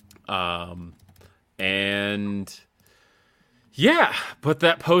 And yeah, but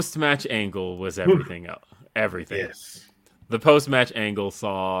that post-match angle was everything else. Everything. Yes. The post-match angle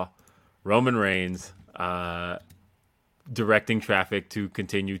saw Roman Reigns directing traffic to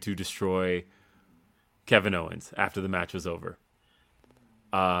continue to destroy Kevin Owens after the match was over.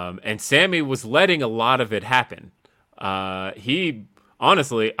 And Sammy was letting a lot of it happen. He,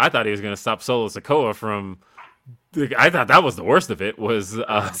 honestly, I thought he was going to stop Solo Sikoa from... I thought that was the worst of it, was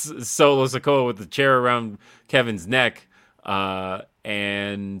Solo Sikoa with the chair around Kevin's neck.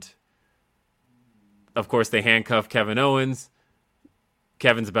 And... of course, they handcuff Kevin Owens.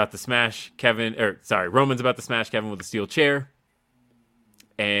 Roman's about to smash Kevin with a steel chair.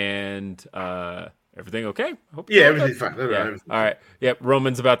 And everything okay? Everything's fine. No, yeah. everything's All right. Yep.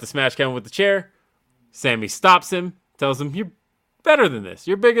 Roman's about to smash Kevin with the chair. Sammy stops him, tells him, "You're better than this.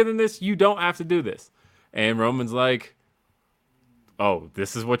 You're bigger than this. You don't have to do this." And Roman's like, "Oh,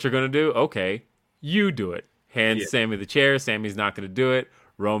 this is what you're going to do? Okay. You do it." Hands Sammy the chair. Sammy's not going to do it.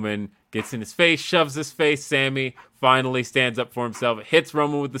 Roman gets in his face, shoves his face. Sammy finally stands up for himself, hits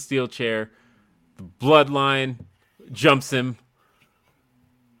Roman with the steel chair. The bloodline jumps him.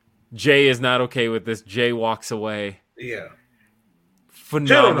 Jay is not okay with this. Jay walks away. Yeah.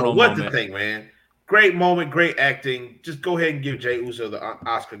 Phenomenal I don't know what moment. to think, man. Great moment, great acting. Just go ahead and give Jay Uso the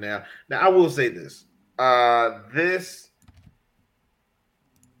Oscar now. Now, I will say this. I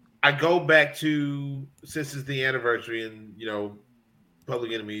go back to, since it's the anniversary and,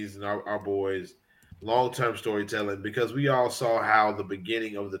 Public Enemies and our boys, long-term storytelling, because we all saw how the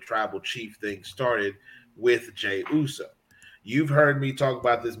beginning of the Tribal Chief thing started with Jay Uso. You've heard me talk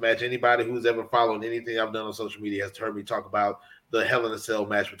about this match. Anybody who's ever followed anything I've done on social media has heard me talk about the Hell in a Cell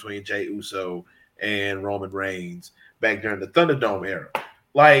match between Jay Uso and Roman Reigns back during the Thunderdome era.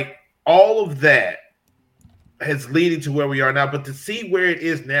 Like, all of that has leading to where we are now. But to see where it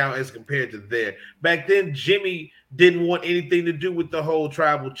is now as compared to there, back then, Jimmy didn't want anything to do with the whole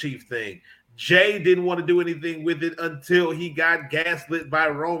Tribal Chief thing. Jay didn't want to do anything with it until he got gaslit by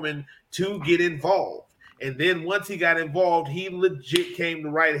Roman to get involved. And then once he got involved, he legit came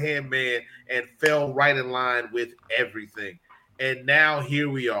the right-hand man and fell right in line with everything. And now here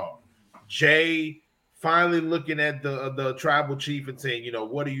we are. Jay finally looking at the Tribal Chief and saying,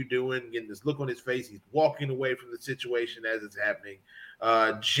 what are you doing? Getting this look on his face. He's walking away from the situation as it's happening.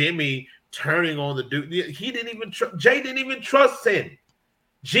 Jimmy turning on the dude. Jay didn't even trust him.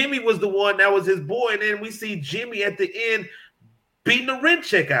 Jimmy was the one that was his boy. And then we see Jimmy at the end beating the rent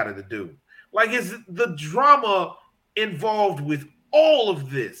check out of the dude. Like, the drama involved with all of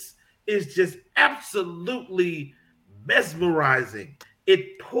this is just absolutely mesmerizing.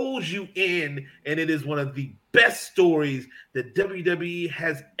 It pulls you in, and it is one of the best stories that WWE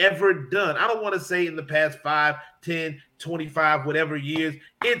has ever done. I don't want to say in the past 5, 10, 25, whatever years.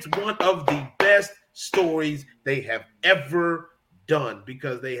 It's one of the best stories they have ever done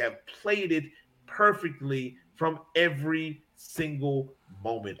because they have played it perfectly from every single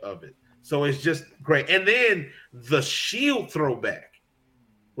moment of it. So it's just great. And then the Shield throwback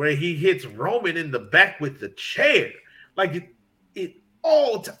where he hits Roman in the back with the chair. Like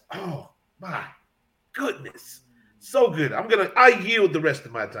oh my goodness. So good. I yield the rest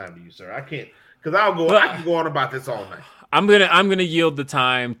of my time to you, sir. I can't, because I can go on about this all night. I'm gonna yield the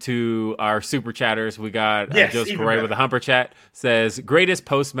time to our super chatters. We got Joseph Correa with a Humper Chat says, greatest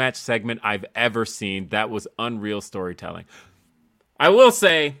post-match segment I've ever seen. That was unreal storytelling. I will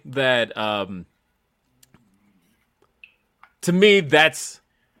say that to me, it's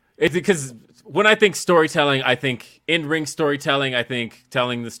because when I think storytelling, I think in-ring storytelling. I think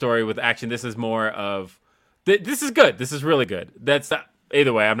telling the story with action. This is more of this is good. This is really good. That's not,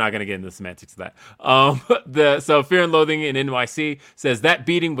 either way. I'm not going to get into the semantics of that. So Fear and Loathing in NYC says that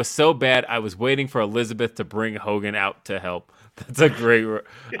beating was so bad. I was waiting for Elizabeth to bring Hogan out to help. That's a great.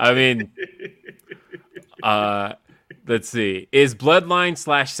 I mean, let's see. Is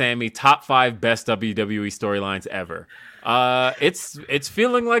Bloodline / Sammy top 5 best WWE storylines ever? It's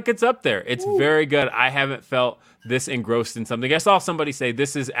feeling like it's up there. It's very good. I haven't felt this engrossed in something. I saw somebody say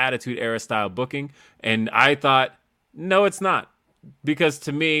this is Attitude Era style booking, and I thought, no, it's not. Because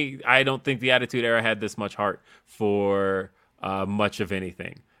to me, I don't think the Attitude Era had this much heart for much of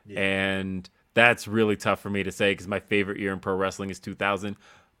anything. Yeah. And that's really tough for me to say because my favorite year in pro wrestling is 2000.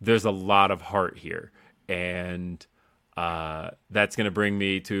 There's a lot of heart here. And that's going to bring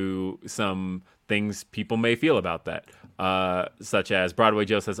me to some things people may feel about that. Such as Broadway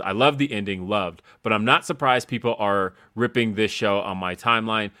Joe says, I love the ending, loved, but I'm not surprised people are ripping this show on my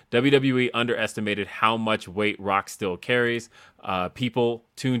timeline. WWE underestimated how much weight Rock still carries. People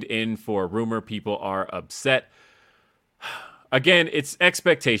tuned in for a rumor. People are upset. Again, it's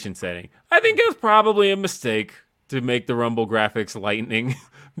expectation setting. I think it was probably a mistake to make the Rumble graphics lightning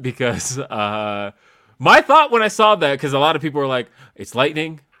because my thought when I saw that, because a lot of people were like, it's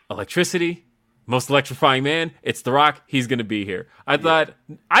lightning, electricity, most electrifying man, it's The Rock, he's going to be here. I thought,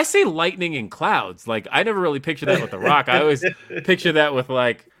 I say lightning and clouds. Like, I never really picture that with The Rock. I always picture that with,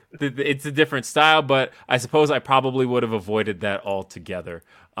 like, it's a different style, but I suppose I probably would have avoided that altogether.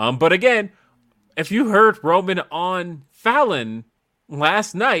 But again, if you heard Roman on Fallon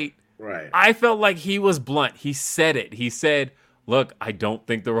last night, right, I felt like he was blunt. He said it. He said, look, I don't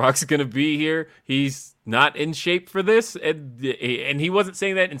think The Rock's going to be here. He's not in shape for this. And he wasn't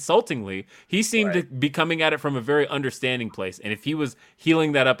saying that insultingly. He seemed to be coming at it from a very understanding place. And if he was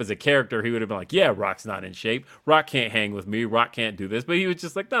healing that up as a character, he would have been like, yeah, Rock's not in shape. Rock can't hang with me. Rock can't do this. But he was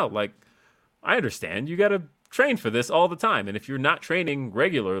just like, no, like, I understand. You got to train for this all the time. And if you're not training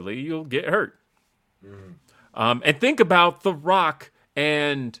regularly, you'll get hurt. And think about The Rock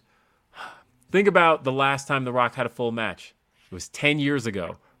and think about the last time The Rock had a full match. It was 10 years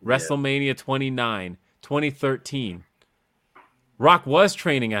ago, WrestleMania 29, 2013. Rock was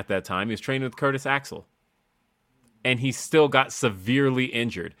training at that time. He was training with Curtis Axel. And he still got severely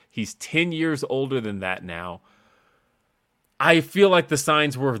injured. He's 10 years older than that now. I feel like the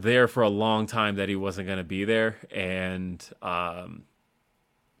signs were there for a long time that he wasn't going to be there. And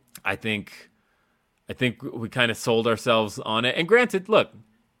I think we kind of sold ourselves on it. And granted, look,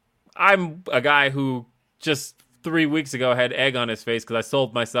 I'm a guy who just 3 weeks ago had egg on his face because I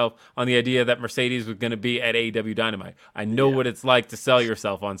sold myself on the idea that Mercedes was going to be at AEW Dynamite. I know what it's like to sell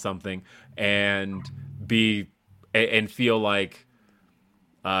yourself on something and feel like,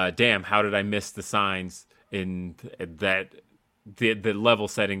 damn, how did I miss the signs in that the level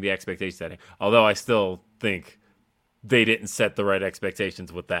setting, the expectation setting? Although I still think they didn't set the right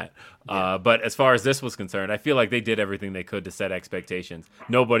expectations with that. But as far as this was concerned, I feel like they did everything they could to set expectations.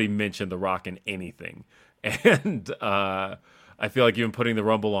 Nobody mentioned The Rock in anything. And I feel like even putting the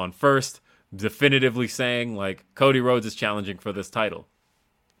Rumble on first, definitively saying, like, Cody Rhodes is challenging for this title.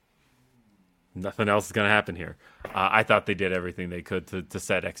 Nothing else is going to happen here. I thought they did everything they could to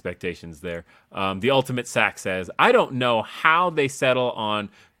set expectations there. The Ultimate Sack says, I don't know how they settle on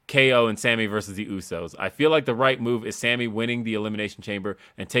KO and Sammy versus the Usos. I feel like the right move is Sammy winning the Elimination Chamber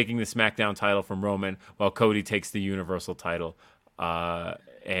and taking the SmackDown title from Roman while Cody takes the Universal title.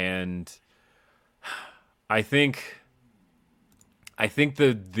 And I think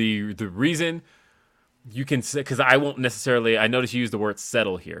the reason you can say, because I won't necessarily, I notice you use the word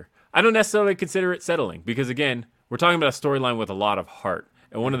settle here. I don't necessarily consider it settling because, again, we're talking about a storyline with a lot of heart.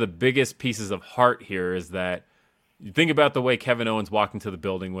 And one of the biggest pieces of heart here is that you think about the way Kevin Owens walked into the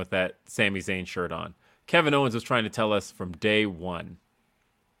building with that Sami Zayn shirt on. Kevin Owens was trying to tell us from day one,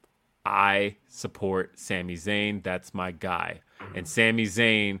 I support Sami Zayn. That's my guy. And Sami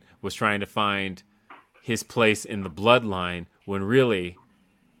Zayn was trying to find his place in the bloodline when really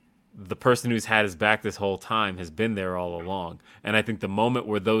the person who's had his back this whole time has been there all along. And I think the moment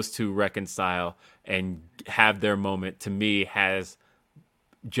where those two reconcile and have their moment, to me, has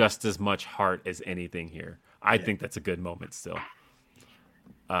just as much heart as anything here. I think that's a good moment still. It's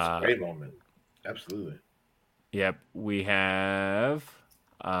a great moment. Absolutely. Yep. We have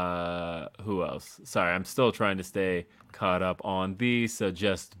who else? Sorry, I'm still trying to stay caught up on these, so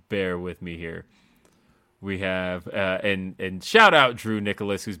just bear with me here. We have and shout out Drew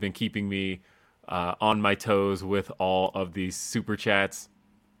Nicholas, who's been keeping me on my toes with all of these super chats.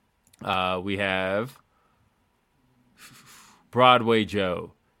 We have Broadway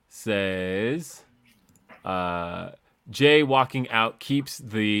Joe says, Jay walking out keeps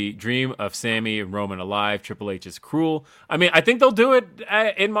the dream of Sammy and Roman alive. Triple H is cruel. I mean, I think they'll do it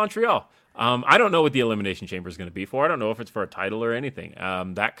in Montreal. I don't know what the Elimination Chamber is going to be for. I don't know if it's for a title or anything.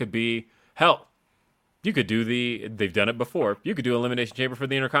 That could be, hell, you could do they've done it before. You could do Elimination Chamber for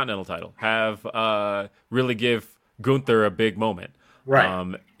the Intercontinental title. Have, really give Gunther a big moment.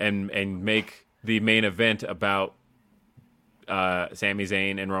 Right. And make the main event about Sami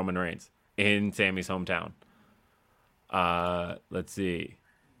Zayn and Roman Reigns in Sammy's hometown. Let's see.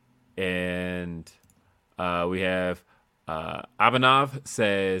 And we have Abhinav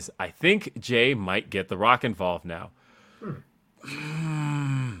says, I think Jay might get The Rock involved now.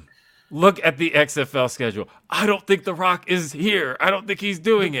 Look at the XFL schedule. I don't think The Rock is here. I don't think he's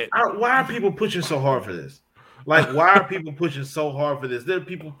doing it. Why are people pushing so hard for this? Like, why are people pushing so hard for this? There are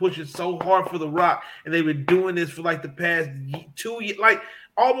people pushing so hard for The Rock, and they've been doing this for like the past 2 years, like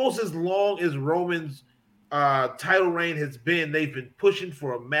almost as long as Roman's title reign has been. They've been pushing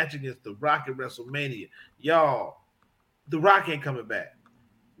for a match against The Rock at WrestleMania. Y'all, The Rock ain't coming back.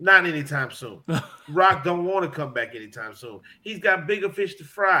 Not anytime soon. Rock don't want to come back anytime soon. He's got bigger fish to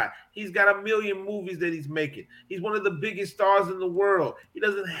fry. He's got a million movies that he's making. He's one of the biggest stars in the world. He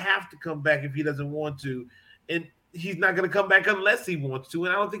doesn't have to come back if he doesn't want to. And he's not going to come back unless he wants to.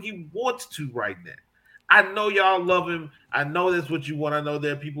 And I don't think he wants to right now. I know y'all love him. I know that's what you want. I know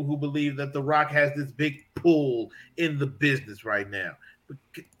there are people who believe that The Rock has this big pull in the business right now. But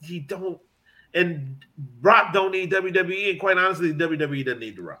he don't. And Rock don't need WWE. And quite honestly, WWE doesn't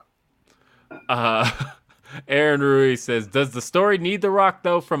need The Rock. Aaron Ruiz says, does the story need The Rock,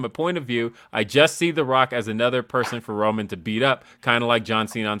 though? From a point of view, I just see The Rock as another person for Roman to beat up, kind of like John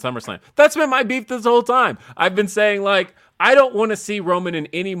Cena on SummerSlam. That's been my beef this whole time. I've been saying, like, I don't want to see Roman in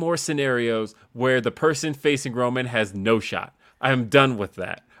any more scenarios where the person facing Roman has no shot. I'm done with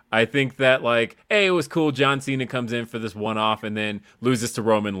that. I think that, like, hey, it was cool. John Cena comes in for this one-off and then loses to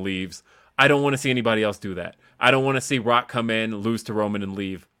Roman, leaves. I don't want to see anybody else do that. I don't want to see Rock come in, lose to Roman, and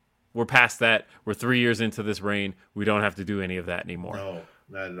leave. We're past that. We're 3 years into this reign. We don't have to do any of that anymore. No,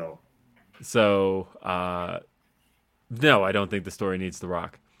 not at all. So, no, I don't think the story needs The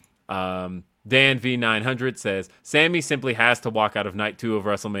Rock. Dan V900 says, Sammy simply has to walk out of night 2 of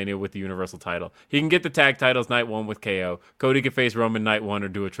WrestleMania with the Universal title. He can get the tag titles night 1 with KO. Cody can face Roman night 1 or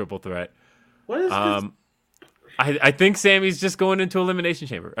do a triple threat. What is this? I think Sammy's just going into Elimination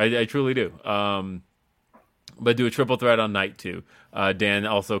Chamber. I truly do. But do a triple threat on night 2. Dan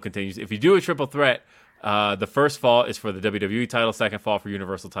also continues, if you do a triple threat, the first fall is for the WWE title, second fall for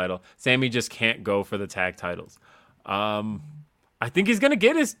Universal title. Sammy just can't go for the tag titles. I think he's going to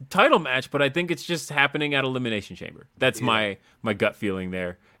get his title match, but I think it's just happening at Elimination Chamber. That's my gut feeling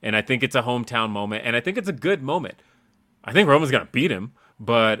there. And I think it's a hometown moment, and I think it's a good moment. I think Roman's going to beat him,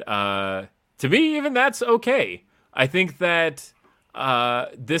 but to me, even that's okay. I think that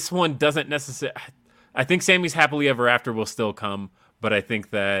this one doesn't necessarily... I think Sammy's Happily Ever After will still come, but I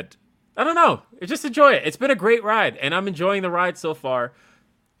think that... I don't know. Just enjoy it. It's been a great ride, and I'm enjoying the ride so far.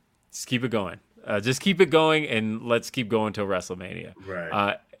 Just keep it going. Just keep it going, and let's keep going till WrestleMania.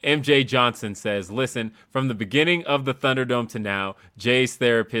 Right. MJ Johnson says, listen, from the beginning of the Thunderdome to now, Jay's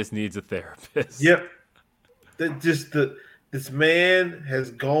therapist needs a therapist. Yep. This man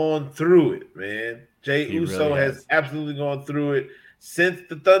has gone through it, man. Jay Uso really has absolutely gone through it. Since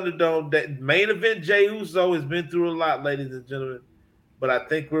the Thunderdome, that main event, Jay Uso has been through a lot, ladies and gentlemen. But I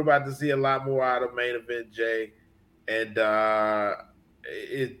think we're about to see a lot more out of main event Jay. And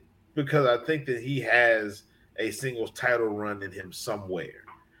because I think that he has a singles title run in him somewhere.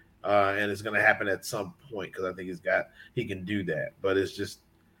 And it's going to happen at some point because I think he can do that. But it's just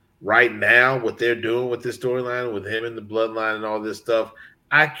right now what they're doing with this storyline, with him and the bloodline and all this stuff,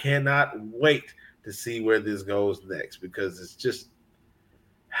 I cannot wait to see where this goes next because it's just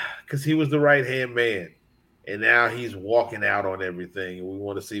because he was the right-hand man. And now he's walking out on everything. And we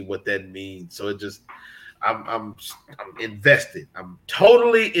want to see what that means. So it just I'm invested. I'm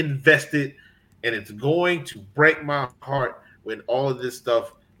totally invested, and it's going to break my heart when all of this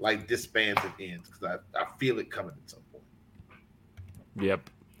stuff like disbands and ends because I feel it coming at some point. Yep.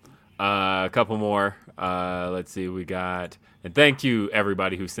 A couple more. Let's see. We got, and thank you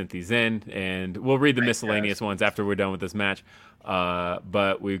everybody who sent these in, and we'll read the miscellaneous ones after we're done with this match.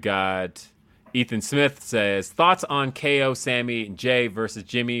 But we've got. Ethan Smith says, thoughts on KO, Sammy, and Jay versus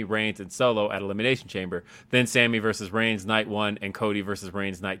Jimmy, Reigns, and Solo at Elimination Chamber. Then Sammy versus Reigns night 1 and Cody versus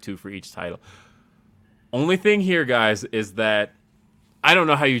Reigns night 2 for each title. Only thing here, guys, is that I don't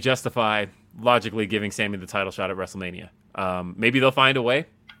know how you justify logically giving Sammy the title shot at WrestleMania. Maybe they'll find a way.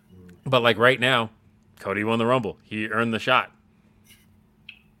 But like right now, Cody won the Rumble. He earned the shot.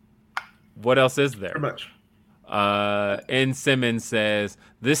 What else is there? Pretty much. N. Simmons says,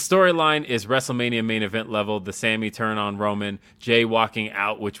 this storyline is WrestleMania main event level. The Sammy turn on Roman, Jay walking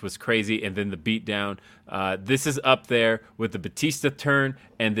out, which was crazy, and then the beatdown. This is up there with the Batista turn,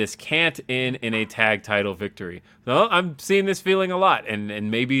 and this can't end in a tag title victory. So I'm seeing this feeling a lot,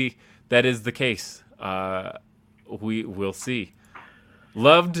 and maybe that is the case. We'll see.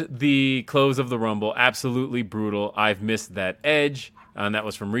 Loved the close of the Rumble. Absolutely brutal. I've missed that edge. And that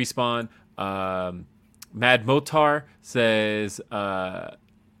was from Respawn. Mad Motar says,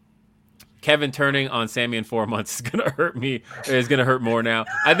 Kevin turning on Sammy in 4 months is going to hurt me. Is going to hurt more now.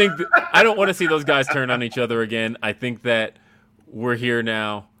 I think I don't want to see those guys turn on each other again. I think that we're here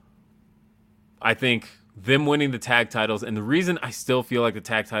now. I think them winning the tag titles, and the reason I still feel like the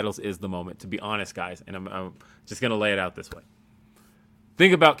tag titles is the moment, to be honest, guys, and I'm just going to lay it out this way.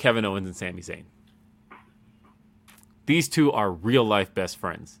 Think about Kevin Owens and Sami Zayn. These two are real-life best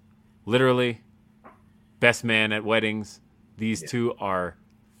friends. Literally, best man at weddings. These two are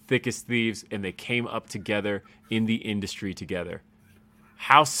thick as thieves, and they came up together in the industry together.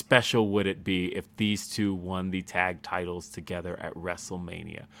 How special would it be if these two won the tag titles together at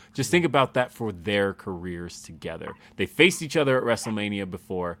WrestleMania? Just think about that for their careers together. They faced each other at WrestleMania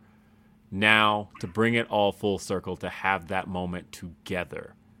before. Now, to bring it all full circle, to have that moment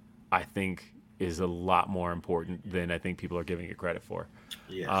together, I think is a lot more important than I think people are giving it credit for.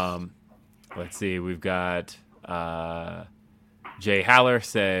 Yes. Let's see. We've got Jay Haller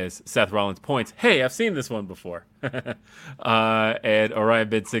says, Seth Rollins points, hey, I've seen this one before. And Orion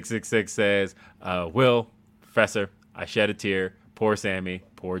Bid 666 says, Will, Professor, I shed a tear. Poor Sammy.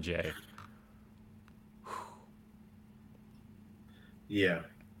 Poor Jay. Yeah.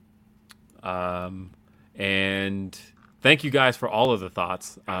 And thank you guys for all of the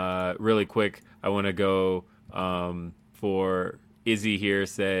thoughts. Really quick, I want to go for Izzy here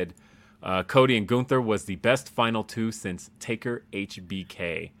said, Cody and Gunther was the best final two since Taker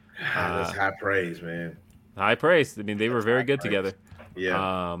HBK. That's high praise, man. High praise. I mean, they were very good praise. together.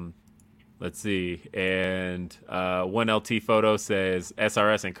 Yeah. Let's see. And 1LT Photo says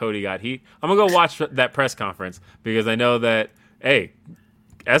SRS and Cody got heat. I'm going to go watch that press conference because I know that, hey,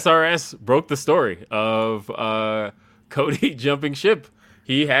 SRS broke the story of Cody jumping ship.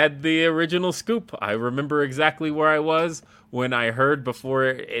 He had the original scoop. I remember exactly where I was when I heard before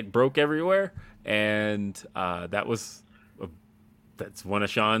it broke everywhere. And that's one of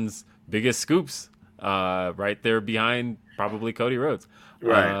Sean's biggest scoops right there behind probably Cody Rhodes.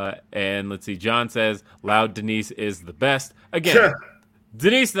 Right. And let's see. John says, Loud Denise is the best. Again,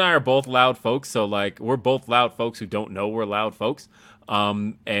 Denise and I are both loud folks. So, like, we're both loud folks who don't know we're loud folks.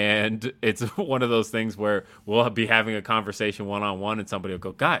 And it's one of those things where we'll be having a conversation one-on-one and somebody will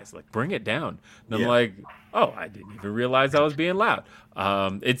go, guys, like, bring it down. And I'm like, oh, I didn't even realize I was being loud.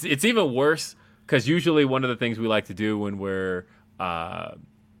 It's even worse because usually one of the things we like to do when we're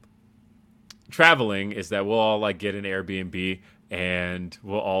traveling is that we'll all like get an Airbnb and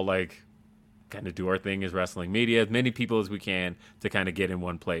we'll all like kind of do our thing as wrestling media, as many people as we can to kind of get in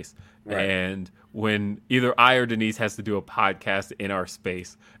one place. Right. And when either I or Denise has to do a podcast in our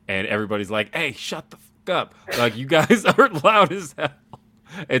space and everybody's like, hey, shut the fuck up. Like, you guys are loud as hell.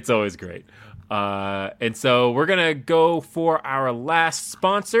 It's always great. And so we're going to go for our last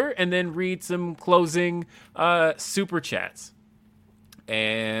sponsor and then read some closing super chats.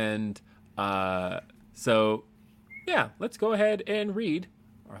 And so, yeah, let's go ahead and read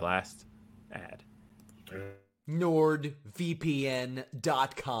our last ad.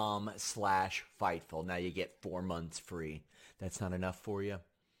 NordVPN.com/Fightful. Now you get 4 months free. That's not enough for you?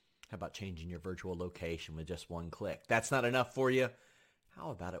 How about changing your virtual location with just one click? That's not enough for you?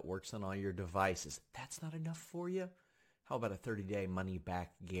 How about it works on all your devices? That's not enough for you? How about a 30-day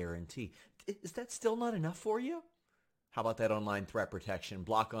money-back guarantee? Is that still not enough for you? How about that online threat protection?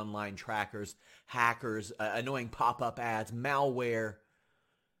 Block online trackers, hackers, annoying pop-up ads, malware.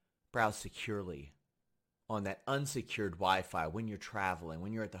 Browse securely on that unsecured Wi-Fi when you're traveling,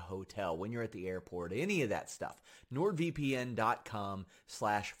 when you're at the hotel, when you're at the airport, any of that stuff.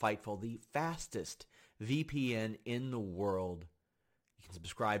 NordVPN.com/Fightful, the fastest VPN in the world. You can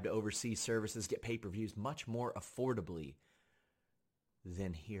subscribe to overseas services, get pay-per-views much more affordably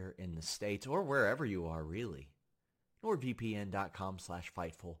than here in the States or wherever you are, really.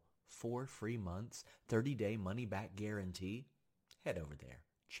 NordVPN.com/Fightful. 4 free months, 30-day money-back guarantee. Head over there.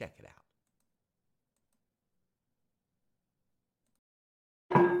 Check it out.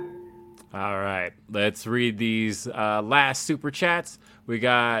 All right, let's read these last super chats. We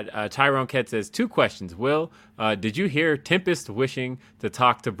got Tyrone Kett says 2 questions. Will, did you hear Tempest wishing to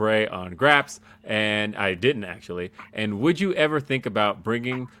talk to Bray on Graps? And I didn't actually. And would you ever think about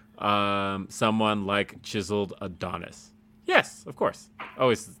bringing someone like Chiseled Adonis? Yes, of course.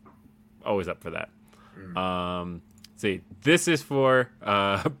 Always up for that. See, this is for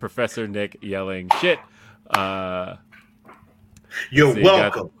Professor Nick yelling shit. You're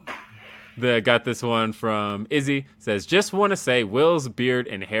welcome. Got this one from Izzy. Says, just want to say Will's beard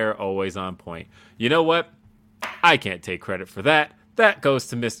and hair always on point. You know what? I can't take credit for that. That goes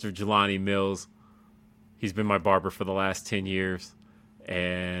to Mr. Jelani Mills. He's been my barber for the last 10 years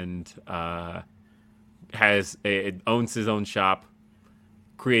and owns his own shop,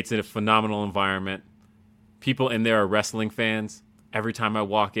 creates a phenomenal environment. People in there are wrestling fans. Every time I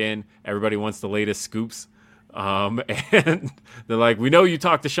walk in, everybody wants the latest scoops. And they're like, we know you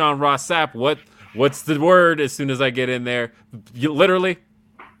talked to Sean Ross Sapp. What's the word? As soon as I get in there, literally,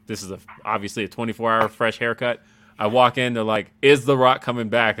 this is obviously a 24-hour fresh haircut. I walk in, they're like, is The Rock coming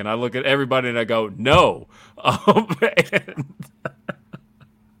back? And I look at everybody and I go, no.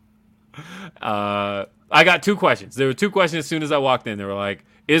 I got 2 questions. There were 2 questions as soon as I walked in. They were like,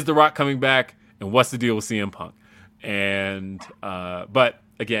 is The Rock coming back? And what's the deal with CM Punk? And but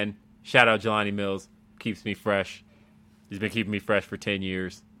again, shout out Jelani Mills. Keeps me fresh. He's been keeping me fresh for 10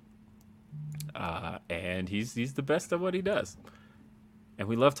 years. And he's the best at what he does. And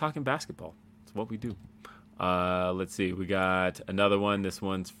we love talking basketball. It's what we do. Let's see. We got another one. This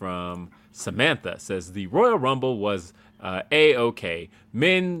one's from Samantha. Says the Royal Rumble was A-okay.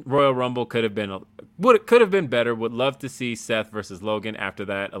 Men Royal Rumble could have been better. Would love to see Seth versus Logan after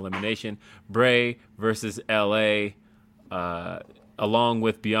that elimination. Bray versus LA. along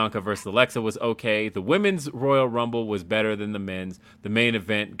with Bianca versus Alexa, was okay. The women's Royal Rumble was better than the men's. The main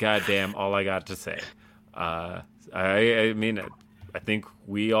event, goddamn, all I got to say. I mean, I think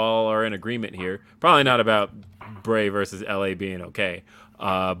we all are in agreement here. Probably not about Bray versus LA being okay.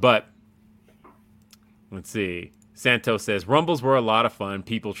 But let's see. Santos says, Rumbles were a lot of fun.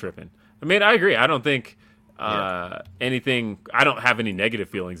 People tripping. I mean, I agree. I don't think anything. I don't have any negative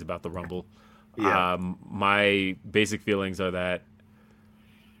feelings about the Rumble. Yeah. My basic feelings are that,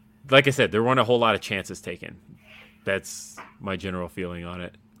 like I said, there weren't a whole lot of chances taken. That's my general feeling on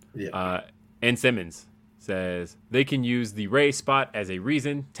it. Yeah. And Simmons says they can use the Ray spot as a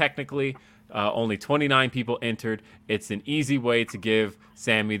reason. Technically, only 29 people entered. It's an easy way to give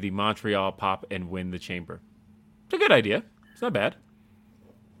Sammy the Montreal pop and win the chamber. It's a good idea. It's not bad.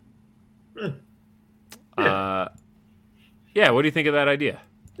 Yeah, what do you think of that idea?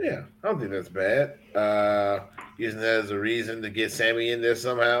 Yeah, I don't think that's bad. Using that as a reason to get Sammy in there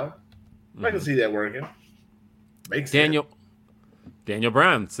somehow. I can see that working. Makes sense. Daniel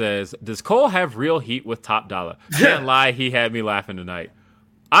Brown says, does Cole have real heat with Top Dollar? Can't lie, he had me laughing tonight.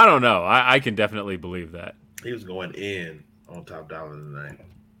 I don't know. I can definitely believe that. He was going in on Top Dollar tonight.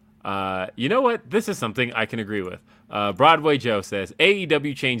 You know what? This is something I can agree with. Broadway Joe says,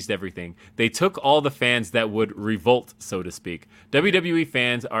 AEW changed everything. They took all the fans that would revolt, so to speak. WWE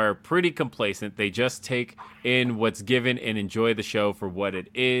fans are pretty complacent. They just take in what's given and enjoy the show for what it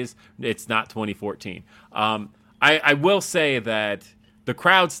is. It's not 2014. I will say that the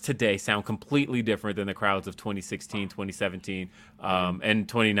crowds today sound completely different than the crowds of 2016, 2017, and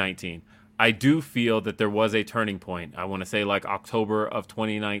 2019. I do feel that there was a turning point. I want to say like October of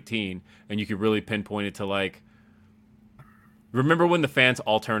 2019, and you could really pinpoint it to like, remember when the fans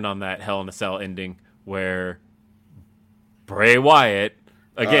all turned on that Hell in a Cell ending where Bray Wyatt,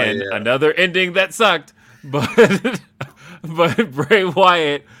 again, another ending that sucked, but Bray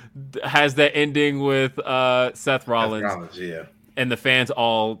Wyatt has that ending with Seth Rollins, and the fans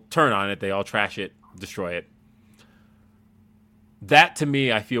all turn on it. They all trash it, destroy it. That, to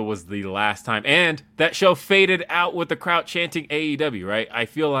me, I feel was the last time. And that show faded out with the crowd chanting AEW, right? I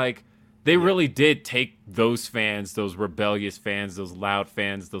feel like they really did take those fans, those rebellious fans, those loud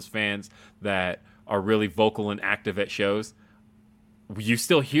fans, those fans that are really vocal and active at shows. You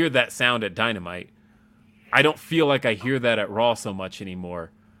still hear that sound at Dynamite. I don't feel like I hear that at Raw so much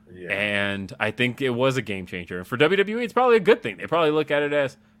anymore. Yeah. And I think it was a game changer. And for WWE, it's probably a good thing. They probably look at it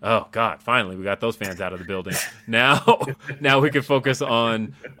as, oh, God, finally, we got those fans out of the building. Now we can focus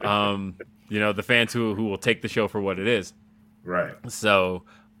on, the fans who will take the show for what it is. Right. So,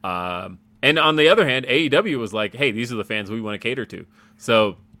 and on the other hand, AEW was like, hey, these are the fans we want to cater to.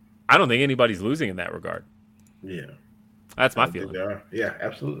 So I don't think anybody's losing in that regard. Yeah. That's my feeling. They are. Yeah,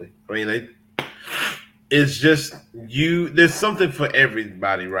 absolutely. I mean, it's just there's something for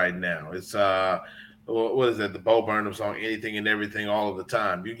everybody right now. It's what is that? The Bo Burnham song, Anything and Everything, all of the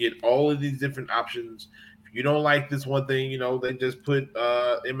time. You get all of these different options. If you don't like this one thing, they just put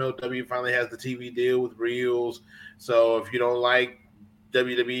MLW finally has the TV deal with Reels. So if you don't like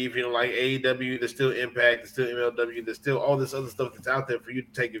WWE, if you don't like AEW, there's still Impact, there's still MLW, there's still all this other stuff that's out there for you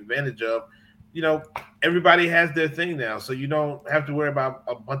to take advantage of. Everybody has their thing now, so you don't have to worry about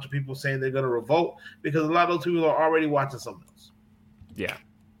a bunch of people saying they're going to revolt because a lot of those people are already watching something else. Yeah.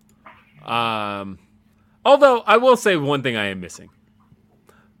 Although I will say one thing I am missing.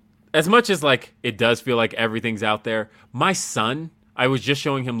 As much as it does feel like everything's out there, my son, I was just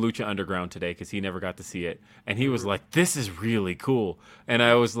showing him Lucha Underground today because he never got to see it, and he was like, "This is really cool," and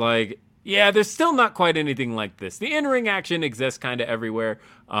I was like, yeah, there's still not quite anything like this. The in-ring action exists kind of everywhere,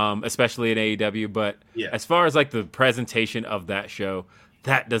 especially in AEW. But as far as the presentation of that show,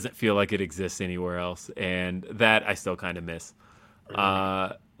 that doesn't feel like it exists anywhere else. And that I still kind of miss.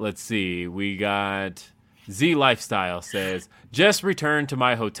 Let's see. We got Z Lifestyle says, just returned to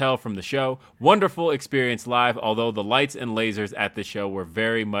my hotel from the show. Wonderful experience live, although the lights and lasers at the show were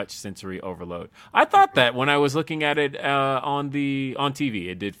very much sensory overload. I thought that when I was looking at it on TV,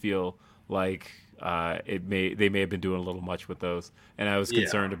 it did feel like they may have been doing a little much with those, and I was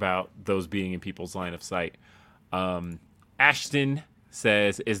concerned about those being in people's line of sight. Ashton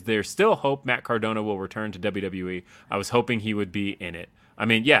says, is there still hope Matt Cardona will return to WWE? I was hoping he would be in it. I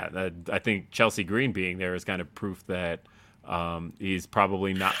mean, I think Chelsea Green being there is kind of proof that he's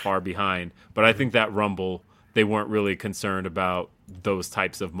probably not far behind, but I think that Rumble, they weren't really concerned about those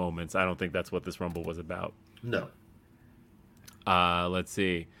types of moments. I don't think that's what this Rumble was about. No. Let's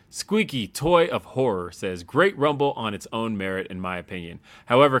see. Squeaky Toy of Horror says, great Rumble on its own merit, in my opinion.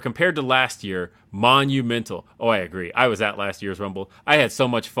 However, compared to last year, monumental. Oh, I agree. I was at last year's Rumble. I had so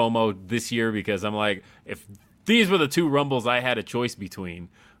much FOMO this year because I'm like, if these were the two Rumbles I had a choice between.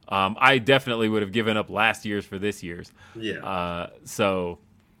 I definitely would have given up last year's for this year's. Yeah. So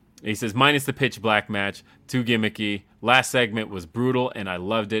he says, minus the pitch black match, too gimmicky. Last segment was brutal, and I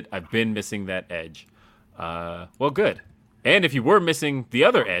loved it. I've been missing that edge. Well, good. And if you were missing the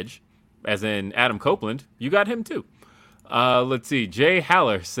other edge, as in Adam Copeland, you got him too. Let's see. Jay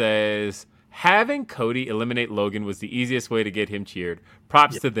Haller says, having Cody eliminate Logan was the easiest way to get him cheered.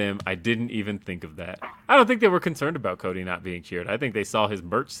 Props to them. I didn't even think of that. I don't think they were concerned about Cody not being cheered. I think they saw his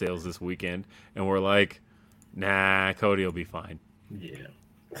merch sales this weekend and were like, nah, Cody will be fine. Yeah.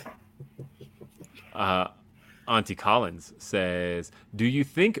 Auntie Collins says, do you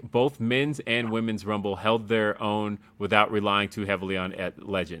think both men's and women's Rumble held their own without relying too heavily on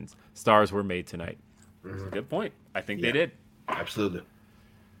legends? Stars were made tonight. That's a good point. I think they did. Absolutely.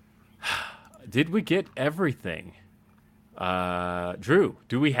 Did we get everything? Drew,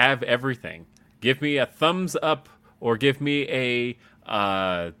 do we have everything? Give me a thumbs up or give me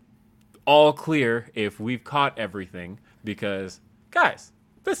a all clear if we've caught everything, because, guys,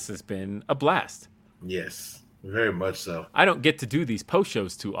 this has been a blast. Yes, very much so. I don't get to do these post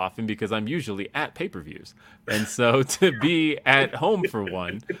shows too often because I'm usually at pay-per-views. And so to be at home for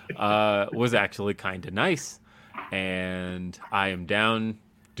one was actually kind of nice. And I am down.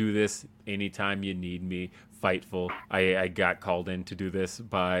 Do this anytime you need me. Fightful. I got called in to do this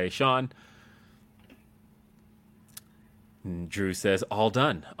by Sean. And Drew says, all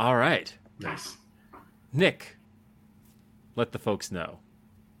done. All right. Nice. Nick, let the folks know.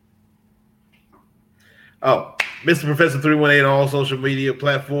 Oh, Mr. Professor 318 on all social media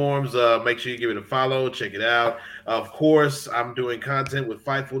platforms. Make sure you give it a follow. Check it out. Of course, I'm doing content with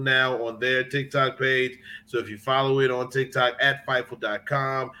Fightful now on their TikTok page. So if you follow it on TikTok at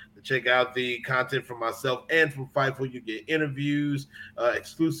Fightful.com to check out the content from myself and from Fightful, you get interviews,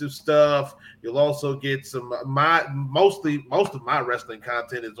 exclusive stuff. You'll also get some most of my wrestling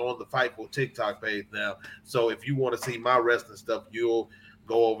content is on the Fightful TikTok page now. So if you want to see my wrestling stuff, you'll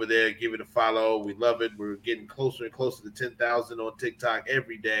go over there, give it a follow. We love it. We're getting closer and closer to 10,000 on TikTok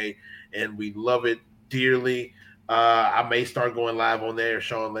every day, and we love it dearly. I may start going live on there.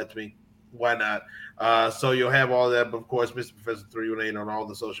 Sean lets me. Why not? So you'll have all that, but of course, Mr. Professor 318 on all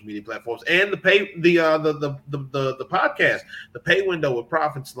the social media platforms, and the podcast, the pay window with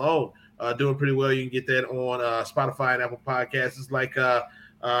Prof and Sloan, doing pretty well. You can get that on Spotify and Apple Podcasts. It's like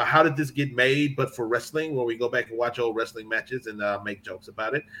How Did This Get Made, but for wrestling, where we go back and watch old wrestling matches and make jokes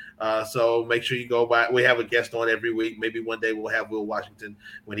about it. So make sure you go by. We have a guest on every week. Maybe one day we'll have Will Washington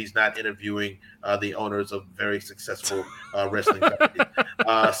when he's not interviewing the owners of very successful wrestling companies.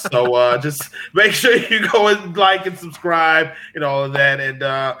 So just make sure you go and like and subscribe and all of that. And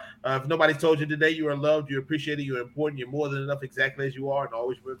if nobody told you today you are loved, you're appreciated, you're important, you're more than enough exactly as you are, and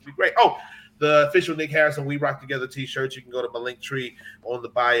always will be great. Oh, the official Nick Harrison We Rock Together t-shirts. You can go to my link tree on the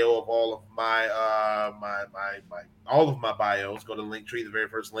bio of all of my all of my bios. Go to the link tree. The very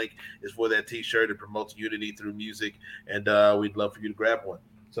first link is for that t-shirt. It promotes unity through music, and we'd love for you to grab one.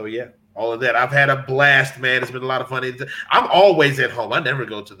 So yeah, all of that. I've had a blast, man. It's been a lot of fun. I'm always at home. I never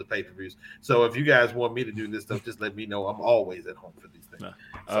go to the pay-per-views. So if you guys want me to do this stuff, just let me know. I'm always at home for these things.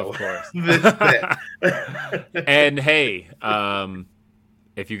 Of course. And hey,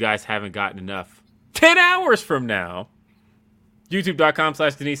 if you guys haven't gotten enough, 10 hours from now,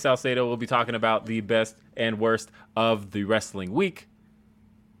 youtube.com/Denise Salcedo will be talking about the best and worst of the wrestling week.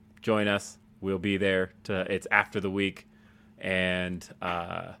 Join us. We'll be there. It's after the week. And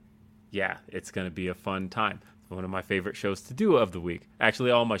yeah, it's going to be a fun time. One of my favorite shows to do of the week.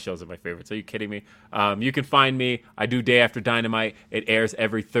 Actually, all my shows are my favorites. Are you kidding me? You can find me. I do Day After Dynamite. It airs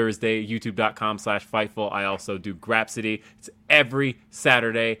every Thursday, youtube.com/Fightful. I also do Grapsody. It's every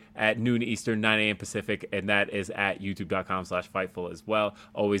Saturday at noon Eastern, 9 a.m. Pacific, and that is at youtube.com/Fightful as well.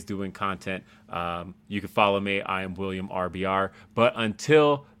 Always doing content. You can follow me. I am William RBR. But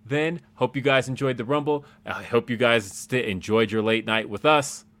until then, hope you guys enjoyed the Rumble. I hope you guys enjoyed your late night with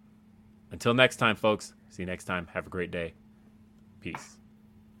us. Until next time, folks. See you next time. Have a great day. Peace.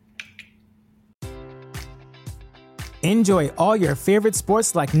 Enjoy all your favorite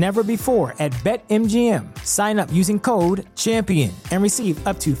sports like never before at BetMGM. Sign up using code CHAMPION and receive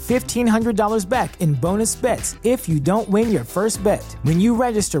up to $1,500 back in bonus bets if you don't win your first bet. When you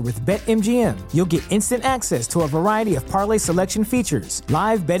register with BetMGM, you'll get instant access to a variety of parlay selection features,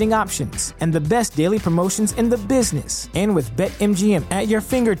 live betting options, and the best daily promotions in the business. And with BetMGM at your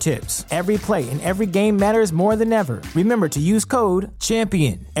fingertips, every play and every game matters more than ever. Remember to use code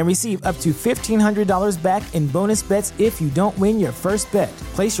CHAMPION and receive up to $1,500 back in bonus bets if you don't win your first bet.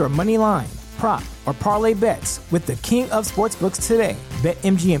 Place your money line, prop, or parlay bets with the king of sportsbooks today.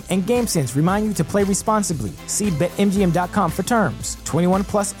 BetMGM and GameSense remind you to play responsibly. See BetMGM.com for terms. 21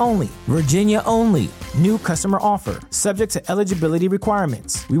 plus only. Virginia only. New customer offer. Subject to eligibility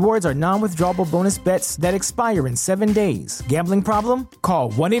requirements. Rewards are non-withdrawable bonus bets that expire in 7 days. Gambling problem?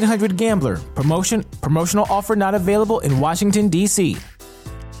 Call 1-800-GAMBLER. Promotional offer not available in Washington, D.C.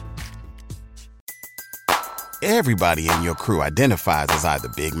 Everybody in your crew identifies as either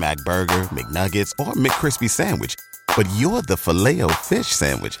Big Mac Burger, McNuggets, or McCrispy Sandwich. But you're the Filet-O-Fish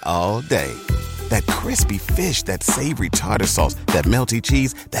Sandwich all day. That crispy fish, that savory tartar sauce, that melty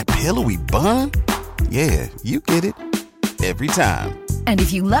cheese, that pillowy bun. Yeah, you get it. Every time. And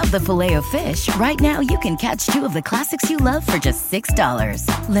if you love the Filet-O-Fish, right now you can catch 2 of the classics you love for just $6.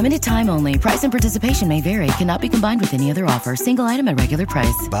 Limited time only. Price and participation may vary. Cannot be combined with any other offer. Single item at regular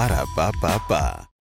price. Ba-da-ba-ba-ba.